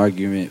same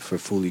argument for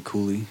Fooly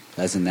Cooley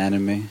as an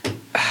anime.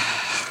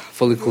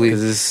 Fully cool.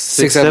 Because it's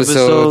 6 6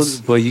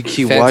 episodes, but you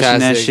keep watching that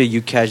Fantastic. shit,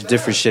 you catch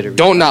different shit every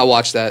Don't time. not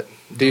watch that.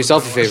 Do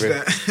yourself a watch favor.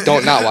 that.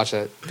 Don't not watch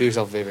that. Do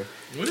yourself a favor.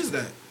 what is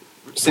that?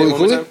 Say it one more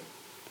Cooley? time.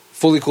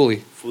 Fully coolly.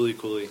 Fully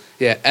coolly.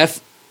 Yeah. F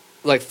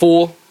like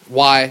full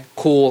Y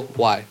cool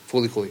Y.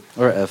 Fully coolly.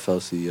 Or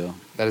FLCO.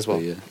 That as well.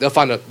 But yeah. They'll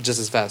find it just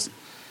as fast.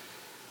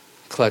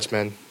 Clutch,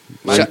 man.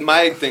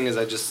 My thing is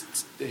I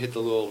just hit the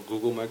little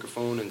Google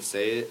microphone and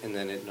say it, and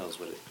then it knows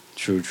what it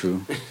True.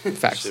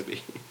 Facts. should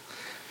be.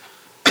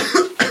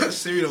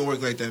 Siri don't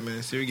work like that,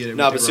 man. Siri get everything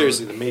No, but wrong.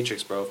 seriously, The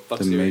Matrix, bro. Fuck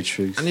The Siri.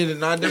 Matrix. I need to.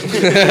 No, I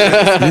definitely.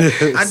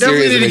 I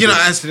definitely need to get on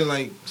Matrix. acid and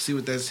like see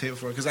what that's hit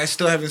for because I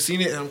still haven't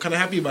seen it and I'm kind of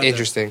happy about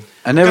Interesting.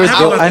 I never.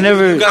 How- I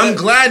never. that. I'm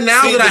glad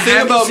now See, that the I thing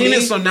haven't about seen me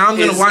it, so now I'm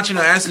gonna is watch it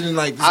on acid and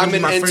like. This is I'm gonna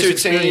an be my first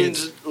entertained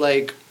experience.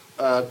 like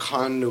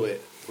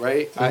conduit,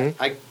 right?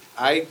 Mhm.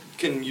 I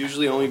can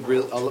usually only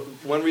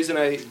one reason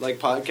I like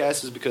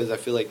podcasts is because I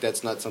feel like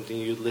that's not something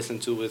you listen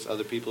to with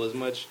other people as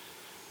much,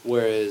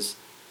 whereas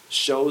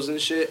shows and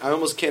shit I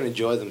almost can't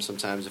enjoy them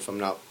sometimes if I'm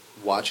not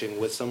watching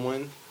with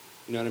someone.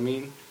 You know what I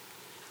mean?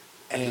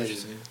 And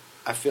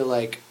I feel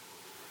like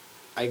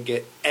I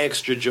get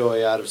extra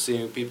joy out of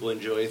seeing people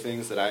enjoy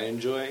things that I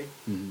enjoy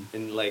Mhm.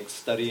 and like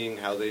studying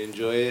how they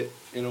enjoy it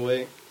in a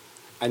way.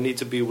 I need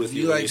to be with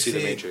you, You when like you see The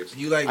seeing- Matrix.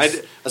 you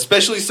like-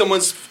 especially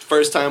someone's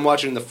first time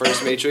watching the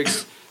first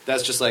Matrix.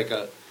 That's just like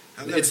I've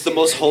never it's the seen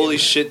most any holy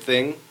of that. shit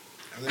thing.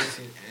 I've never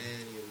seen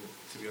any of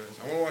it to be honest.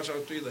 I want to watch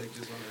all 3 like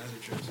just on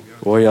acid trips. To be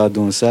honest. What y'all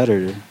doing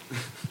Saturday?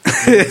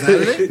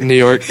 Saturday? New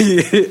York.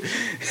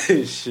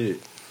 Shit.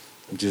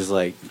 Just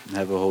like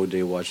have a whole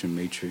day watching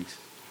Matrix.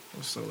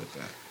 What's up with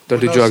that?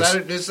 Don't do No, drugs.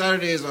 This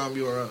Saturday is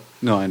URL.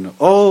 No, I know.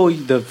 Oh,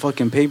 the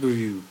fucking pay per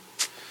view.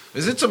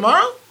 Is it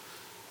tomorrow?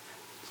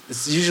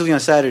 It's usually on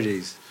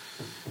Saturdays.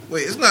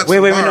 Wait, it's not. Wait,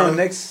 tomorrow. no,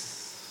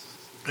 next.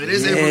 It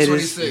is Yeah, April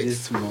it 26th. It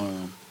is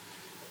tomorrow.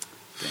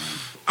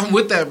 I'm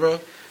with that, bro.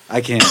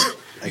 I can't.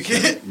 I You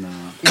can't? Nah.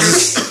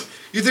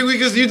 You think we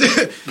could? You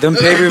did Them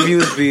pay per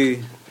views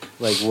be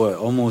like what?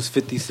 Almost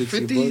 50, 60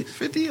 50, bucks.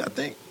 50, I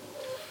think.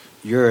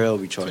 URL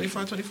be charging.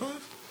 25,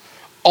 25.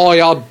 Oh,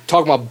 y'all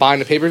talking about buying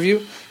the pay per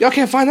view? Y'all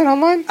can't find that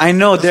online. I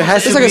know there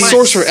has It's to like be. a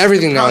source for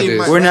everything Probably nowadays.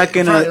 might- We're not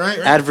gonna Probably right.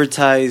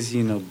 advertise,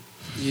 you know,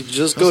 You just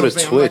That's go what to I'm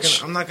saying.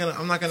 Twitch. I'm not gonna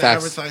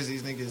Facts. advertise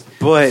these niggas.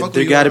 but Fuck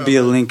there the got to URL, be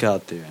a bro. link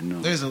out there. I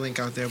know. There's a link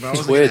out there, but I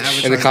wasn't Twitch. gonna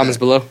advertise In the comments that.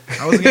 below.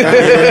 I wasn't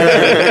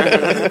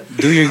gonna.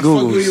 Do your Fuck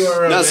with Googles.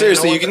 URL, No, man.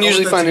 seriously, I you want- can I want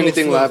usually that find to go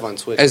anything flow. live on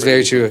Twitch. That's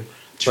very true.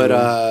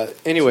 But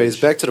anyways,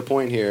 back to the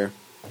point here.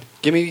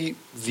 Give me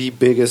the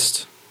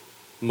biggest,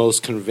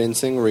 most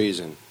convincing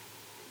reason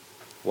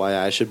why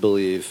I should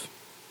believe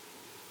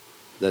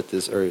that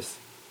this Earth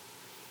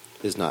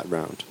is not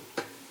round.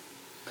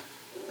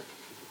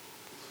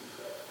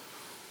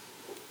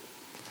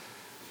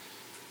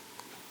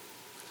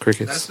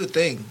 Crickets. That's the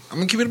thing. I'm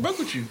gonna keep it a buck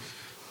with you.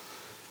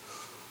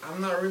 I'm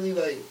not really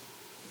like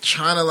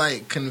trying to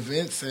like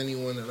convince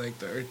anyone that like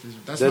the Earth is.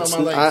 That's not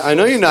my like. I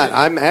know you're not. thing.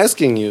 I'm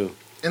asking you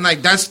And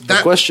like that's a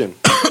that. question.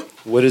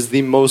 What is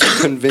the most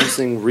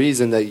convincing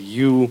reason that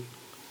you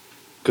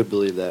could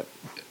believe that?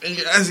 And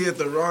you're asking at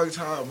the wrong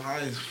time. I'm high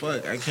as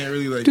fuck. I can't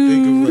really like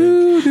think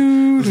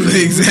of like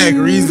the exact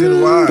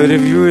reason why. But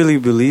if you really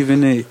believe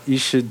in it, you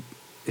should.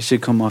 It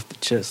should come off the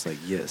chest. Like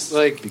yes.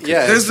 Like, Because-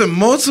 yeah. There's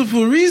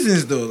multiple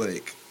reasons though.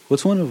 Like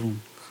What's one of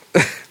them?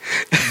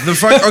 the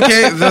fuck.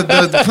 Okay,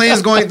 the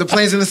plane's going. The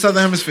plane's in the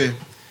southern hemisphere.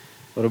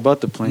 What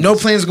about the plane? No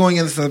planes going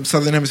in the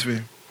southern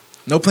hemisphere.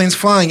 No planes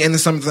flying in the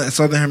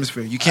southern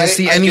hemisphere. You can't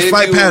see I any gave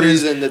flight you a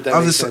patterns reason that of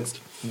the. makes sense.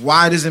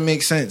 Why does it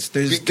make sense?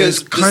 Because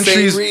There's the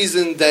countries. same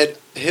reason that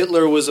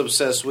Hitler was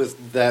obsessed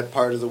with that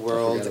part of the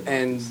world, about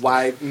and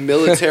why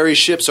military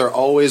ships are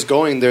always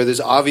going there.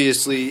 There's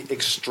obviously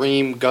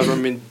extreme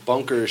government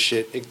bunker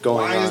shit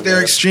going on. Why is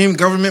there extreme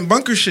government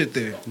bunker shit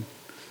there?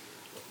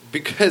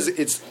 Because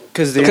it's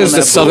Because Because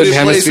the southern place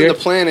hemisphere. in the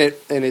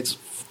planet, and it's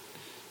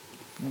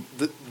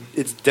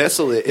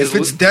desolate. If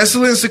it's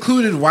desolate and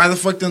secluded, why the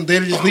fuck don't they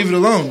just leave it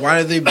alone? Why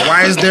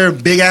is there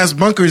big ass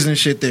bunkers and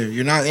shit there?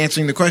 You're not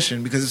answering the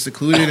question because it's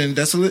secluded and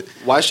desolate.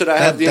 why should I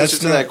have the that's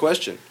answer to not- that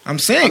question? I'm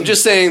saying. I'm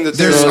just saying that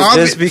There's there's obvi-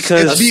 just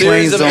because it's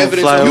planes of don't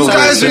evidence fly of You over.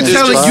 guys are There's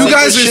telling. just You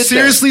guys shit are there.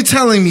 seriously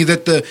telling me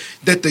that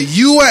the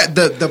U.S.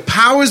 the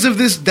powers of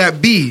this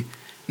that be,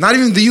 not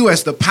even the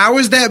U.S. the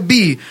powers that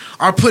be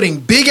are putting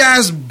big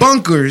ass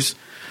bunkers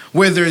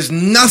where there's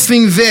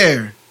nothing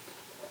there.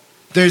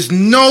 There's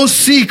no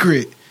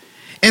secret.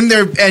 And in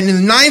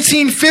the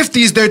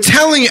 1950s, they're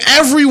telling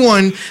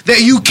everyone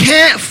that you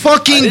can't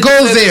fucking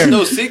go there. There's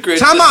no secret.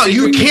 Time The out.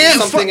 You secret is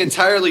can't. something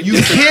entirely. You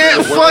different.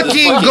 can't The world is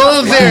fucking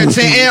go there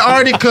to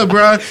Antarctica,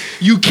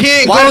 bruh. You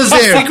can't Why go does the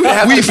there. secret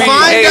have We to be,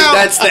 find hey, out.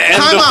 that's the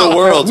end Time of out. the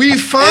world? We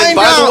And find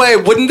by out. the way,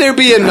 wouldn't there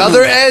be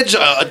another edge,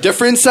 a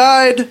different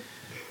side?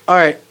 All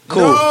right,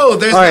 cool. No,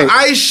 there's All the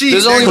right. ice sheet.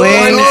 There's They're only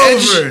going one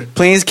edge. over.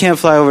 Planes can't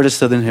fly over the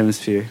southern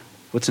hemisphere.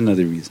 What's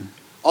another reason?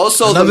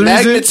 Also, Another the reason?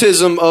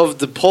 magnetism of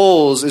the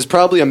poles is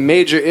probably a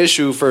major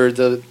issue for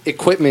the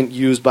equipment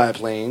used by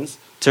planes.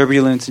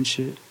 Turbulence and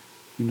shit.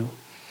 You know,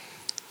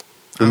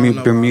 I don't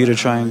know Bermuda about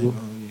that. Triangle.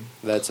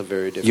 That's a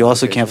very different. You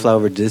also can't occasion. fly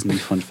over Disney.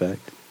 Fun fact,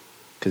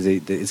 because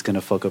it's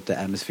gonna fuck up the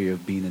atmosphere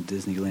of being in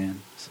Disneyland.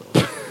 So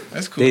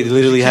That's cool. they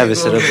literally You have can't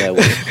it set go up that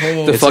way.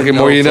 whole- The It's a fucking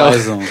more you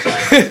no-fly know.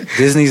 zone.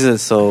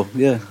 Disney's so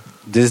yeah.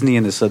 Disney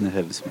in the southern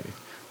hemisphere.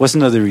 What's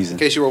another reason? In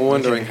case you were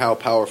wondering how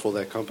powerful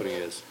that company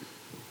is.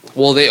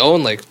 Well, they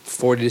own like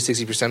 40 to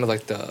 60% of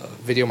like the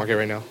video market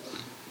right now.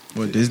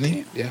 What,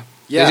 Disney? Yeah.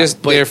 Yeah,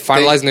 They're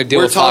finalizing their deal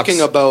We're with Fox.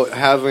 talking about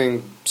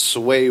having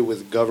sway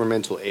with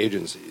governmental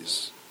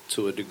agencies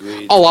to a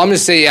degree. Oh, I'm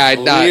just saying, yeah,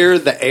 clear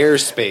the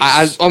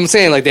airspace. I'm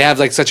saying like they have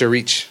like such a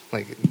reach,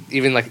 like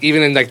even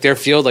in like their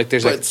field, like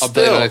there's But like a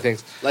billion still, other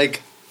things.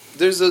 Like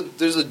there's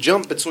a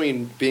jump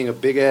between being a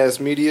big ass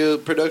media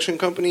production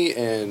company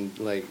and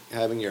like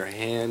having your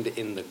hand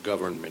in the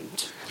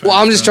government. Well,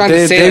 I'm just trying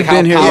to say They've like, how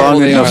been here powerful long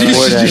they enough are.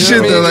 for that.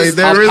 Shit, though, like,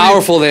 they're How really-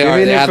 powerful they are.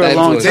 They've been They here have for a that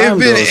long influence. time.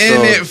 They've been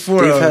though, in so it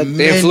for they've a had-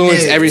 They influence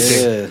minute. everything.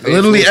 Yeah. They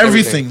Literally influence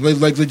everything,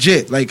 like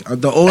legit. Like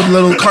the old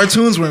little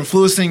cartoons were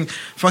influencing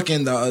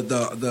fucking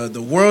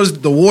the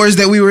wars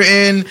that we were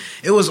in.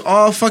 It was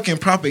all fucking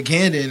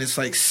propaganda, and it's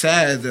like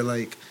sad that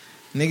like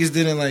niggas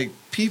didn't like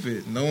peep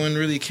it. No one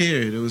really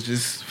cared. It was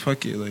just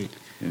fuck it. Like,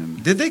 Yeah.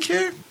 did they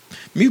care?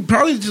 Me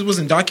probably just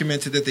wasn't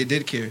documented that they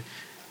did care.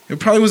 It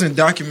probably wasn't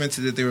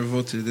documented that they were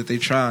voted, that they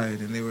tried,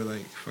 and they were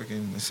like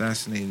fucking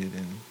assassinated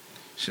and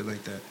shit like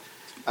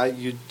that.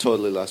 You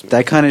totally lost me.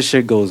 That kind of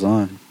shit goes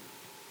on.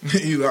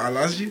 I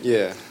lost you.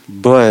 Yeah,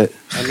 But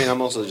I mean,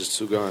 I'm also just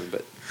too gone,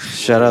 but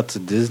shout out to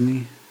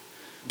Disney.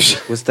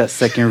 What's that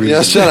second reason?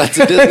 yeah, shout out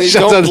to Disney.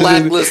 Shout out Don't to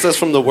blacklist us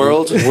from the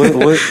world.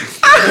 What?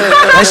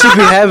 That should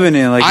be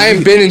happening. Like I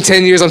ain't been in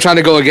 10 years. I'm trying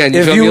to go again. You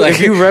if feel me? you Like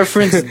if you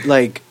reference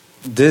like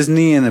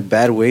Disney in a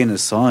bad way in a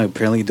song,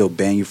 apparently they'll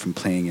ban you from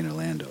playing in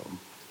Orlando.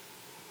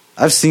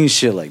 I've seen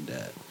shit like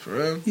that. For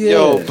real. Yeah.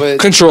 Yo, but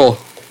control.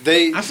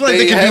 they. I feel like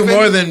they can do haven't-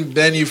 more than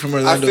ban you from I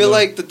Orlando. feel though.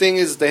 like the thing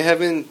is they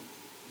haven't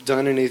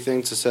done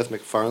anything to Seth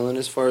MacFarlane,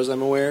 as far as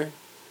I'm aware,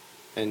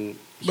 and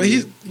But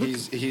he's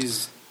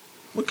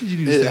what could you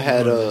do? To Seth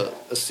had MacFarlane?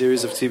 a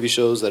series of TV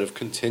shows that have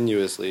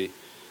continuously.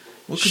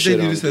 What could shit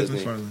they do on to Seth Disney.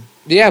 MacFarlane?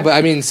 Yeah, but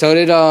I mean, so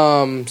did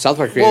South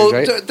Park creators,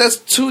 Well, right? that's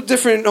two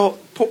different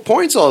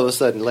points. All of a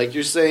sudden, like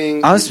you're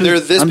saying, Honestly, they're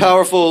this I'm-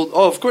 powerful.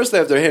 Oh, of course they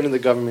have their hand in the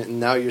government, and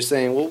now you're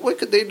saying, well, what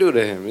could they do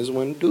to him? He's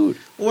one dude,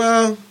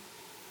 Well,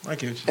 I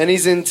get what you. and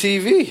he's in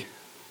TV.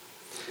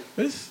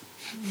 But it's-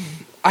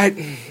 I hear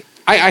You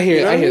know I what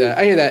hear I mean? that.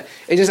 I hear that.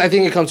 It just I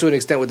think it comes to an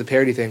extent with the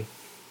parody thing.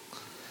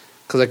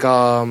 Cause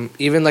like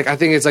even like I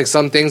think it's like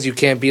some things you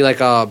can't be like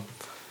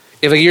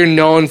if like you're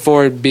known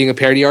for being a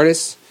parody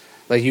artist,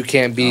 like you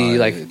can't be Oh,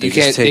 like they you just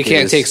can't they take it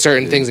can't as- take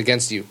certain yeah. things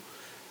against you,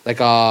 like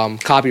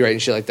copyright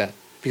and shit like that.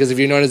 Because if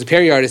you're known as a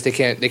parody artist, they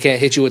can't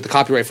hit you with the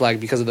copyright flag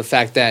because of the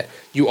fact that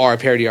you are a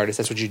parody artist.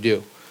 That's what you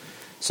do.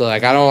 So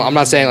like I'm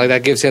not saying like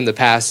that gives him the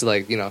pass to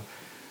like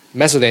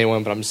mess with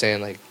anyone, but I'm just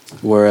saying like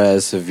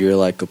Whereas if you're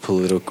like a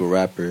political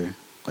rapper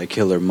like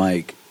Killer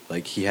Mike,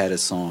 like he had a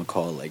song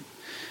called like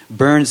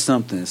Burn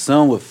Something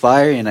with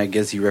fire, and I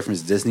guess he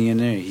referenced Disney in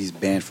there. He's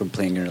banned from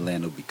playing in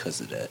Orlando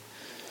because of that.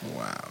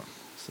 wow.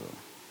 So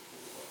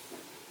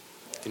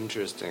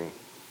Interesting.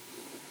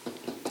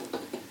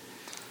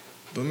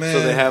 But man,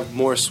 So they have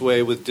more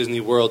sway with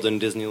Disney World than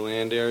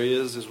Disneyland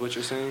areas, is what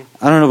you're saying?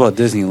 I don't know about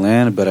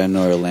Disneyland, but I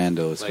know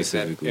Orlando Like that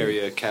specifically.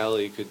 area,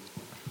 Cali could.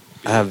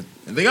 I have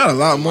they got a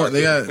lot more.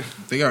 They got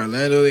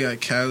Orlando. They got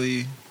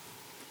Cali.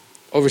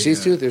 overseas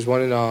Yeah. too. There's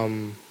one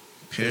in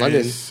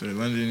Paris or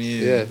London,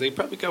 Yeah. They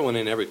probably got one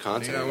in every They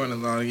continent. got one a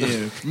lot, yeah.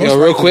 Yo,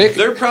 real quick,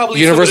 They're probably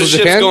Universal some of the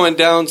Japan? ships going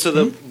down to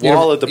the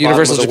wall at the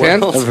Universal bottom Japan?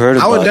 of the I've world. heard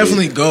about I would it.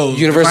 definitely go.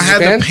 Universal if I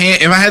had Japan?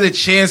 if I had the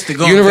chance to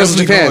go,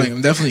 Universal I'm definitely Japan. going.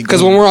 I'm definitely going.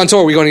 Because when we're on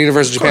tour, we go to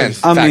Universal Japan.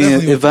 course. I Facts. mean,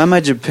 Definitely. if I'm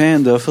at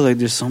Japan, though, I feel like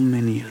there's so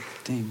many other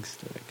things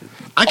that I could.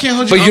 I can't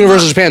hold you. But I'm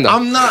Universal not- Japan, though.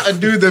 I'm not a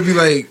dude that be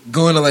like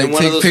going to like And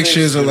one of take those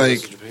pictures things, or like.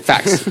 Universal Japan.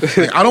 Facts.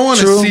 Like, I don't want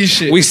to True. see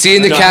shit. We see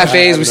in the No,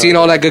 cafes, we no, see in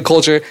no. all that good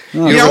culture.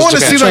 No, Yeah, I Universal want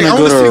to Japan. see like Trying I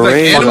to want to go see to a like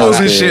rave animals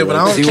out and there, shit, but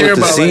I like, don't see care what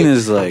the about scene like,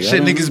 is like. shit I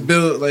don't- niggas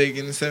built like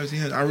in the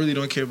 1700s. I really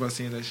don't care about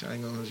seeing that shit. I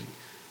ain't gonna hold you.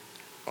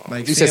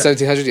 Like You said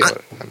 1700? Yeah.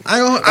 I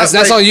don't. That's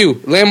like, on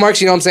you. Landmarks,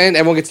 you know what I'm saying?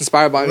 Everyone gets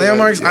inspired by it.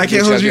 Landmarks. Yeah, I can't do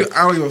hold what you. gotta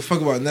I don't give a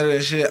fuck about none of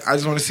that shit. I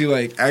just want to see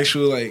like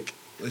actual like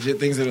legit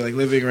things that are like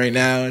living right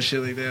now and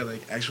shit like that,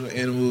 like actual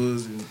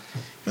animals and.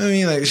 You know what I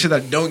mean, like shit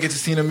I don't get to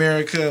see in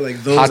America, like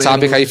do. those. Hot topic,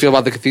 animals. how you feel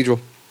about the cathedral?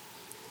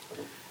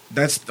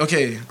 That's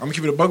okay. I'm gonna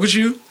keep it a bug with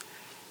you.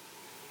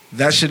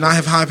 That should not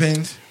have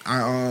happened.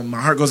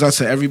 My heart goes out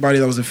to everybody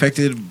that was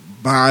affected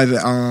by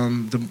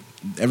the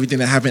everything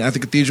that happened at the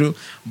cathedral.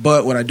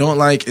 But what I don't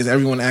like is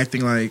everyone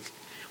acting like.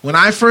 When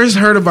I first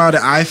heard about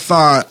it, I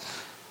thought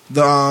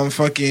the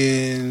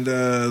fucking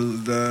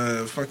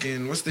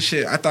what's the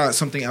shit? I thought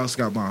something else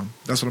got bombed.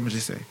 That's what I'm gonna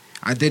just say.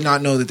 I did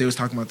not know that they was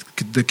talking about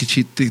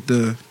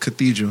the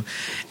cathedral.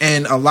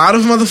 And a lot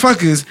of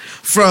motherfuckers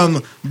from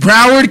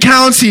Broward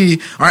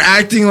County are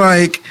acting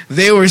like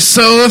they were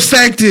so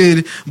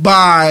affected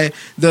by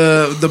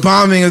the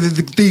bombing of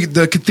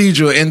the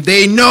cathedral. And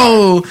they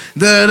know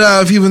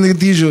the people in the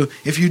cathedral.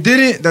 If you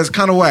didn't, that's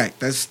kind of whack.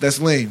 That's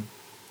lame.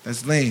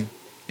 That's lame.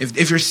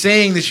 If you're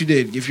saying that you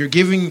did, if you're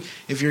giving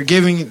your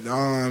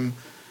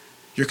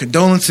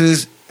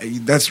condolences,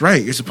 that's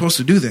right. You're supposed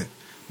to do that.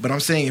 But I'm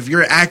saying if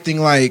you're acting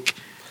like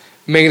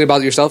Making it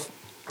about yourself?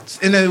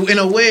 in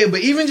a way,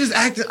 but even just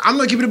acting, I'm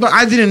not keeping it about.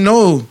 I didn't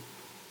know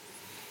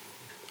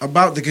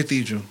about the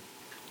cathedral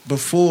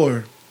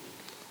before.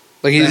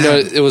 Like you didn't know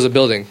it was a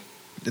building.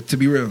 To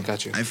be real,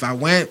 Got you. If I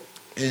went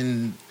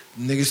and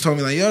niggas told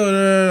me like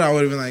yo, I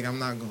would have been like, I'm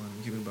not going.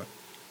 I'm keeping it about.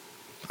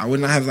 I would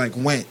not have like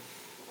went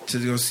to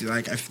go see.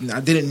 Like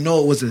I didn't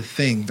know it was a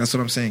thing. That's what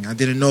I'm saying. I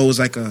didn't know it was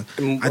like a.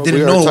 I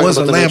didn't know it was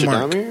a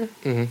landmark.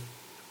 Mm-hmm.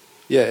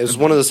 Yeah, it was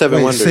one of the seven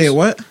Wait, wonders. say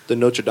what? The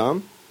Notre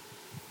Dame.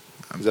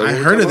 Is that I what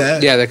we're heard of talking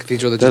that. Yeah, the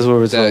cathedral. That's what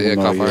we're talking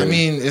about, caught fire. yeah. I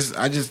mean,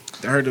 I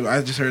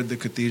just heard the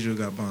cathedral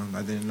got bombed.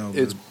 I didn't know.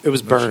 It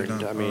was burned.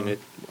 Notre Dame. I mean,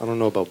 I don't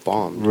know about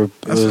bombed.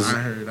 That's what I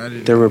heard. I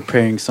didn't. They're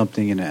repairing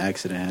something and an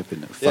accident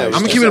happened. Yeah, I'm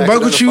Just gonna keep it a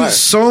bug with accidental you. fire.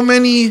 So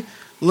many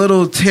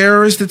little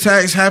terrorist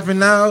attacks happen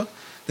now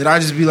that I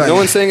just be like, No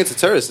one's saying it's a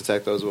terrorist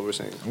attack, though, is what we're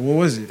saying. what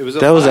was it? It was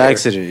That was an fire.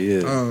 accident,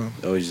 yeah. Oh.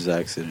 That was just an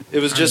accident. It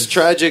was just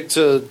tragic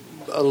to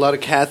a lot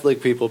of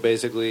Catholic people,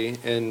 basically,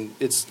 and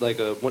it's like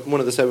one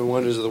of the seven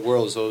wonders of the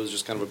world, so it was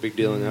just kind of a big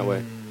deal in that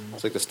way.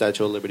 It's like the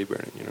Statue of Liberty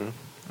burning, you know?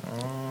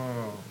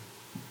 Oh,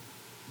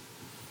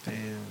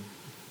 damn.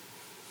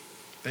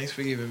 Thanks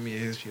for giving me a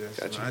history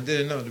lesson. Gotcha. I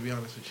didn't know, to be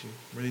honest with you.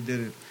 Really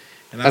didn't.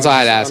 And That's why I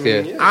had to ask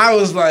you. yeah. I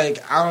was like,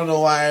 I don't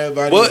know why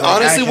everybody. Well, was, like,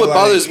 honestly, acting what like-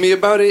 bothers me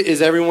about it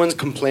is everyone's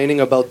complaining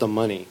about the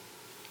money.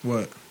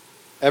 What?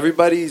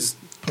 Everybody's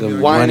The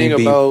whining money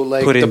being about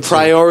like put the into-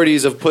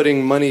 priorities of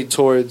putting money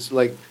towards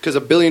like because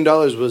 $1 billion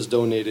was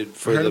donated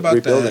for Heard the about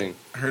rebuilding,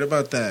 that. Heard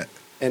about that.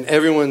 and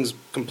everyone's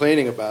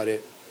complaining about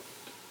it,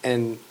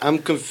 and I'm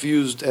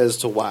confused as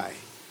to why.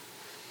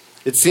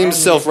 It seems Probably-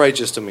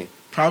 self-righteous to me.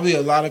 Probably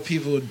a lot of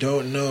people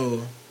don't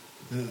know.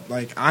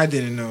 Like I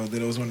didn't know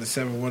that it was one of the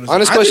seven wonders.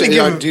 Honest I question: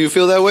 didn't give a- do you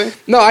feel that way?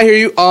 No, I hear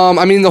you.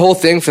 I mean, the whole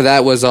thing for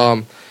that was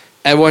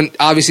everyone.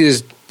 Obviously,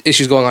 there's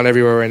issues going on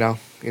everywhere right now.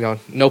 You know,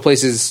 no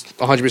place is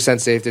 100%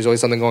 safe. There's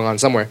always something going on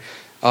somewhere.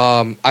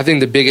 I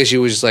think the big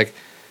issue was just like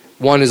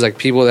one is like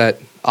people that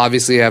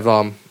obviously have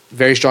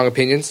very strong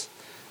opinions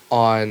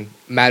on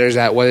matters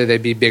that whether they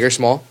be big or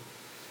small.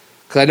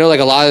 Because I know like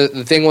a lot of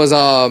the thing was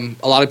a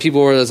lot of people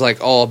were just like,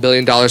 oh, $1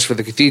 billion for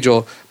the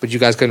cathedral, but you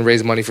guys couldn't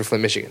raise money for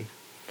Flint, Michigan.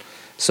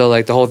 So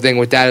like the whole thing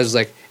with that is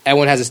like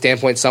everyone has a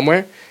standpoint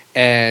somewhere,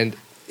 and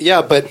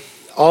Yeah, but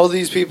all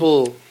these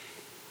people.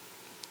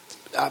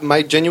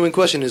 My genuine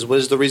question is: what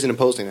is the reason in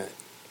posting that?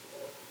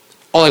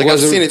 oh, like Like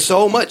I've was seen it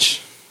so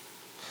much.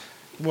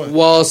 What?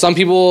 Well, some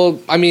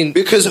people. I mean,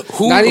 Because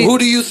Not e- who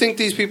do you think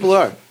these people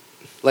are?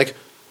 Like,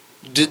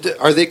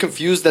 are they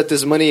confused that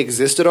this money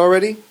existed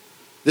already?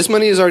 This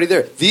money is already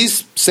there.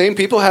 These same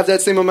people have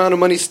that same amount of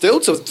money still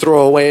to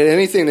throw away at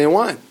anything they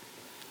want.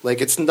 Like,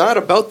 it's not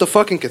about the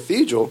fucking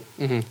cathedral.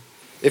 Mhm.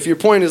 If your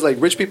point is like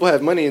rich people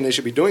have money and they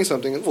should be doing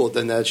something, well,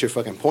 then that's your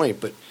fucking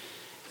point. But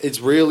it's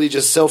really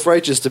just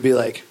self-righteous to be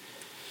like,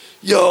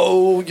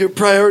 yo, your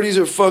priorities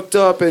are fucked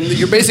up, and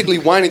you're basically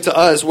whining to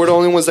us. We're the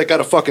only ones that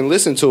gotta fucking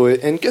listen to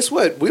it. And guess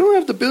what? We don't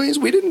have the billions.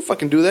 We didn't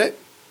fucking do that.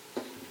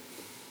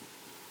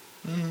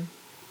 Mhm.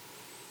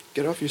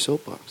 Get off your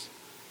soapbox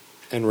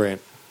and rant.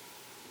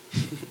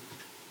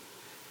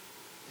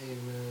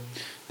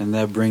 And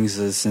that brings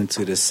us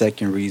into the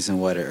second reason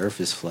why the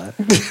Earth is flat.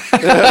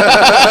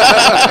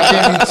 I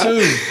gave you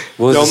two.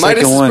 What was Yo, the Midas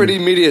second is one? pretty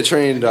media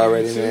trained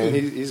already, man.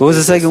 He's What was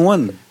the good. second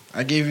one?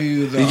 I gave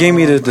you the. You gave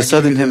me I the gave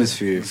southern you the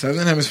hemisphere.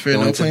 Southern hemisphere.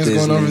 Going No to planes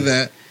going over Disney.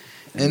 that.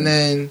 And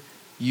then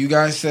you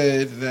guys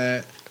said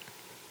that.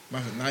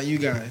 Not you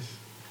guys.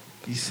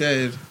 You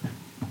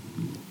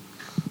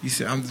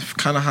said I'm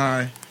kind of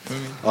high. Feel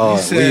me? Oh,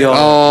 you said, we all.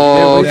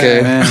 Oh, Yeah,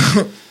 okay.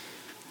 Man.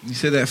 You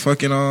said that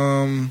fucking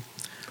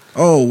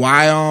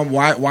why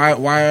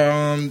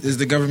is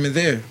the government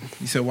there?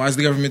 You said why is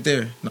the government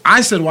there? No,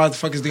 I said why the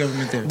fuck is the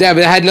government there? Yeah,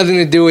 but it had nothing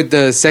to do with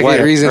the second Why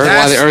the reason for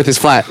why the Earth- Earth is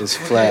flat. It's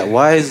flat.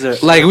 Why is there?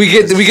 Like we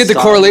get the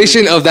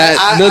correlation of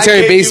that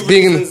military gave base you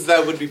being in. reasons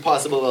that would be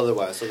possible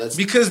otherwise. So that's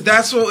Because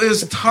that's what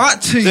is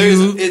taught to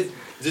you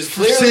there's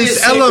clearly a since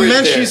secret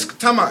elementary. there.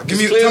 Time out. Give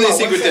me There's clearly time a out.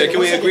 secret One there. second, Can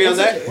we one agree on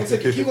second, that? One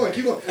second.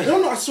 Keep going.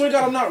 No, I swear to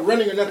God, I'm not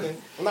running or nothing.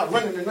 I'm not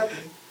running or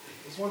nothing.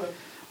 Just wanna.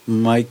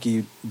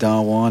 Mikey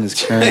Don Juan is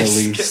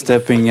currently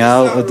stepping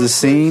out of the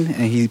scene,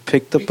 and he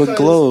picked up a Because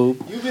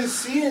globe. You've been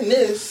seeing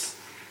this.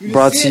 You've been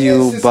Brought to seeing you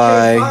this since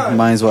by K5.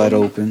 Minds Wide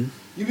Open.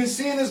 You've been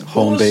seeing this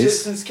Home bullshit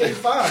base. since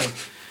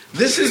K5.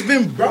 This has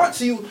been brought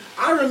to you.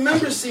 I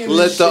remember seeing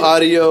Let this the shit.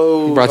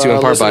 audio Brought to you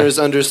in part by- listeners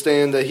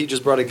understand that he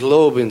just brought a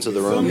globe into the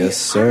Feel room. me? Yes,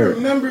 sir. I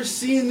remember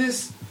seeing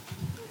this. He's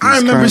I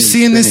remember currently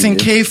seeing this in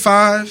spinning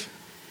K5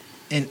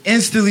 and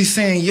instantly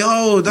saying,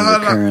 yo, We're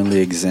dog, currently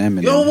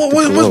examining. yo, what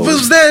the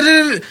was globe.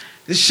 that?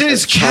 This shit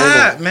is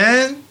cap,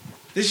 man.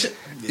 This shit,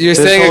 You're This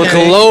saying whole a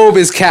thing- globe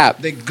is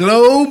capped. the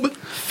globe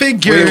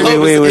figure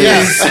Wait.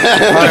 is See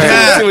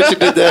cap. what you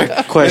did there?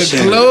 The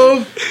Question.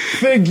 globe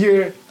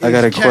figure. I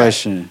got a is cap.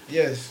 question.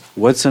 Yes.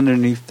 What's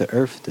underneath the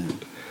Earth then?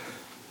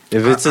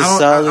 If it's a I don't-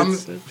 solid I'm-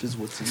 surface,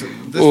 what's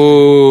underneath? This-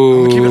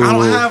 Ooh. I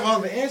don't have all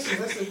the answers.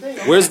 That's the thing.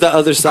 Where's the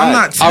other side? I'm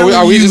not Are telling we,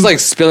 are we you just like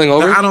spilling that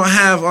over? I don't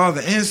have all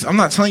the answers. I'm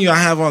not telling you I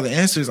have all the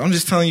answers. I'm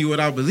just telling you what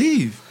I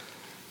believe.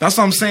 That's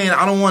what I'm saying.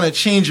 I don't want to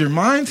change your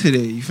mind today.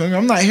 You feel me?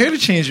 I'm not here to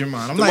change your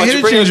mind. I'm Then not why'd here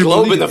you to bring a change your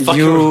globe in belief. the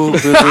fucking room?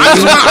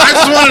 I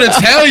just wanted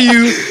to tell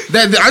you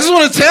that. I just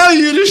want to tell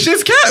you this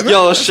shit's cat, man.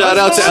 Yo, shout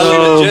out to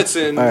So- Elliot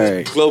Jetson. all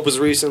right. This globe was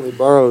recently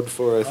borrowed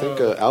for, I think,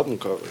 an album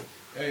cover.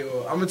 Hey,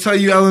 well, I'm gonna tell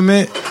you,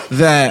 Element,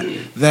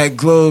 that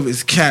globe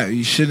is cap.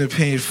 You shouldn't have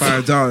paid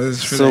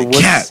 $5 for So that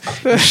what's-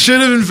 cap. You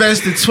should have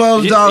invested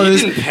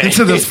 $12 You didn't pay.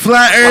 into the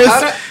flat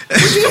How Earth. did-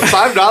 Where'd you get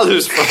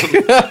 $5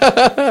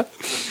 from?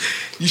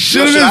 You should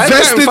Yo, have should I have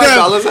invested gotten $5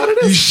 out of that.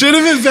 this? You should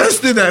have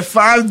invested that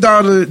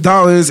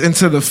 $5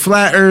 into the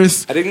flat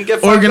Earth I didn't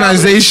get $5.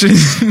 organization.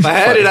 If I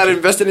had it, I'd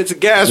invest it into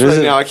gas There's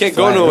right a now. I can't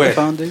go Flat Earth nowhere.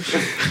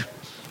 Foundation?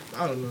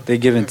 I don't know. They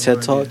giving I have TED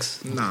no idea.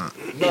 Talks? Nah,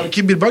 no. To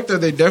keep it buck though,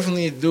 they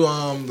definitely do.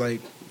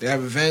 Like they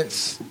have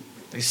events.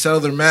 They sell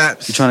their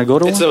maps. You trying to go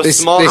to It's one? a They-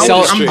 small they sell-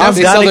 industry. I've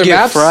they got sell to their get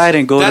maps? fried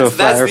and go to a That's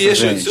Flat the Earth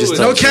issue, event. too, Just is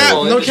to- No It's a cap,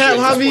 small no industry cap, at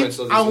this hobby. point,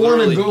 so there's I want to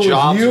literally go with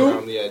jobs you.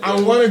 around the edge. I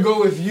want to go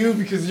with you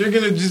because you're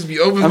gonna just be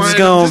open minded. I'm just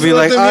gonna be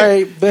like, all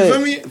right, bet. You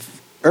feel me?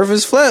 Earth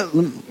is flat.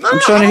 I'm No,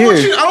 trying to I want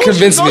hear. you- I want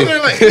Convince you to me. go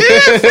there like,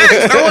 yeah,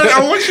 facts. I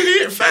want you to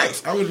hear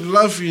facts. I would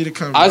love for you to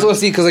come. I just bro. want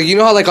to see because like you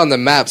know how like on the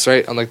maps,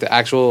 right? On like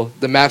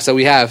the maps that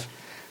we have,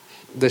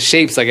 the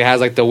shapes like it has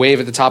like the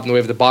wave at the top and the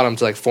wave at the bottom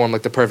to like form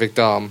like the perfect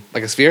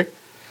like a sphere,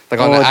 like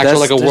on the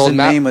actual like a there's world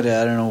map. name of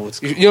that. I don't know what's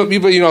called. You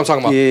know what I'm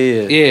talking about.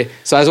 Yeah. Yeah.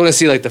 So I just want to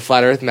see like the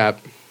flat Earth map.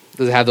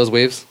 Does it have those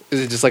waves? Is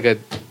it just like a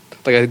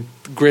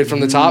grid from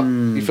the top?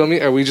 You feel me?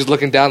 Or are we just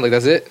looking down like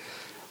that's it?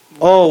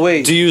 Oh,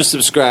 wait. Do you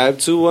subscribe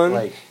to one?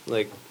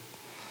 Like,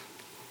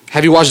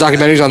 Have you watched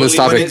documentaries on this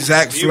Believe topic?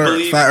 exact Do you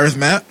believe- flat Earth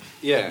map.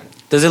 Yeah.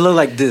 does it look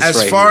like this As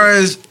right far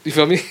as You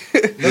feel me?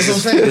 that's what I'm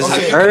saying. This is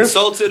Okay. Earth?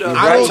 Consulted a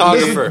I don't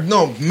cartographer. listen,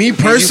 no, me here?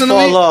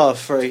 personally, You fall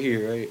off right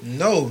here, right?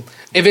 no.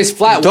 If it's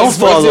flat, Don't what's-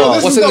 fall what's-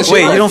 off. What's in the This is Wait,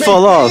 shape? you don't perfect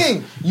fall off.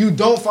 thing. You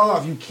don't fall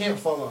off. You can't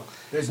fall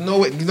off. There's no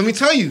way. Let me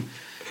tell you,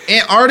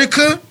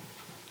 Antarctica,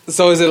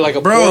 So is it like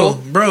a bro.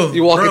 portal?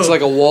 You walk into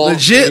like a wall.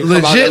 Legit, and you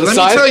come out the legit. other Let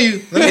side? me tell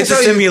you. Let me It's a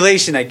tell you.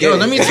 simulation, I get Yo, it.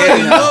 let me tell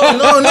you.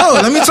 No.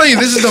 Let me tell you.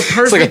 This is the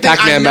perfect like a thing. I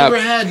Pac-Man never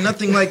map. had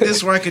nothing like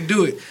this where I could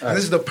do it. And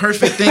this is the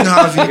perfect thing,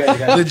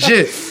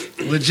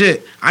 Javi.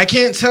 Legit. I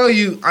can't tell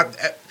you.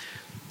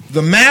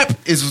 The map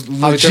is Javi, turn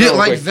it legit real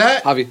like quick.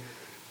 that. Javi,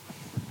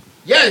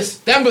 Yes,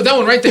 that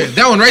one right there.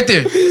 That one right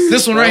there.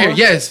 This one right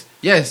here.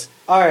 Yes.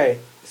 All right,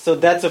 so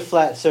that's a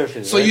flat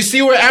surface. So you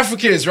see where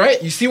Africa is,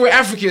 right? You see where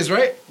Africa is,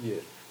 right? Yeah.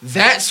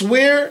 That's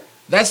the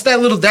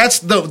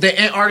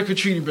Antarctica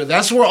Treaty, bro.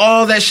 That's where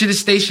all that shit is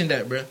stationed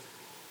at, bro.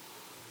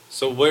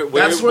 So where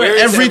That's where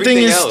is everything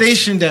is else?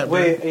 stationed at, bro.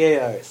 Wait, yeah,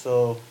 all right.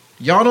 So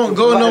Y'all don't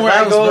go If nowhere I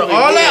else, go bro. over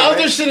All here, that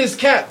other right? shit is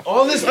cap.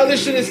 All this other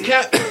shit is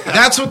cap.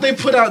 That's what they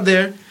put out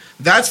there.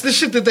 That's the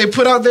shit that they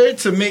put out there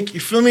to make you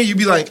feel me. You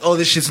be like, oh,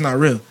 this shit's not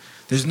real.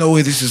 There's no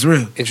way this is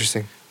real.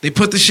 interesting. They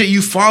put the shit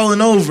you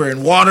falling over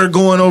and water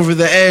going over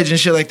the edge and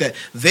shit like that.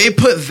 They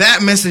put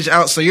that message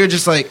out, so you're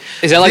just like,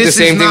 Is that like the this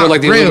same is thing not with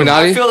like the real.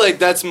 Illuminati? I feel like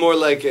that's more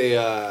like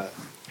a.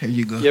 Here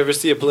you go. You ever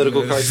see a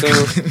political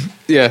cartoon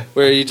Yeah.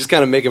 where you're just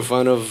kind of making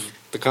fun of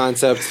the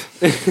concept?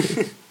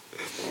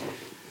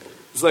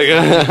 It's like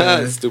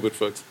stupid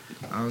fucks.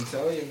 I'm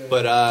telling you, man.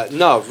 But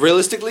no,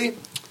 realistically,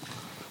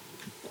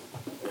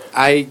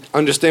 I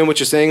understand what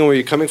you're saying and where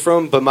you're coming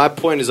from. But my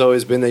point has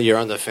always been that you're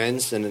on the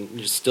fence and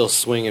you're still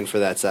swinging for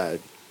that side.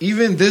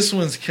 Even this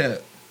one's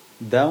kept.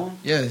 That one.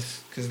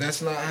 Yes, because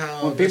that's not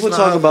how. When people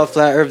talk about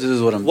flat Earth, this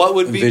is what I'm. What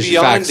would be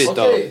envisioning. beyond Facts. it,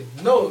 though? Okay,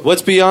 no.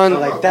 What's beyond?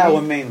 Like that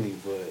one mainly,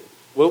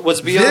 but What's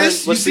beyond?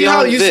 This, What's you see how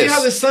beyond you this? see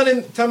how the sun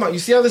and time out. You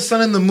see how the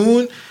sun and the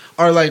moon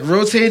are like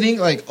rotating,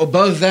 like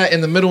above that in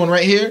the middle one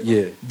right here.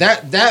 Yeah.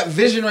 That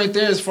vision right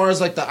there, as far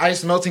as like the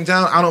ice melting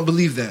down, I don't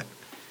believe that.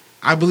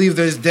 I believe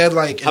there's dead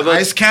like How an about-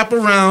 ice cap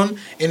around,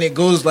 and it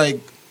goes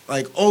like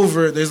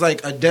over. There's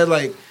like a dead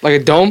like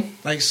Like a dome?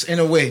 in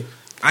a way.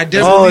 I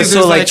dead oh, believe so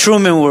there's like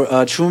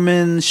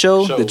Truman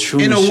show, Show. the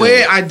Truman in a Show.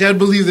 way, I dead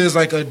believe there's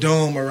like a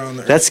dome around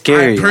the Earth. That's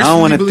scary. I don't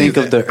personally wanna believe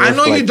think of that. the I Earth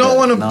know you like don't that.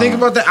 want to Nah. think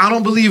about that. I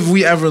don't believe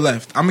we ever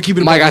left. I'm gonna keep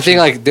it. Mike, I above think you.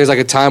 like there's like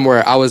a time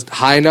where I was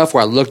high enough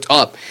where I looked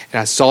up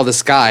and I saw the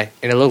sky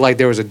and it looked like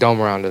there was a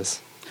dome around us.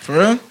 For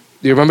real. Do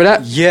you remember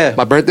that? Yeah.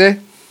 My birthday?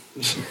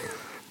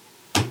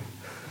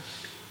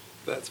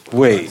 That's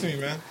Wait, To me,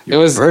 man. It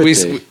was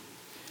birthday.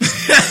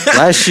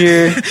 last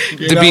year.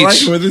 You're The not beach.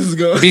 liking where this is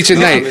going. Beach at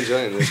I'm night.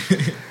 enjoying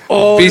this.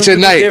 Oh, Beach at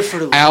night. there for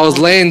the And I was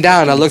laying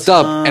down. I looked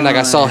up and like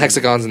I saw time.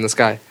 hexagons in the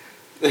sky.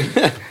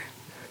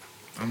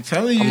 I'm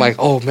telling you. I'm like,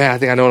 oh man, I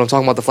think I know what I'm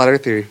talking about. The flat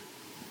Earth theory.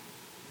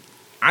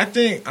 I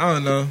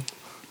don't know.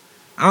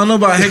 I don't know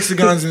about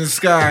hexagons in the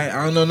sky.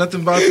 I don't know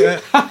nothing about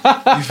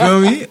that. You feel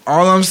me?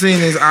 All I'm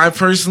saying is I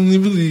personally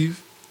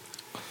believe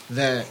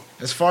that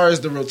as far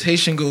as the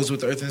rotation goes with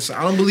the Earth and the sun,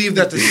 I don't believe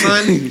that the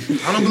sun.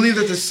 I don't believe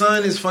that the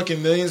sun is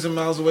fucking millions of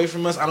miles away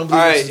from us. I don't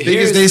believe All it's right, as big as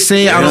here's- they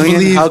say. I don't Million?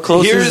 believe. How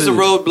close Here's is a it?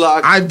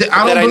 roadblock. I don't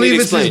that I believe need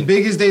it's as explained.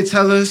 big as they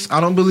tell us. I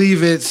don't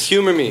believe it's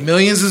Humor me.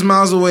 millions of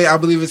miles away. I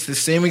believe it's the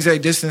same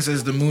exact distance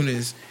as the moon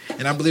is,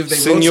 and I believe they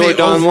Senor rotate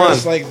Don over Juan.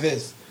 us like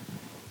this,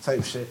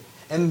 type shit.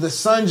 And the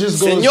sun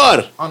just goes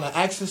Senor. on an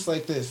axis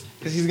like this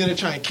because he's gonna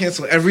try and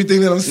cancel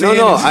everything that I'm saying.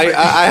 No, It's like-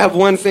 I have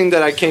one thing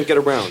that I can't get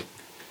around.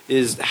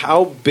 Is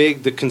how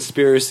big the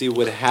conspiracy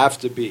would have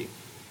to be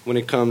when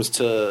it comes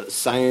to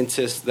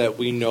scientists that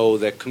we know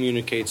that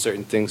communicate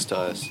certain things to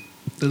us.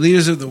 the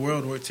leaders of the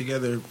world work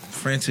together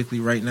frantically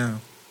right now,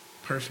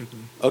 perfectly.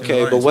 Okay,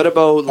 In but alliance. what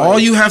about like, all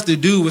you have to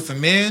do with a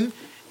man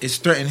is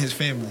threaten his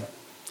family.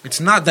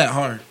 It's not that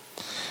hard.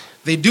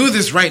 They do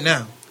this right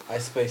now. I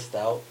spaced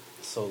out,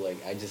 so like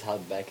I just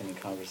hopped back in the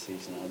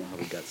conversation. I don't know how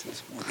we got to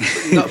this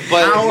point. No,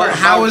 but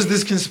How is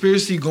this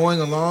conspiracy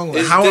going along? Like,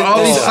 Is how this- are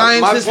all these my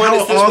scientists? point How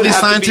is are this all would these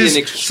have to be an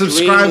scientists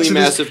subscribe extremely to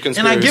massive this?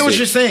 And I get what conspiracy.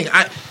 you're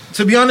saying.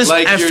 To be honest,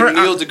 like at your first,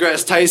 Neil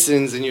deGrasse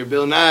Tysons and your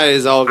Bill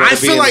Nye's all? I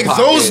feel like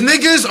those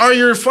niggas are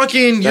your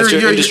fucking That's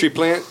your industry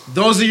plant.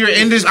 Those are your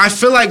industry. I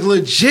feel like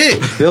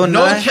legit. Bill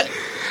no Nye? ca-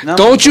 No,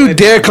 Don't you maybe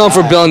dare not. come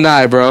for Bill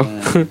Nye, bro.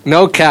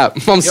 No cap.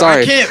 I'm Yo,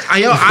 sorry. I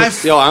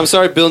can't. Yo, I'm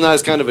sorry, Bill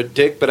Nye's kind of a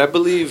dick, but I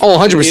believe. Oh,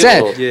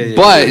 100%. Neil- Yeah.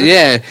 But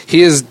yeah,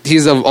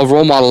 he's a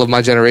role model of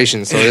my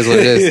generation, so it is what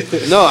it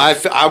is. No,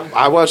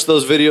 I watched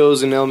those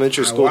videos in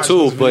elementary I school watched too,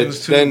 those but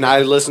videos too, then bro.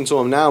 I listen to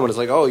them now and it's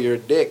like, oh, you're a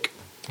dick.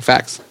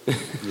 Facts.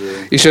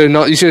 Yeah. You should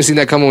have seen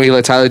that coming when he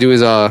let Tyler do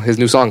his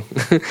new song.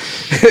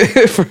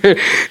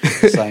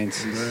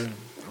 Science.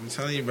 I'm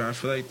telling you, bro. I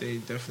feel like they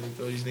definitely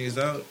throw these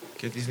niggas out,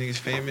 get these niggas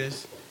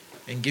famous,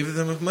 and give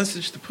them a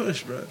message to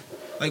push, bro.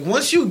 Like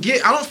once you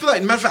get, I don't feel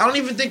like. Matter of fact, I don't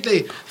even think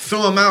they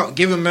throw them out,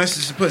 give them a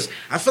message to push.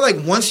 I feel like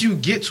once you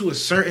get to a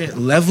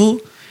certain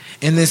level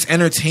in this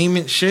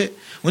entertainment shit,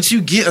 once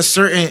you get a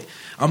certain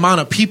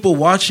amount of people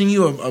watching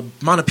you, a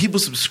amount of people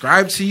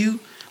subscribe to you,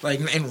 like,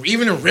 and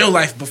even in real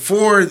life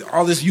before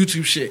all this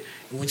YouTube shit,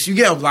 once you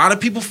get a lot of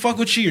people fuck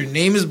with you, your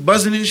name is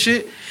buzzing and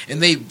shit,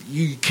 and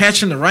you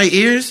catching the right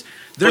ears,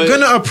 they're But-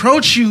 gonna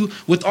approach you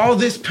with all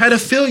this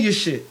pedophilia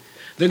shit.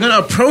 They're gonna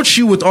approach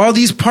you with all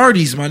these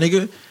parties, my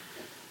nigga.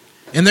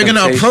 And they're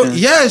gonna approach.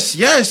 Temptation.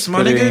 Yes, my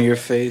Put it in nigga. your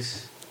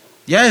face.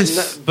 Yes.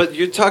 No, but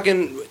you're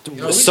talking we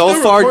so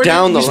still far recording?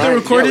 down the We still line.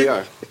 recording?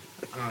 Yeah,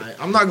 Alright,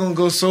 I'm not gonna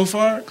go so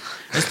far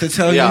as to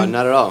tell we are. Yeah, you.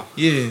 not at all.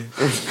 Yeah.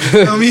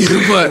 I mean,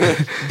 but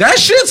that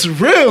shit's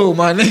real,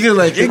 my nigga.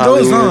 Like it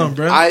goes Hollywood. on,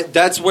 bro.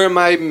 That's where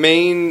my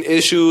main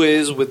issue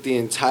is with the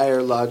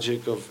entire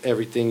logic of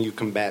everything you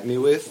combat me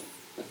with.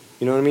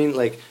 You know what I mean?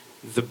 Like,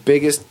 the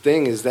biggest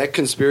thing is that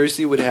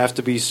conspiracy would have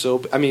to be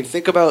so... I mean,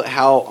 think about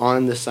how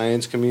on the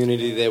science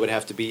community they would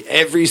have to be.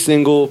 Every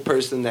single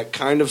person that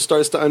kind of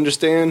starts to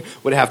understand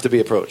would have to be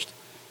approached.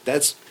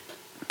 That's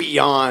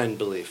beyond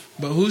belief.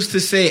 But who's to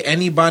say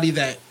anybody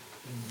that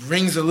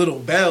rings a little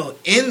bell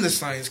in the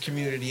science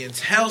community and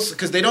tells,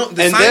 because they don't.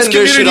 The And science then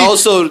there should community-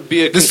 also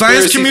be a the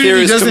science conspiracy community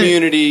theorist doesn't-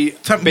 community.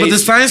 But the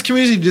science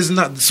community does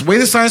not. The way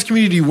the science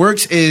community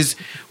works is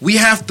we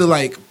have to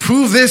like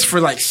prove this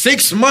for like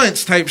 6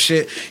 months type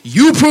shit.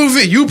 You prove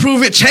it. You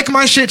prove it. Check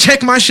my shit.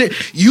 Check my shit.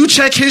 You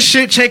check his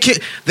shit. Check it.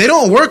 They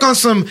don't work on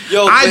some.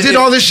 Yo, I but did if-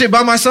 all this shit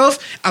by myself.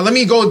 Let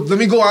me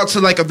go out to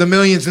like the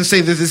millions and say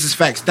that this is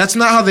facts. That's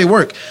not how they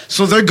work.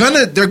 So they're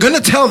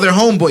gonna tell their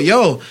homeboy,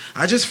 yo,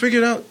 I just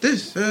figured out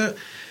this.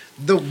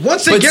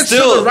 once it But gets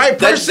still, to the right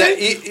that- person,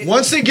 that-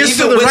 once it gets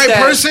to even the with right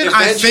that, person,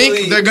 I think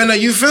eventually they're gonna.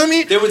 You feel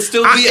me? There would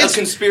still be a it's-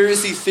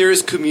 conspiracy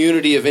theorist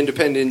community of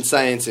independent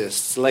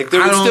scientists. Like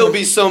there I would don't- still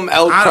be some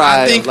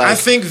outcry. I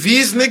think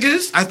these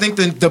niggas. I think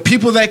the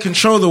people that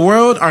control the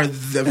world are And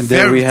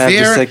then we have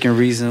the second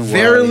reason why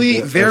very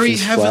the very Earth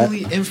is flat.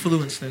 heavily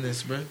influenced in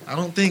this, bro. I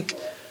don't think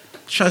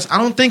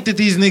that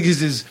these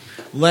niggas is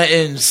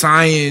letting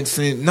science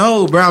and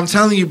no, bro. I'm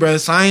telling you, bro.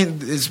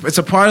 Science it's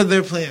a part of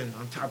their plan.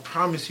 I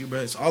promise you, bro.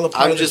 It's all a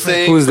part I'm of their just plan.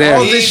 saying. Who's there? All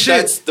All this this shit,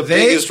 That's the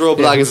they- biggest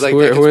roadblock. Yeah, is like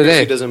who that are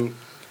they? conspiracy doesn't add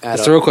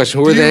That's up. the real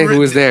question. Who are Do you they? re-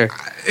 Who is there?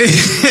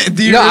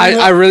 Do you No, really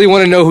I really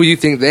want to know who you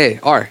think they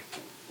are.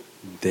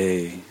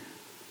 They.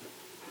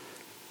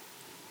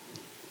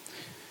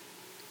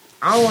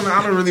 I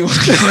don't really want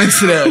to go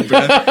into that, bro.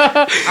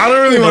 I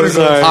don't really want to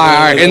go. sorry. Into All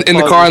right. In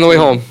the car on the way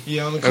home.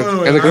 Yeah, on the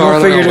car. In the I car don't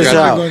on the figure way this home.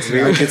 out. We're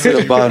gonna get to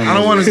the bottom. I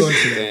don't of want it. to go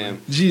into that.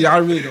 Damn. Gee, I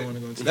really don't want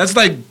to go into that. That's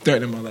like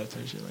threatening my life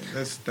type shit. Like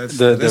that's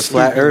The that's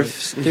flat stupid. Earth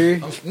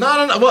theory.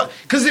 No. Well,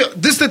 because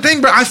this the thing,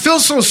 bro. I feel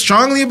so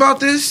strongly about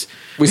this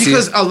We see.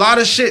 because a lot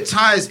of shit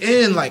ties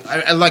in. Like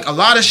a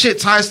lot of shit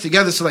ties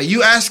together. So like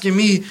you asking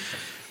me,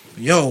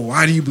 yo,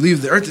 why do you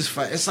believe the Earth is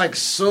flat? It's like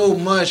so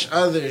much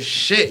other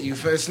shit. You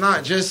feel? It's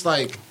not just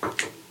like,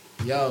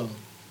 yo.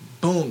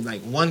 Boom,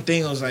 like one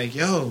thing I was like,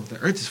 yo, the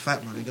Earth is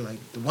flat, my nigga. Like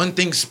the one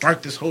thing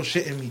sparked this whole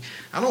shit in me.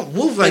 I don't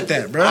move like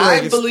that, bro. Like, I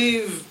it's-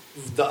 believe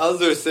the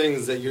other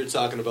things that you're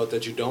talking about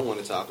that you don't want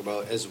to talk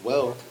about as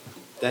well.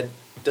 That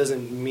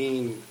doesn't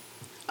mean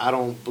I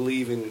don't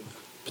believe in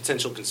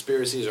potential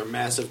conspiracies or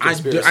massive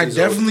conspiracies.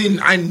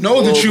 I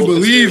know that you global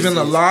believe in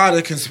a conspiracies. lot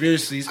of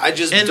conspiracies. I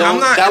just and don't. I'm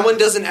not, that one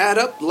doesn't add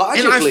up and,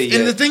 logically.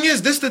 and the thing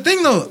is, this the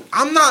thing though.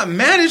 I'm not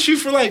mad at you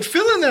for like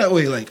feeling that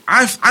way. Like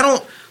I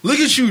don't look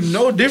at you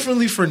no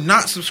differently for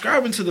not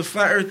subscribing to the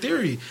flat Earth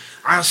theory.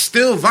 I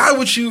still vibe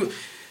with you.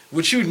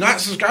 With you not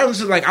subscribing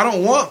to, like, I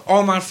don't want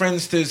all my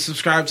friends to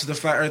subscribe to the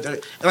flat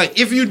Earth. Like,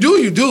 if you do,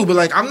 you do. But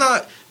like, I'm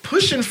not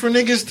pushing for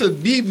niggas to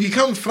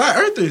become flat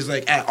earthers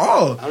like at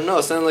all. I don't know.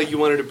 It sounded like you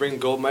wanted to bring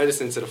Gold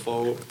Midas into the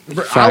fold.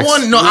 Bro, Facts.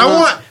 I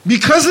want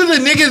because of the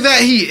nigga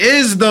that he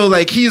is though.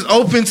 Like he's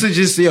open to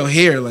just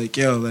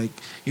like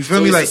you feel So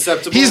me? he's Like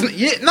susceptible?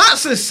 he's not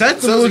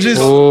susceptible, So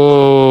just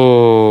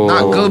Oh.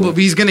 not gullible.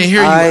 But he's gonna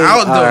hear you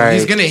out though.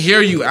 He's gonna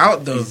hear you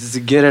out though. Just to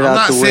get it I'm out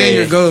not the saying way.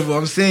 you're gullible.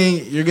 I'm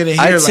saying you're gonna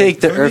hear. I like,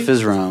 take the feel me? Earth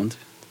is round.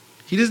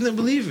 He doesn't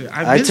believe it.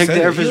 I take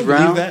the Earth is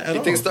round. He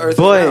thinks the Earth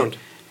But is round.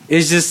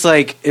 it's just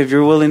like if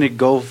you're willing to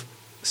go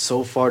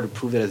so far to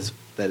prove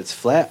that it's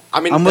flat. I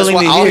mean, I'm that's willing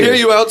why to I'll hear hear it.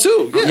 you out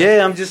too. Yeah.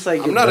 Yeah, I'm just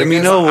like I'm not let me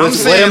against know it. I'm what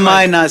saying, am I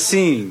like- not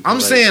seeing. I'm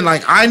Like, saying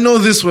like I know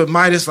this with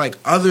Midas, like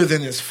other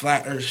than his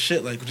flat earth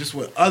shit, like just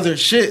with other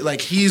shit,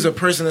 like he's a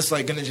person that's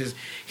like gonna just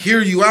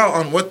hear you out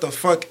on what the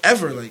fuck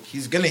ever. Like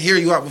he's gonna hear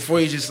you out before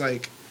he just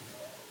like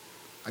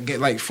I get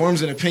like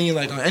forms an opinion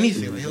like on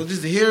anything. Like he'll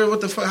just hear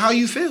what the fuck how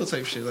you feel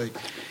type shit. Like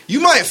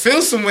you might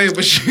feel some way,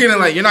 but you're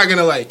not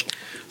gonna like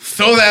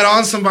throw that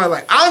on somebody.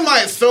 Like I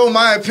might throw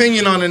my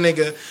opinion on a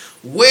nigga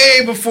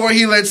way before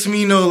he lets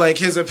me know like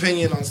his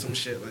opinion on some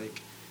shit.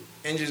 Like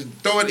and just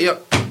throw it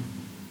up.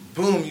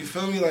 Boom, you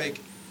feel me? Like,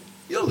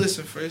 you'll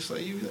listen first.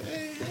 Like, you be like,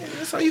 hey,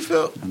 that's how you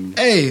feel.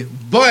 Hey,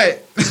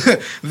 but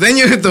then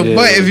you hit the Yeah.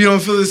 butt if you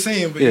don't feel the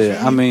same. But you yeah,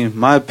 feel I me? mean,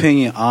 my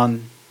opinion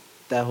on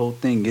that whole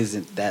thing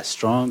isn't that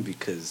strong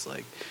because,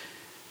 like,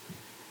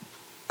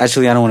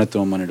 actually, I don't want to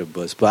throw him under the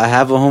bus, but I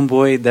have a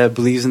homeboy that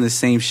believes in the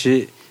same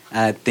shit. And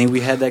I think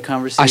we had that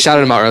conversation. I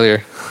shouted him out earlier.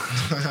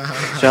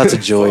 Shout out to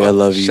Joey, I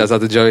love you. Shouts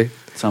out to Joey.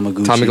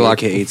 Tamaguchi, Tommy Glock.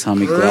 aka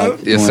Tommy For Glock. real?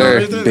 Yes, doing sir.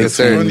 big Yes,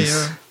 sir. things,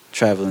 Funny, huh?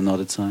 traveling all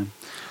the time.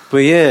 But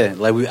yeah,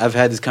 like I've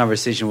had this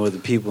conversation with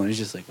other people, and it's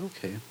just like,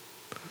 okay,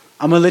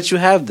 I'm gonna let you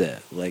have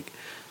that. Like,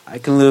 I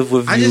can live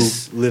with I you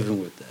just- living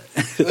with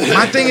that.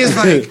 My thing is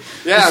like,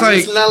 Yeah, it's I mean,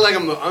 like, it's not like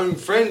I'm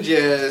unfriend you.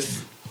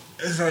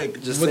 it's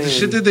like Just with the saying,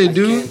 shit that they I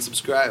do. can't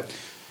subscribe.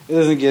 It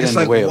doesn't get It's in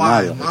like the way of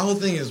why? my My life. whole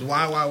thing is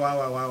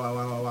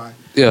why?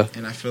 Yeah.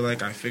 And I feel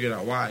like I figured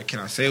out why. Can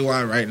I say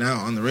why right now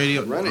on the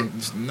radio? Run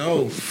it.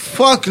 No,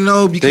 fuck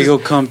no. Because They go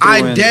come through I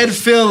and- dead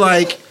feel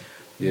like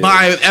Yeah.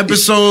 by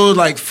episode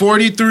like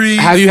 43,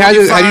 Have you had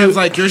this- have 45, you-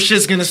 like your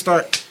shit's gonna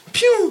start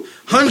pew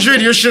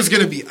 100, your shit's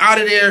gonna be out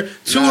of there.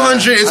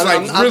 200, it's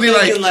like I'm really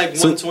thinking like. like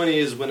 120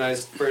 is when I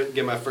first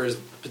get my first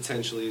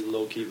potentially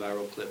low key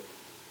viral clip.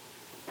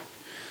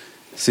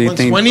 So you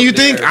think 120, you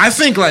think? I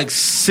think like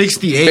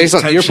 68. Based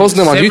on type you're shit, posting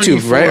them on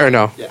YouTube, 74. right or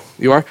no? Yeah.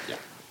 You are. Yeah.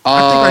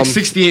 I think like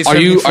 68. Are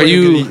you 74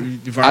 you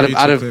get out viral of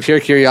YouTube clip. pure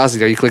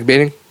curiosity? Are you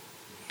clickbaiting?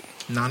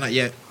 Nah, not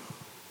yet.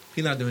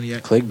 He's not doing it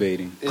yet.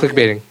 clickbaiting?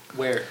 Clickbaiting.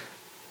 Where?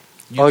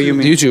 Oh, you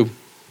mean YouTube.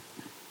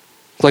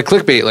 Like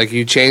clickbait, like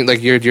you change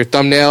like your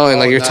thumbnail and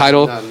like your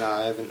title, No,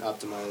 I haven't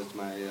optimized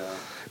my.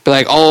 but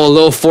like, oh,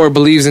 Lil Four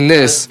believes in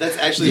this. That's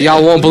actually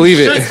Y'all won't believe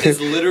it. It's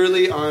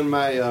literally on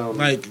my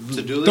Like,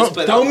 to-do list. don't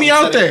but throw I'm me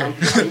out setting-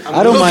 there. I'm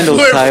I don't mind those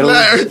Flat titles.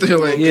 earther,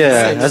 like,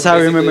 Yeah, that's how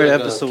I remember the Basically,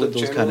 like a episode with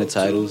clip those kind of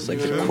channel titles, like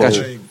the Yeah, quote.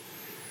 Gotcha. like,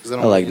 'Cause I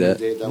I like don't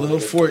that. want Little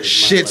Fort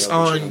shits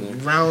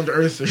on round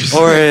earthers.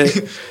 Or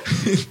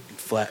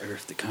flat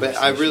Earth the But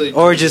conversation, I really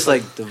or just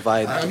like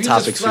divide If the you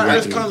topics just flat we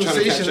Earth went through.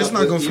 conversation, it's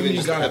not going to even you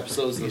just got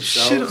episodes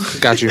shit themselves.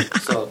 Got you.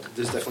 So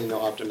there's definitely no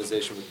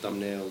optimization with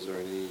thumbnails or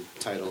any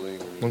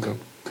titling. Or anything. Okay.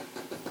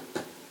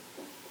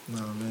 No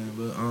man,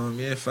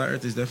 but yeah, flat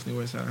Earth is definitely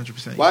where it's at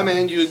 100%. Why,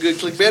 man? You a good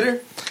clickbaiter?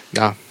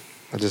 Nah,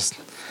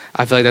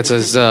 I feel like that's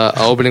his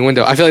opening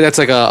window. I feel like that's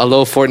like a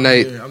low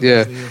Fortnite. I'm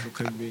Yeah, definitely here for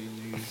clickbait,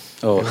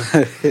 niggas. Oh,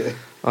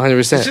 100%.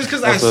 It's just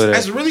because I feel that.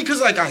 it's really because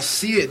like I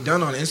see it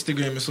done on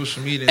Instagram and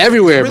social media.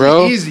 Everywhere, it's really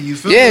bro. Easy, you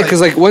feel Yeah, me? because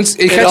like once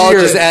it It catches all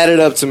your, just added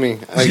up to me.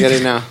 I get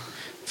it now.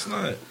 it's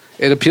not.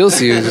 it appeals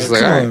to you. It's just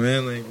like, Come all on, right.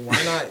 man. Like,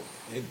 why not?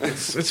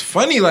 It's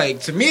funny.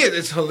 Like to me,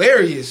 it's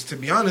hilarious. To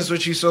be honest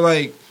with you, so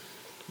like,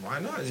 why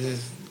not? It's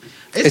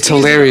easy to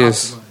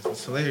hilarious. optimize.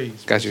 It's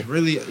hilarious. Got you.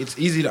 It's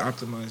easy to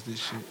optimize this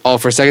shit. Oh,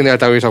 for a second there, I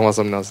thought we were talking about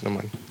something else. Never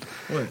mind.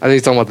 What? I think you're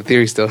talking about the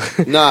theory still.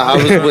 Nah, I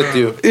was with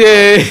you.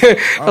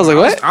 yeah. I was like,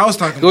 what? I was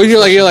talking. Well, you're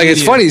like,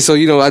 it's social funny. media. So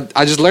you know,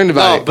 I just learned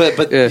about No, it.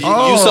 but Yeah.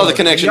 you saw the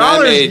connection I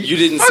y'all are- made. You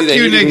didn't fuck see that.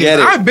 you You didn't niggas. get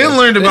it. I've been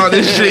learned about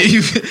this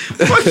shit.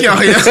 Fuck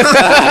y'all,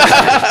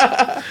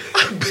 yeah.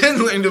 I've been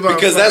learned about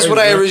Because that's what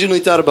I fire, bro. originally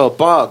thought about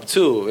Bob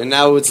too, and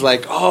now it's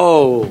like,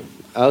 oh,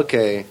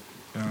 okay,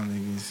 Y'all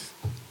niggas.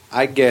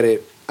 I get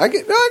it. I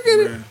get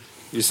it. Bruh.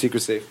 Your secret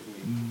safe.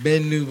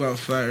 Ben knew about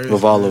flat Earth.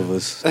 of all of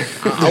us.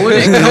 I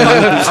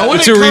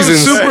wouldn't Two come reasons,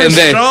 super and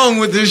then- strong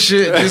with this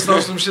shit just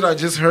off some shit I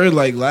just heard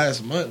like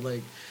last month.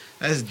 Like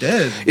that's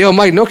dead. Yo,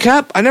 Mike, no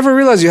cap. I never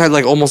realized you had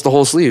like almost the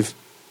whole sleeve.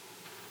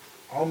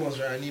 Almost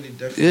right. I needed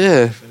definitely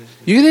Yeah. to finish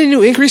it. You get any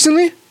new ink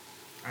recently?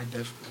 I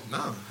definitely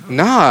nah.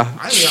 Nah.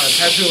 I ain't got a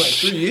tattoo in like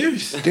 3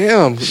 years.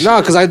 Damn.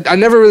 Nah, because I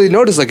never really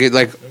noticed like it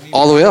like I mean,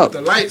 all the way up.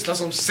 The lights. That's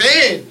what I'm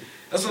saying.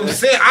 That's what I'm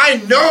saying. I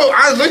know.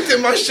 I looked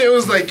at my shit.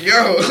 Was like,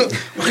 yo,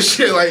 my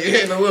shit like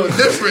hitting a little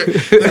different.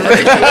 Than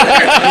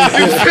regular.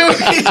 You feel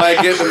me? I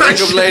get the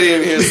makeup lady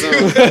in here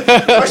soon.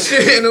 My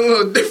shit hitting a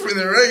little different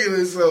than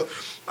regular. So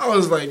I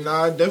was like,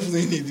 nah, I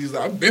definitely need these.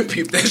 I've been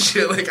peeped that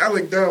shit. Like I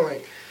looked down,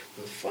 like,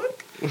 the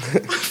fuck?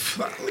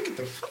 Look at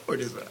the fuck. Where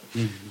is that?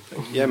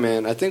 Yeah,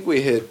 man. I think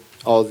we hit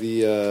all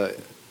the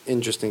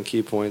interesting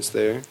key points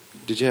there.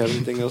 Did you have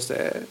anything else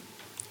to add?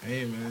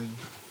 Hey man.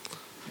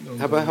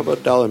 How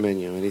about dollar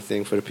menu?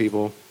 Anything for the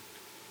people?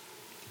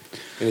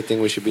 Anything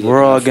we should be?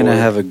 We're all looking gonna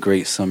for? have a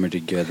great summer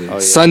together. Oh, yeah.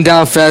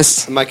 Sundown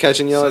Fest. Am I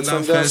catching y'all at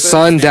Sundown Sundown Fest? Fest?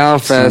 Sundown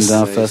Fest.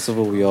 Sundown Nice.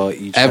 Festival, we all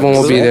each. Everyone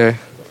have will a be set. there.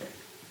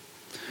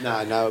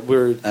 Nah,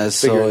 we're As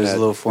so figuring is that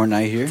Little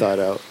Fortnite here. thought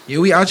out. Yeah,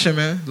 we out here,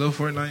 man. Little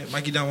Fortnite.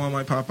 Mikey Down One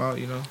might pop out,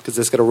 you know. Because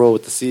it's got to roll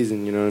with the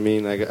season, you know what I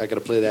mean? I got to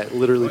play that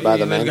literally by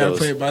the You gotta mangoes.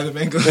 play it by the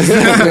mangoes.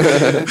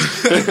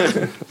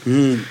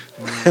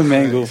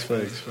 Mango Facts,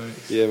 flavor.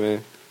 facts. Yeah,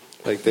 man.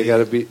 Like, they got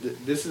to be...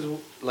 This is,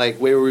 like,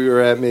 where we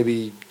were at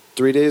maybe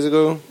 3 days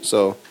ago.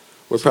 So,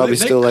 we're So probably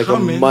they still, like,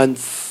 coming. a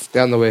month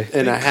Down the way.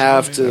 and They a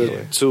half coming.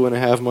 to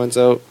 2.5 months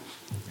out.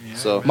 Yeah.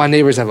 So, My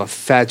neighbors have a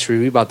fat tree.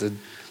 We about to.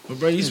 But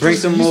bro, you Bring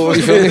supposed some to, more.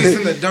 you supposed to put this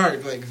in the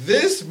dark. Like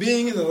this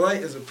being in the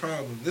light is a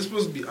problem. This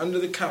supposed to be under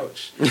the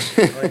couch. Like,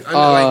 like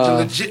the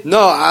legit. no,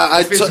 I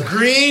If it's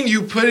green,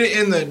 you put it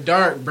in the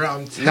dark, bro.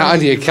 I'm telling Not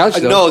under you. your couch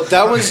though. no,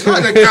 that one's...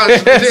 Not the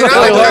couch. Not the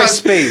dark couch.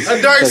 space.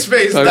 A dark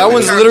space. That not the That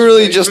one's couch.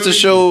 literally You just feel to me?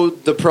 show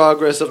the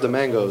progress of the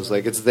mangoes.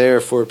 Like, it's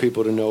there for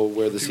people to know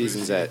where the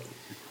season's at.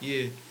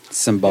 Yeah. Y'all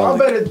Symbolic.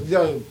 better,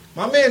 yo,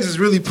 my man's is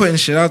really putting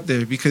shit out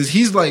there because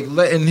he's like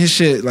letting his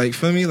shit, like,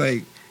 feel me?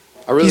 Like,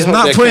 I really he's hope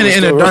not that putting it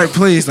in camera's a still dark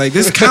place. Like,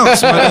 this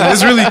counts, man.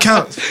 This really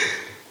counts.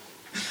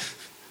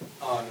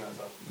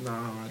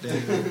 Nah,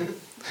 damn.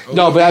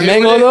 No, but that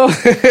mango though.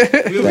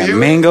 That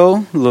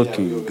mango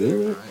looking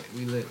good.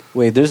 We lit.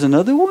 Wait, there's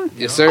another one?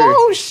 Yes, sir.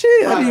 Oh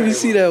shit! I didn't even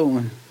see that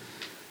one.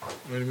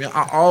 You know what I mean?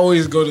 I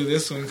always go to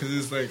this one because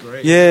it's like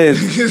right. Yeah,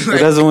 It's but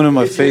like- that's the one in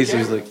my face. He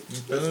was like,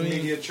 You feel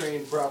me?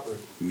 trained proper.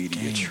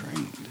 media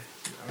trained.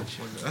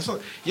 That's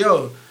what,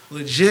 yo,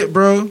 legit,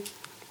 bro.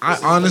 I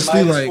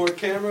honestly like. Sport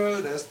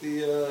camera. That's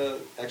the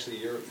actually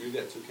you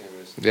got 2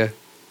 cameras. Yeah.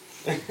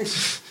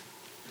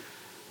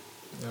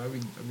 I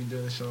be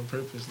doing this shit on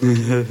purpose.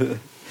 Like,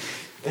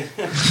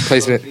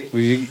 Placement.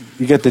 You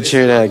get the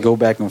chair that go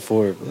back and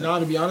forth. no,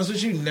 to be honest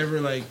with you,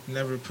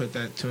 never put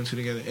that 2 and 2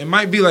 together. It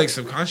might be like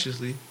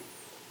subconsciously.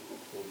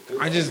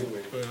 I just.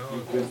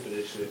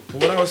 But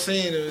what I was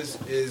saying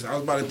is I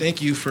was about to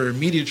thank you for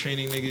media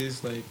training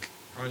niggas like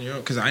on your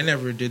own because I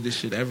never did this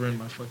shit ever in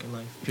my fucking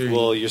life. Period.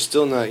 Well, you're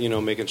still not,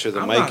 making sure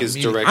the I'm mic not is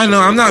media- directionally I know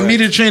I'm not correct.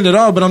 media trained at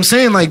all, but I'm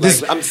saying like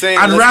this. Like, I'm saying,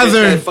 I'd let's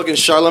rather get that fucking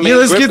Charlemagne. yeah,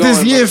 let's grip get this.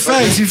 going, Yeah, motherfucker.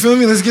 facts. You feel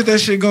me? Let's get that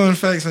shit going.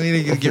 Facts. I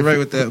need to get right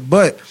with that.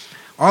 But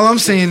all I'm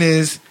saying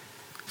is,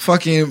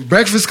 fucking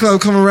Breakfast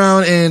Club come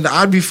around and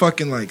I'd be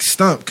fucking like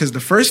stumped because the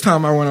first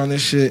time I went on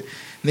this shit,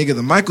 nigga,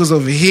 the mic was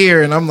over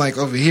here and I'm like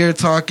over here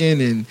talking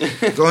and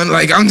going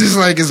like I'm just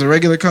like it's a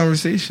regular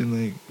conversation.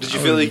 Like, Did you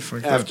I feel would be like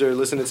fucked up. after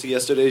listening to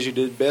yesterday's you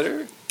did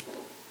better?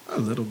 a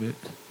little bit,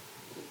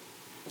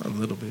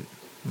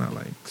 not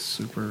like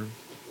super.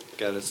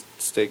 Gotta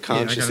stay Yeah, I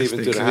conscious gotta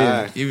even stay through the clear.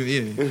 high.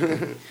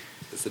 Even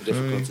It's a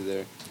difficulty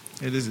there.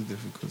 it is a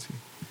difficulty.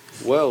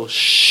 Well,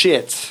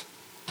 shit.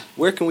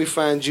 Where can we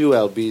find you,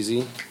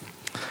 Albeezy?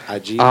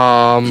 IG.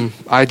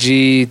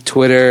 IG,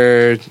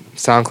 Twitter,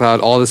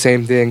 SoundCloud, all the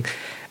same thing.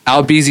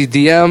 Albz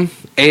DM,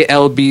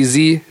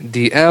 ALBZ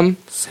DM.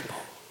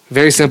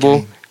 Very simple.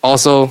 Okay.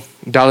 Also,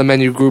 Dollar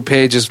Menu group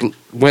page just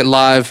went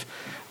live.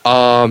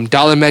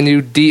 Dollar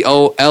Menu,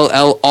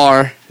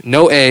 DOLLR,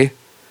 no A,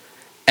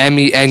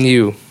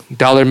 MENU.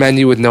 Dollar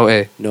Menu with no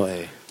A. No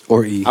A.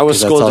 Or E. I was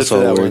 'cause that's scolded also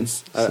for a that word,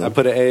 once. so. I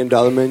put an A in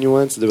Dollar Menu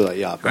once. They were like,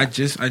 "Yeah, bro. I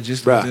just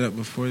Bruh. looked it up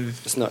before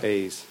this It's no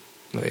A's.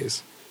 No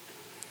A's.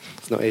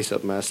 It's no A's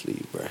up my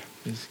sleeve, bro.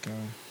 guy.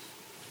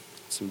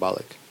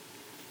 Symbolic."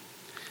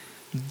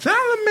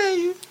 Dollar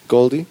Menu.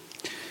 Goldie.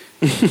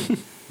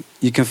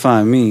 You can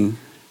find me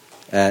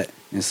at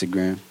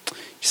Instagram.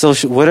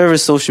 Whatever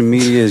social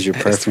media is your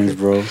preference,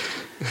 bro.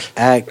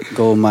 At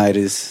Gold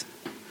Midas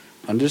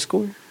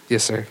 _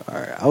 Yes, sir. All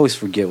right, I always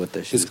forget what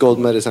that shit It's is Gold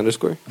called. Metis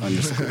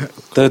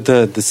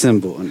 _ The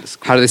symbol _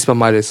 How do they spell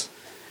Midas?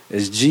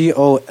 It's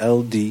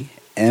GOLDMIDAS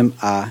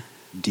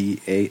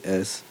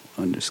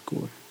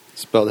 _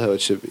 Spelled how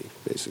it should be.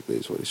 Basically,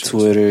 is what it's trying to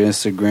Twitter,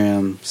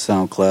 Instagram,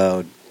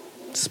 SoundCloud,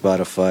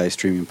 Spotify,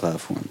 streaming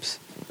platforms. say.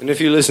 And if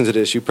you listen to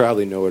this, you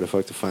probably know where the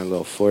fuck to find Lil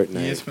Yeah,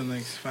 Fortnite. it's been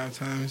like 5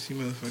 times. You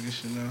motherfuckers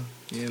should know.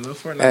 Yeah, Lil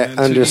Fortnite. At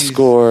man, 2 E's.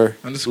 _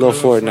 Underscore Lil Lil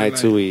Fortnite Fortnite.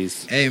 2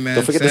 E's. Hey man,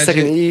 Don't forget the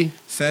second E.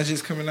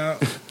 Sajid's coming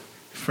out.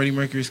 Freddie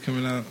Mercury's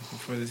coming out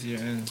before this year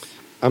ends.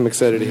 I'm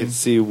excited to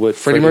see what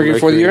Freddie Mercury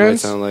before the year might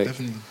ends? sound like.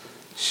 Definitely,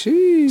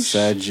 Sheesh.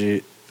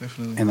 Sajid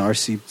definitely. and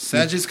RC.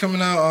 Sajid's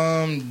coming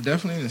out.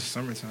 Definitely in the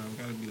summertime.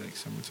 Gotta be like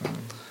summertime.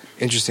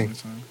 Interesting.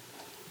 Summertime.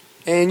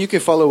 And you can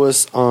follow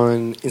us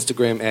on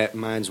Instagram at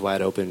Minds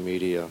Wide Open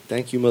Media.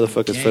 Thank you,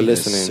 motherfuckers, for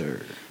Yes, listening.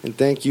 sir. And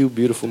thank you,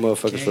 beautiful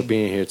motherfuckers, for Gang.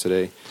 being here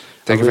today.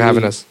 Thank I you for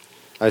having really- us.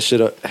 I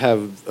should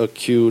have a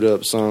queued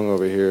up song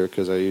over here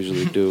because I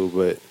usually do,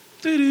 but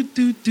We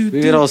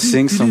could all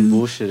sing some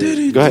bullshit.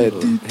 go ahead,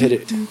 hit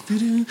it.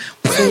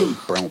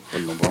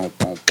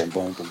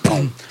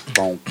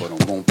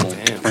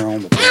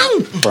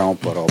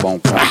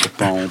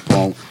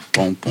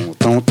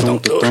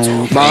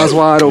 Minds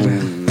wide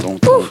open.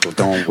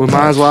 With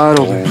minds wide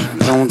open.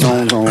 Minds wide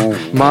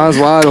open. Minds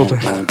wide open.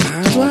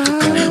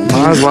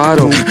 Minds wide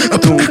open.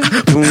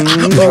 Minds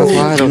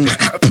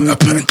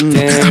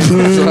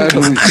wide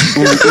open.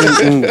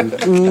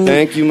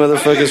 Thank you,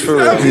 motherfuckers, for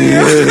real.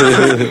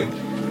 And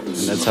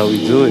that's how we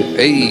do it.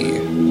 Hey.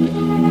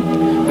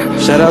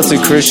 Shout out to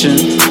Christian,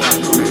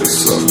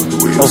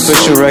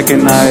 official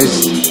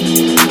recognized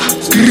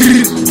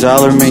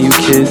Dollar Menu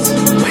Kids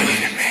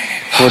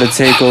for the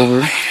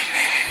takeover.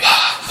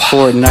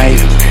 Fortnite,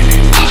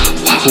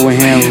 Cool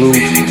Hand Loop,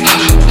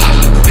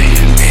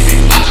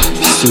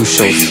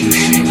 Susho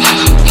Sushi.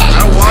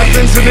 I walked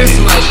into this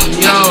like,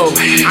 yo,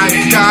 I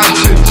got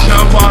to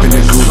jump on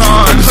this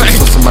song.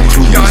 Like,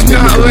 y'all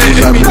not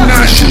letting me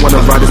not. She wanna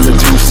ride in the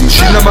juicy.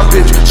 She not my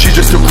bitch, she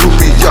just a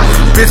groupie. Yeah,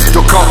 bitch,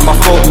 don't call my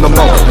phone no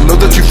more. I know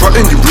that you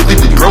frontin', you really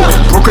be broke.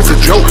 Broke as a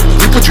joke.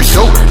 Reap what you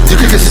sow. You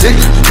can get sick,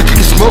 you can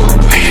get smoked.